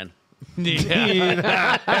D9.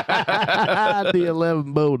 the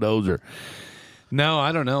 11 bulldozer. No,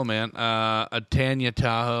 I don't know, man. A Tanya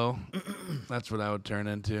Tahoe. That's what I would turn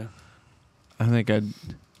into. I think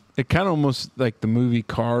it kind of almost like the movie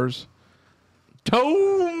Cars.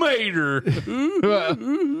 Tomater.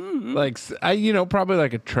 Like, probably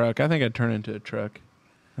like a truck. I think I'd turn into a truck.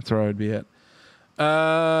 That's where I would be at.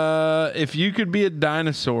 If you could be a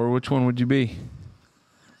dinosaur, which one would you be?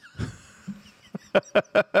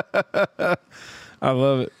 I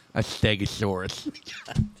love it. A Stegosaurus.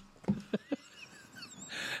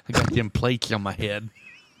 I got them plates on my head.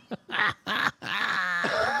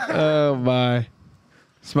 Oh, my.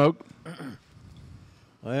 Smoke?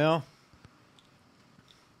 Well,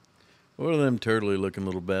 what are them turtly-looking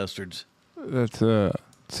little bastards? That's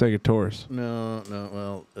Stegosaurus. No.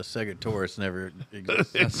 Well, a Stegosaurus never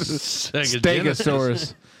exists.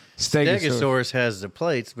 Stegosaurus. Stegosaurus has the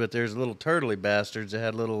plates, but there's little turtly bastards that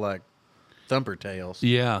had little, like, thumper tails.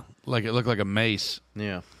 Yeah, like it looked like a mace.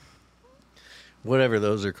 Yeah. Whatever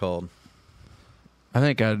those are called. I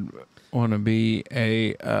think I'd want to be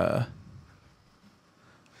a...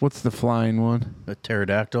 what's the flying one? A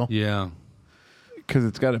pterodactyl? Yeah. Because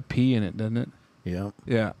it's got a P in it, doesn't it? Yeah,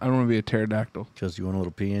 Yeah, I don't want to be a pterodactyl. because you want a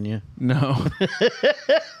little pee in you. No.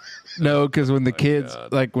 No, because when the kids,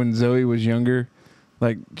 like when Zoe was younger,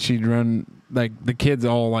 like she'd run, like the kids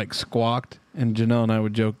all like squawked, and Janelle and I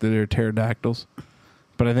would joke that they're pterodactyls.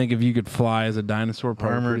 But I think if you could fly as a dinosaur,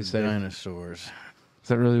 probably pretty Armored safe. dinosaurs. Is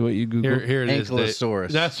that really what you Googled? Here it is. Dave. Ankylosaurus.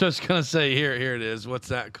 That's what I was gonna say. Here it is. What's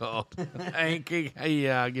that called?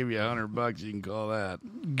 Yeah, I'll give you $100. You can call that.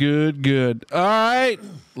 Good. All right.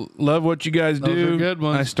 Love what you guys Those do. are good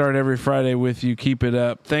ones. I start every Friday with you. Keep it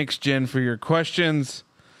up. Thanks, Jen, for your questions.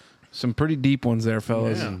 Some pretty deep ones there,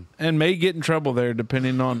 fellas. Yeah. And may get in trouble there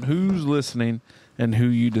depending on who's listening and who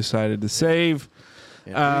you decided to save.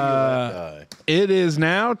 Yeah, who you let die. It is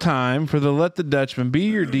now time for the Let the Dutchman Be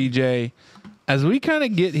Your DJ. As we kind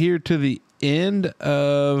of get here to the end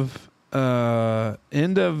of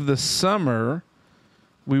the summer,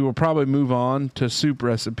 we will probably move on to soup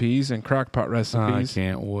recipes and crockpot I recipes.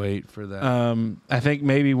 can't wait for that. I think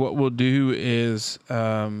maybe what we'll do is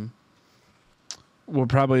we'll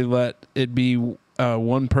probably let it be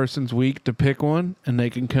one person's week to pick one, and they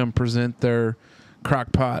can come present their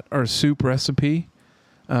crockpot or soup recipe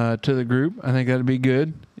to the group. I think that'd be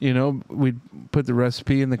good. You know, we'd put the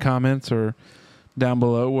recipe in the comments or down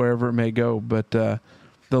below, wherever it may go. But Are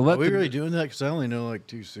we really doing that? Because I only know like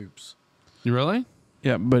 2 soups. You really?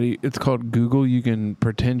 Yeah, buddy, it's called Google. You can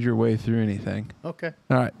pretend your way through anything. Okay.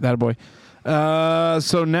 All right, that boy.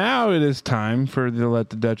 So now it is time for the Let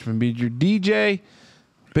the Dutchman Be Your DJ.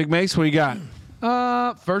 Big Mace, what you got?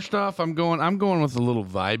 First off, I'm going with a little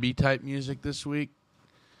vibey type music this week,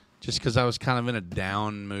 just because I was kind of in a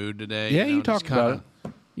down mood today. Yeah, you just talked about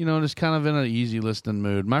kinda, just kind of in an easy listening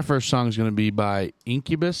mood. My first song is going to be by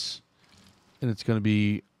Incubus, and it's going to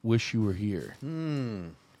be "Wish You Were Here."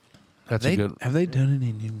 That's a good. Have they done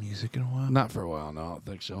any new music in a while? Not for a while, no, I don't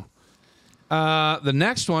think so. The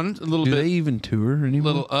next one, a little Do bit, they even tour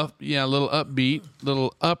anymore? little upbeat,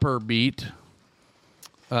 little upper beat.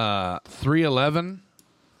 311,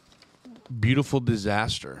 Beautiful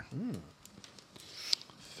Disaster.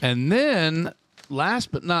 And then,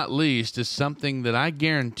 last but not least, is something that I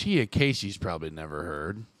guarantee you Casey's probably never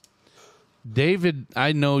heard. David,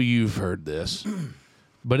 I know you've heard this,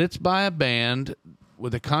 but it's by a band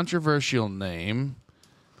with a controversial name,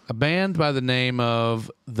 a band by the name of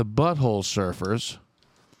the Butthole Surfers,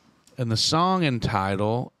 and the song and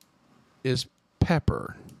title is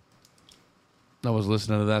Pepper. I was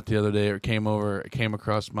listening to that the other day. It came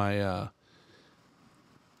across my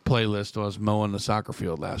playlist when I was mowing the soccer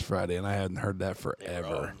field last Friday, and I hadn't heard that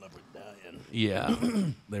forever. Yeah,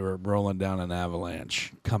 they were rolling down an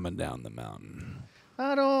avalanche, coming down the mountain.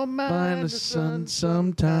 I don't Find the sun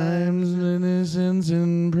sometimes, innocence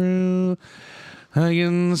improve. I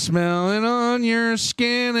can smell it on your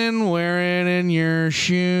skin and wear it in your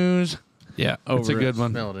shoes. Yeah, it's a good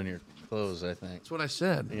one. Smell it in your clothes, I think. That's what I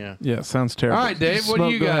said. Yeah. Yeah, sounds terrible. All right, Dave, what do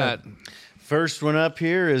you Go got? ahead. First one up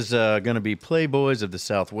here is going to be Playboys of the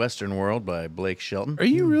Southwestern World by Blake Shelton. Are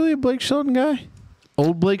you really a Blake Shelton guy?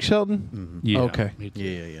 Old Blake Shelton? Yeah. Okay. Me too.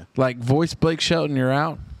 Yeah. Like voice Blake Shelton, you're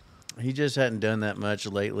out? He just hadn't done that much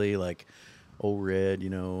lately, like Old Red,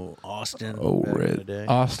 Austin. Oh, back in the Red. day.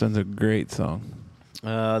 Austin's a great song.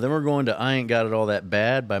 Then we're going to I Ain't Got It All That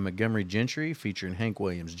Bad by Montgomery Gentry, featuring Hank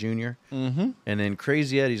Williams Jr. Mm-hmm. And then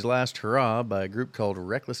Crazy Eddie's Last Hurrah by a group called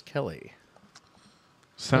Reckless Kelly.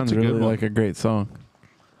 Sounds That's a good really one. like a great song.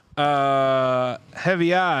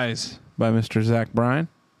 Heavy Eyes by Mr. Zach Bryan.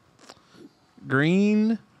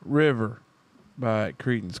 Green River by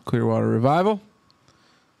Creedence Clearwater Revival.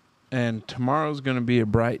 And Tomorrow's Gonna Be a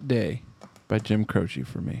Bright Day by Jim Croce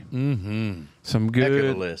for me. Mm-hmm. Some Heck of a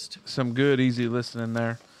good list. some good, easy listening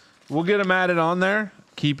there. We'll get them added on there.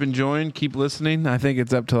 Keep enjoying, keep listening. I think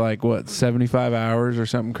it's up to 75 hours or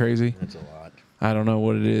something crazy. That's a lot. I don't know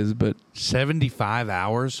what it is, but 75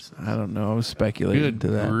 hours? I don't know. I was speculating Good to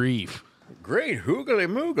that. grief. Great hoogly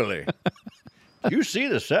moogly. You see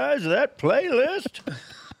the size of that playlist?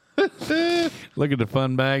 Look at the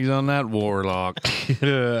fun bags on that warlock.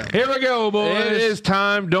 Here we go, boys. It is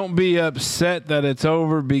time. Don't be upset that it's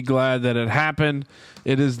over. Be glad that it happened.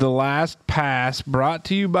 It is the last pass brought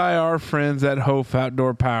to you by our friends at Hof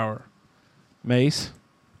Outdoor Power. Mace,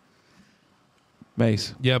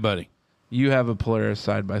 Yeah, buddy. you have a Polaris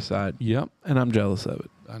side by side, Yep. and I'm jealous of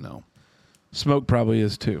it. I know. Smoke probably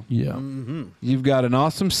is too. Yeah. You've got an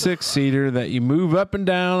awesome 6-seater that you move up and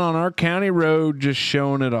down on our county road, just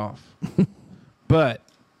showing it off. But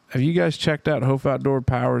have you guys checked out Hof Outdoor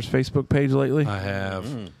Power's Facebook page lately? I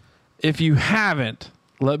have. If you haven't,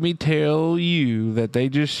 let me tell you that they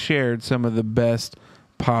just shared some of the best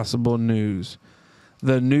possible news.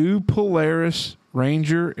 The new Polaris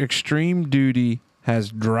Ranger Extreme Duty has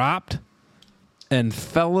dropped. And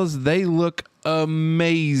fellas, they look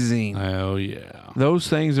amazing. Oh, yeah. Those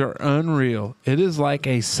things are unreal. It is like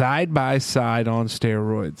a side-by-side on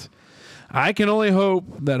steroids. I can only hope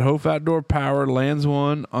that Hof Outdoor Power lands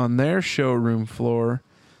one on their showroom floor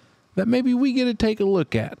that maybe we get to take a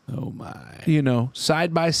look at. Oh, my. You know,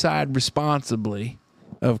 side-by-side responsibly,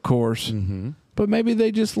 of course. Mm-hmm. But maybe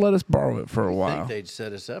they just let us borrow it for a I while. think they'd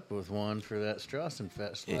set us up with one for that Strassen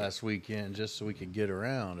Fest last weekend just so we could get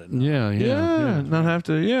around. And Yeah, not have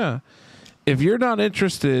to, yeah. If you're not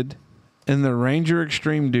interested in the Ranger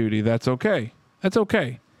Extreme Duty, that's okay. That's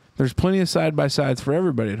okay. There's plenty of side-by-sides for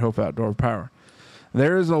everybody at Hof Outdoor Power.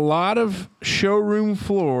 There is a lot of showroom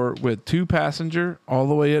floor with 2-passenger all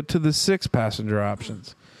the way up to the 6-passenger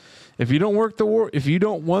options. If you don't want the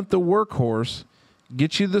workhorse,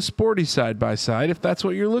 get you the sporty side-by-side if that's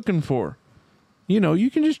what you're looking for. You know, you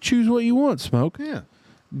can just choose what you want, Smoke. Yeah.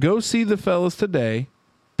 Go see the fellas today.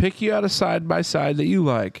 Pick you out a side-by-side that you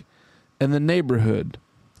like. And the neighborhood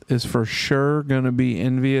is for sure going to be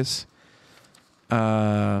envious.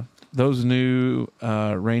 Those new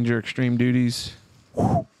Ranger Extreme Duties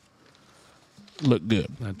look good.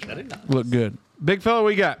 That's right. Look good. Big fella,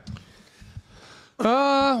 we got?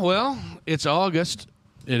 Well, it's August.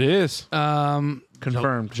 It is.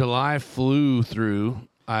 Confirmed. July flew through.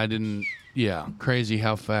 Crazy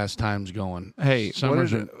how fast time's going. Hey,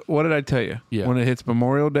 Summer's what did I tell you? Yeah. When it hits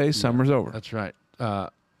Memorial Day, summer's over. That's right.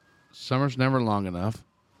 Summer's never long enough.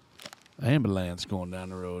 Ambulance going down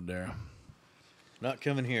the road there. Not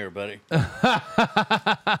coming here, buddy. Got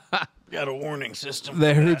a warning system.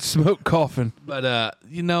 They heard Smoke coughing. But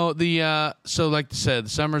so like I said,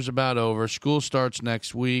 summer's about over. School starts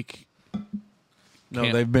next week. No,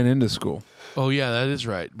 Can't- they've been into school. Oh yeah, that is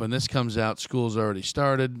right. When this comes out, school's already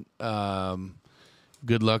started.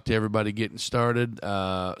 Good luck to everybody getting started.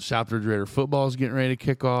 South Ridge Raider football is getting ready to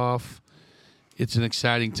kick off. It's an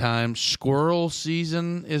exciting time. Squirrel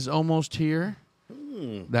season is almost here.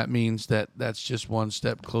 That means that's just one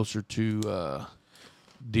step closer to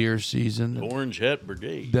deer season, Orange Hat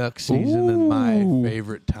Brigade. duck season, and my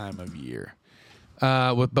favorite time of year.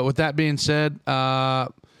 But with that being said,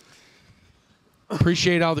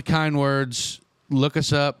 appreciate all the kind words. Look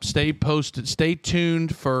us up. Stay posted. Stay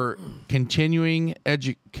tuned for continuing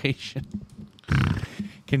education,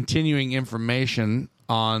 continuing information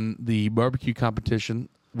on the barbecue competition.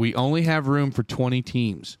 We only have room for 20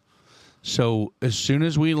 teams. So as soon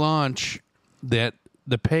as we launch the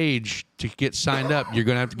page to get signed up, you're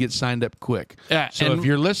going to have to get signed up quick. Yeah, so and- if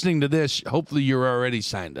you're listening to this, hopefully you're already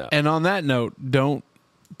signed up. And on that note, don't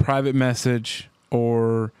private message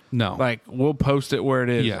or No. like we'll post it where it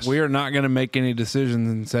is. Yes. We are not going to make any decisions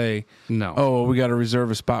and say, No. oh, well, we got to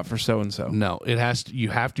reserve a spot for so and so. No, it has to. You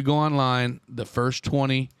have to go online. The first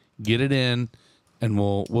 20, get it in, and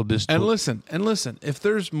we'll just. And listen. If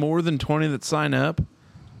there's more than 20 that sign up,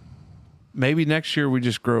 maybe next year we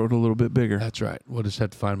just grow it a little bit bigger. That's right. We'll just have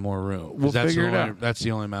to find more room. 'Cause We'll that's figure the it only, out. That's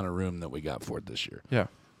the only amount of room that we got for it this year. Yeah.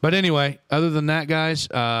 But anyway, other than that, guys,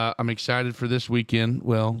 I'm excited for this weekend.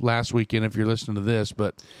 Well, last weekend if you're listening to this,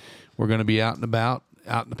 but we're going to be out and about,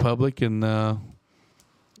 out in the public, and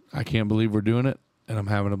I can't believe we're doing it, and I'm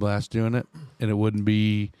having a blast doing it. And we wouldn't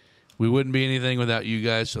be anything without you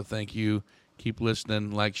guys. So thank you. Keep listening,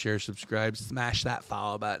 like, share, subscribe, smash that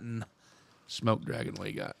follow button. Smoke Dragon, what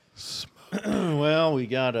you got? Well, we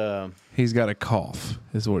got He's got a cough,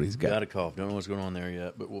 is what he's got. got a cough. Don't know what's going on there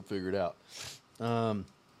yet, but we'll figure it out.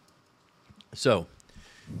 So,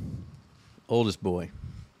 oldest boy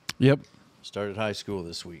Yep. started high school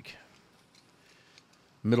this week.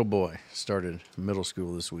 Middle boy started middle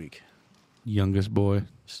school this week. Youngest boy,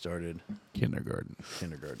 Started kindergarten.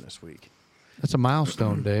 kindergarten this week. That's a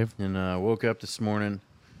milestone, Dave. And woke up this morning,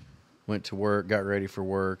 went to work, got ready for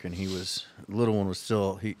work, and little one was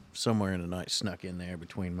still somewhere in the night snuck in there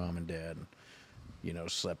between mom and dad,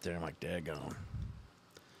 and slept there. I'm like, daggone,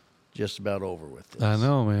 just about over with this. I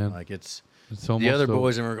know, man. Like it's almost the other over.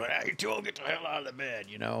 boys and we're going, you two all get the hell out of the bed,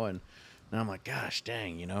 and now I'm like, gosh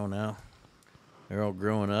dang, now they're all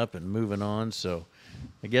growing up and moving on. So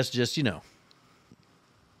I guess just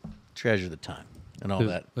treasure the time and all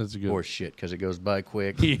that That's good. horse shit because it goes by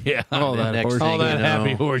quick. Yeah. All that next horse thing All that you know-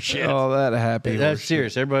 happy horse shit. All that happy. That's horse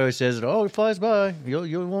serious. Everybody always says it. Oh, it flies by.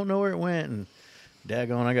 You won't know where it went. And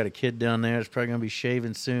daggone, I got a kid down there that's probably gonna be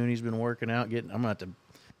shaving soon. He's been working out. I'm gonna have to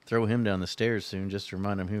throw him down the stairs soon just to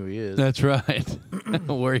remind him who he is. That's right.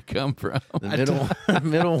 Where he come from. The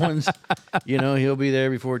middle ones, he'll be there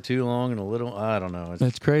before too long. And a little, I don't know.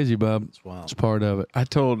 That's crazy, Bob. It's wild. It's part of it. I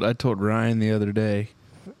told Ryan the other day,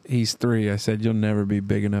 he's 3. I said, you'll never be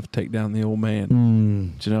big enough to take down the old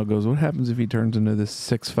man. Janelle goes, what happens if he turns into this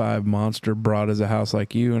 6'5" monster broad as a house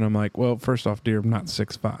like you? And I'm like, well, first off, dear, I'm not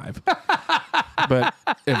 6'5". But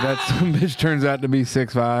if that some bitch turns out to be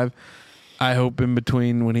 6'5", I hope in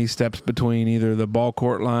between, when he steps between either the ball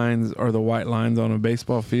court lines or the white lines on a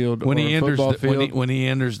baseball field When or he a enters football the, field. when he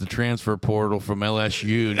enters the transfer portal from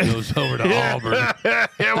LSU and goes over to Auburn.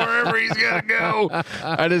 Yeah, wherever he's going to go.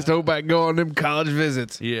 I just hope I can go on them college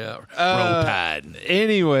visits. Yeah, roll tide.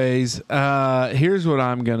 Anyways, here's what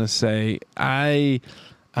I'm going to say.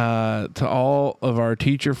 To all of our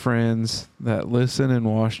teacher friends that listen and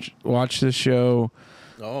watch this show,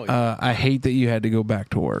 I hate that you had to go back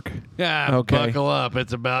to work. Yeah, Okay. buckle up.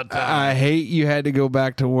 It's about time. I hate you had to go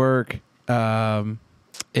back to work.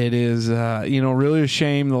 It is, really a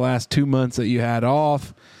shame the last 2 months that you had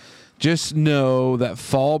off. Just know that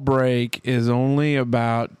fall break is only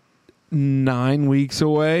about 9 weeks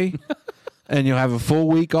away, and you'll have a full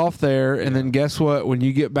week off there. And then guess what? When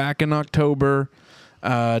you get back in October,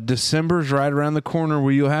 December's right around the corner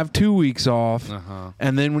where you'll have 2 weeks off.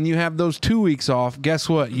 And then when you have those 2 weeks off, guess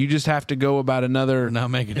what? You just have to go about another. We're not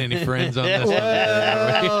making any friends on this one.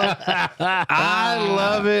 I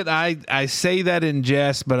love it. I say that in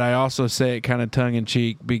jest, but I also say it kind of tongue in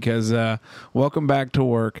cheek because welcome back to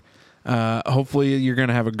work. Hopefully you're going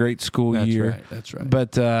to have a great school year. That's right.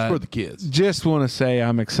 But It's for the kids. just want to say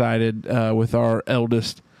I'm excited with our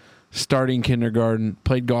eldest starting kindergarten.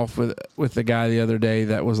 Played golf with the guy the other day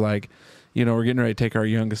that was like, we're getting ready to take our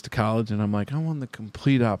youngest to college, and I'm like, I'm on the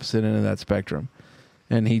complete opposite end of that spectrum.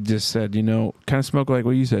 And he just said, kind of smoke like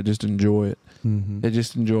what you said, just enjoy it.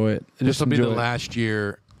 Just enjoy it. This will be enjoy the it. last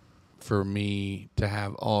year for me to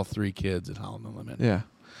have all 3 kids at Holland Elementary. Yeah.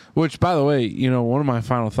 Which, by the way, one of my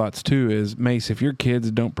final thoughts, too, is, Mace, if your kids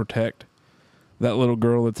don't protect that little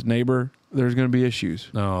girl that's a neighbor, there's going to be issues.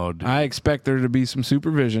 No, dude. I expect there to be some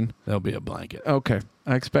supervision. There'll be a blanket. Okay.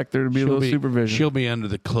 I expect there to be a little supervision. She'll be under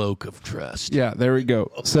the cloak of trust. Yeah, there we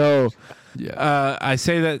go. So Yeah. I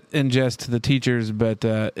say that in jest to the teachers, but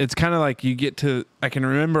it's kind of like you get to, I can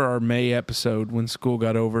remember our May episode when school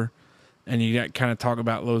got over, and you got kind of talk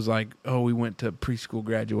about those like, oh, we went to preschool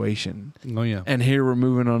graduation. Oh, yeah. And here we're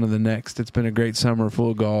moving on to the next. It's been a great summer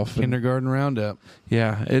full of golf. and- Kindergarten roundup.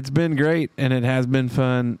 Yeah, it's been great, and it has been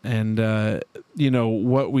fun. And,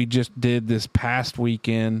 what we just did this past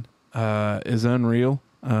weekend is unreal.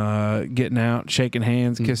 Getting out, shaking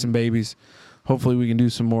hands, kissing babies. Hopefully we can do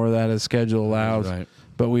some more of that as schedule allows. Right.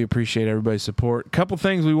 But we appreciate everybody's support. A couple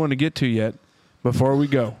things we want to get to yet before we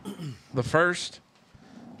go. The first,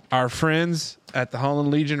 our friends at the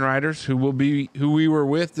Holland Legion Riders, who we were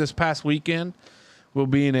with this past weekend, will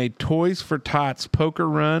be in a Toys for Tots poker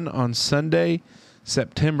run on Sunday,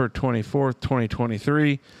 September 24th,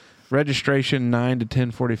 2023. Registration 9 to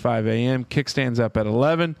 10:45 a.m. Kickstands up at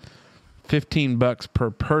 11. $15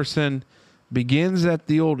 per person. Begins at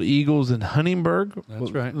the old Eagles in Huntingburg.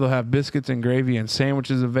 That's right. They'll have biscuits and gravy and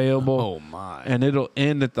sandwiches available. Oh, my. And it'll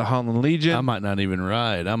end at the Holland Legion. I might not even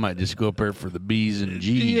ride. I might just go up there for the B's and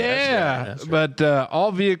G's. Yeah, but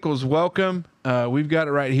all vehicles welcome. We've got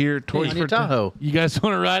it right here. Toys for Tahoe. You guys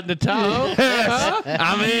want to ride in the Tahoe?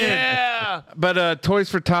 I'm in. Yeah. But Toys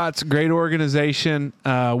for Tots, great organization.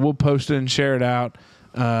 We'll post it and share it out.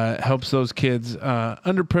 Helps those kids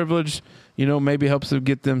underprivileged. Maybe helps to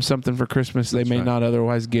get them something for Christmas they may not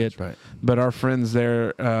otherwise get. That's right. But our friends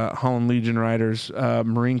there, Holland Legion Riders,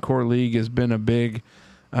 Marine Corps League has been a big,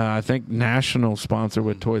 I think, national sponsor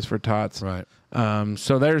with Toys for Tots. Right.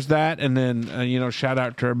 So there's that. And then, shout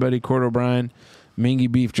out to our buddy Cord O'Brien,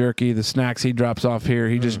 Mingy Beef Jerky, the snacks he drops off here.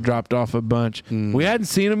 He just dropped off a bunch. We hadn't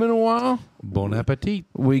seen him in a while. Bon appetit.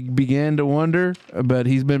 We began to wonder, but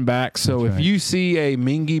he's been back. So if you see a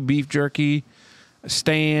Mingy Beef Jerky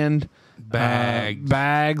stand,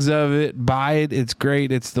 bags of it, buy it. It's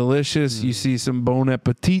great. It's delicious. You see some Bon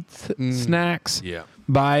Appetit snacks. Yeah.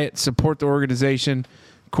 Buy it. Support the organization.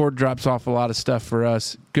 Cord drops off a lot of stuff for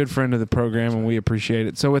us. Good friend of the program, and we appreciate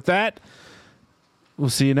it. So with that, we'll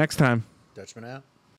see you next time. Dutchman out.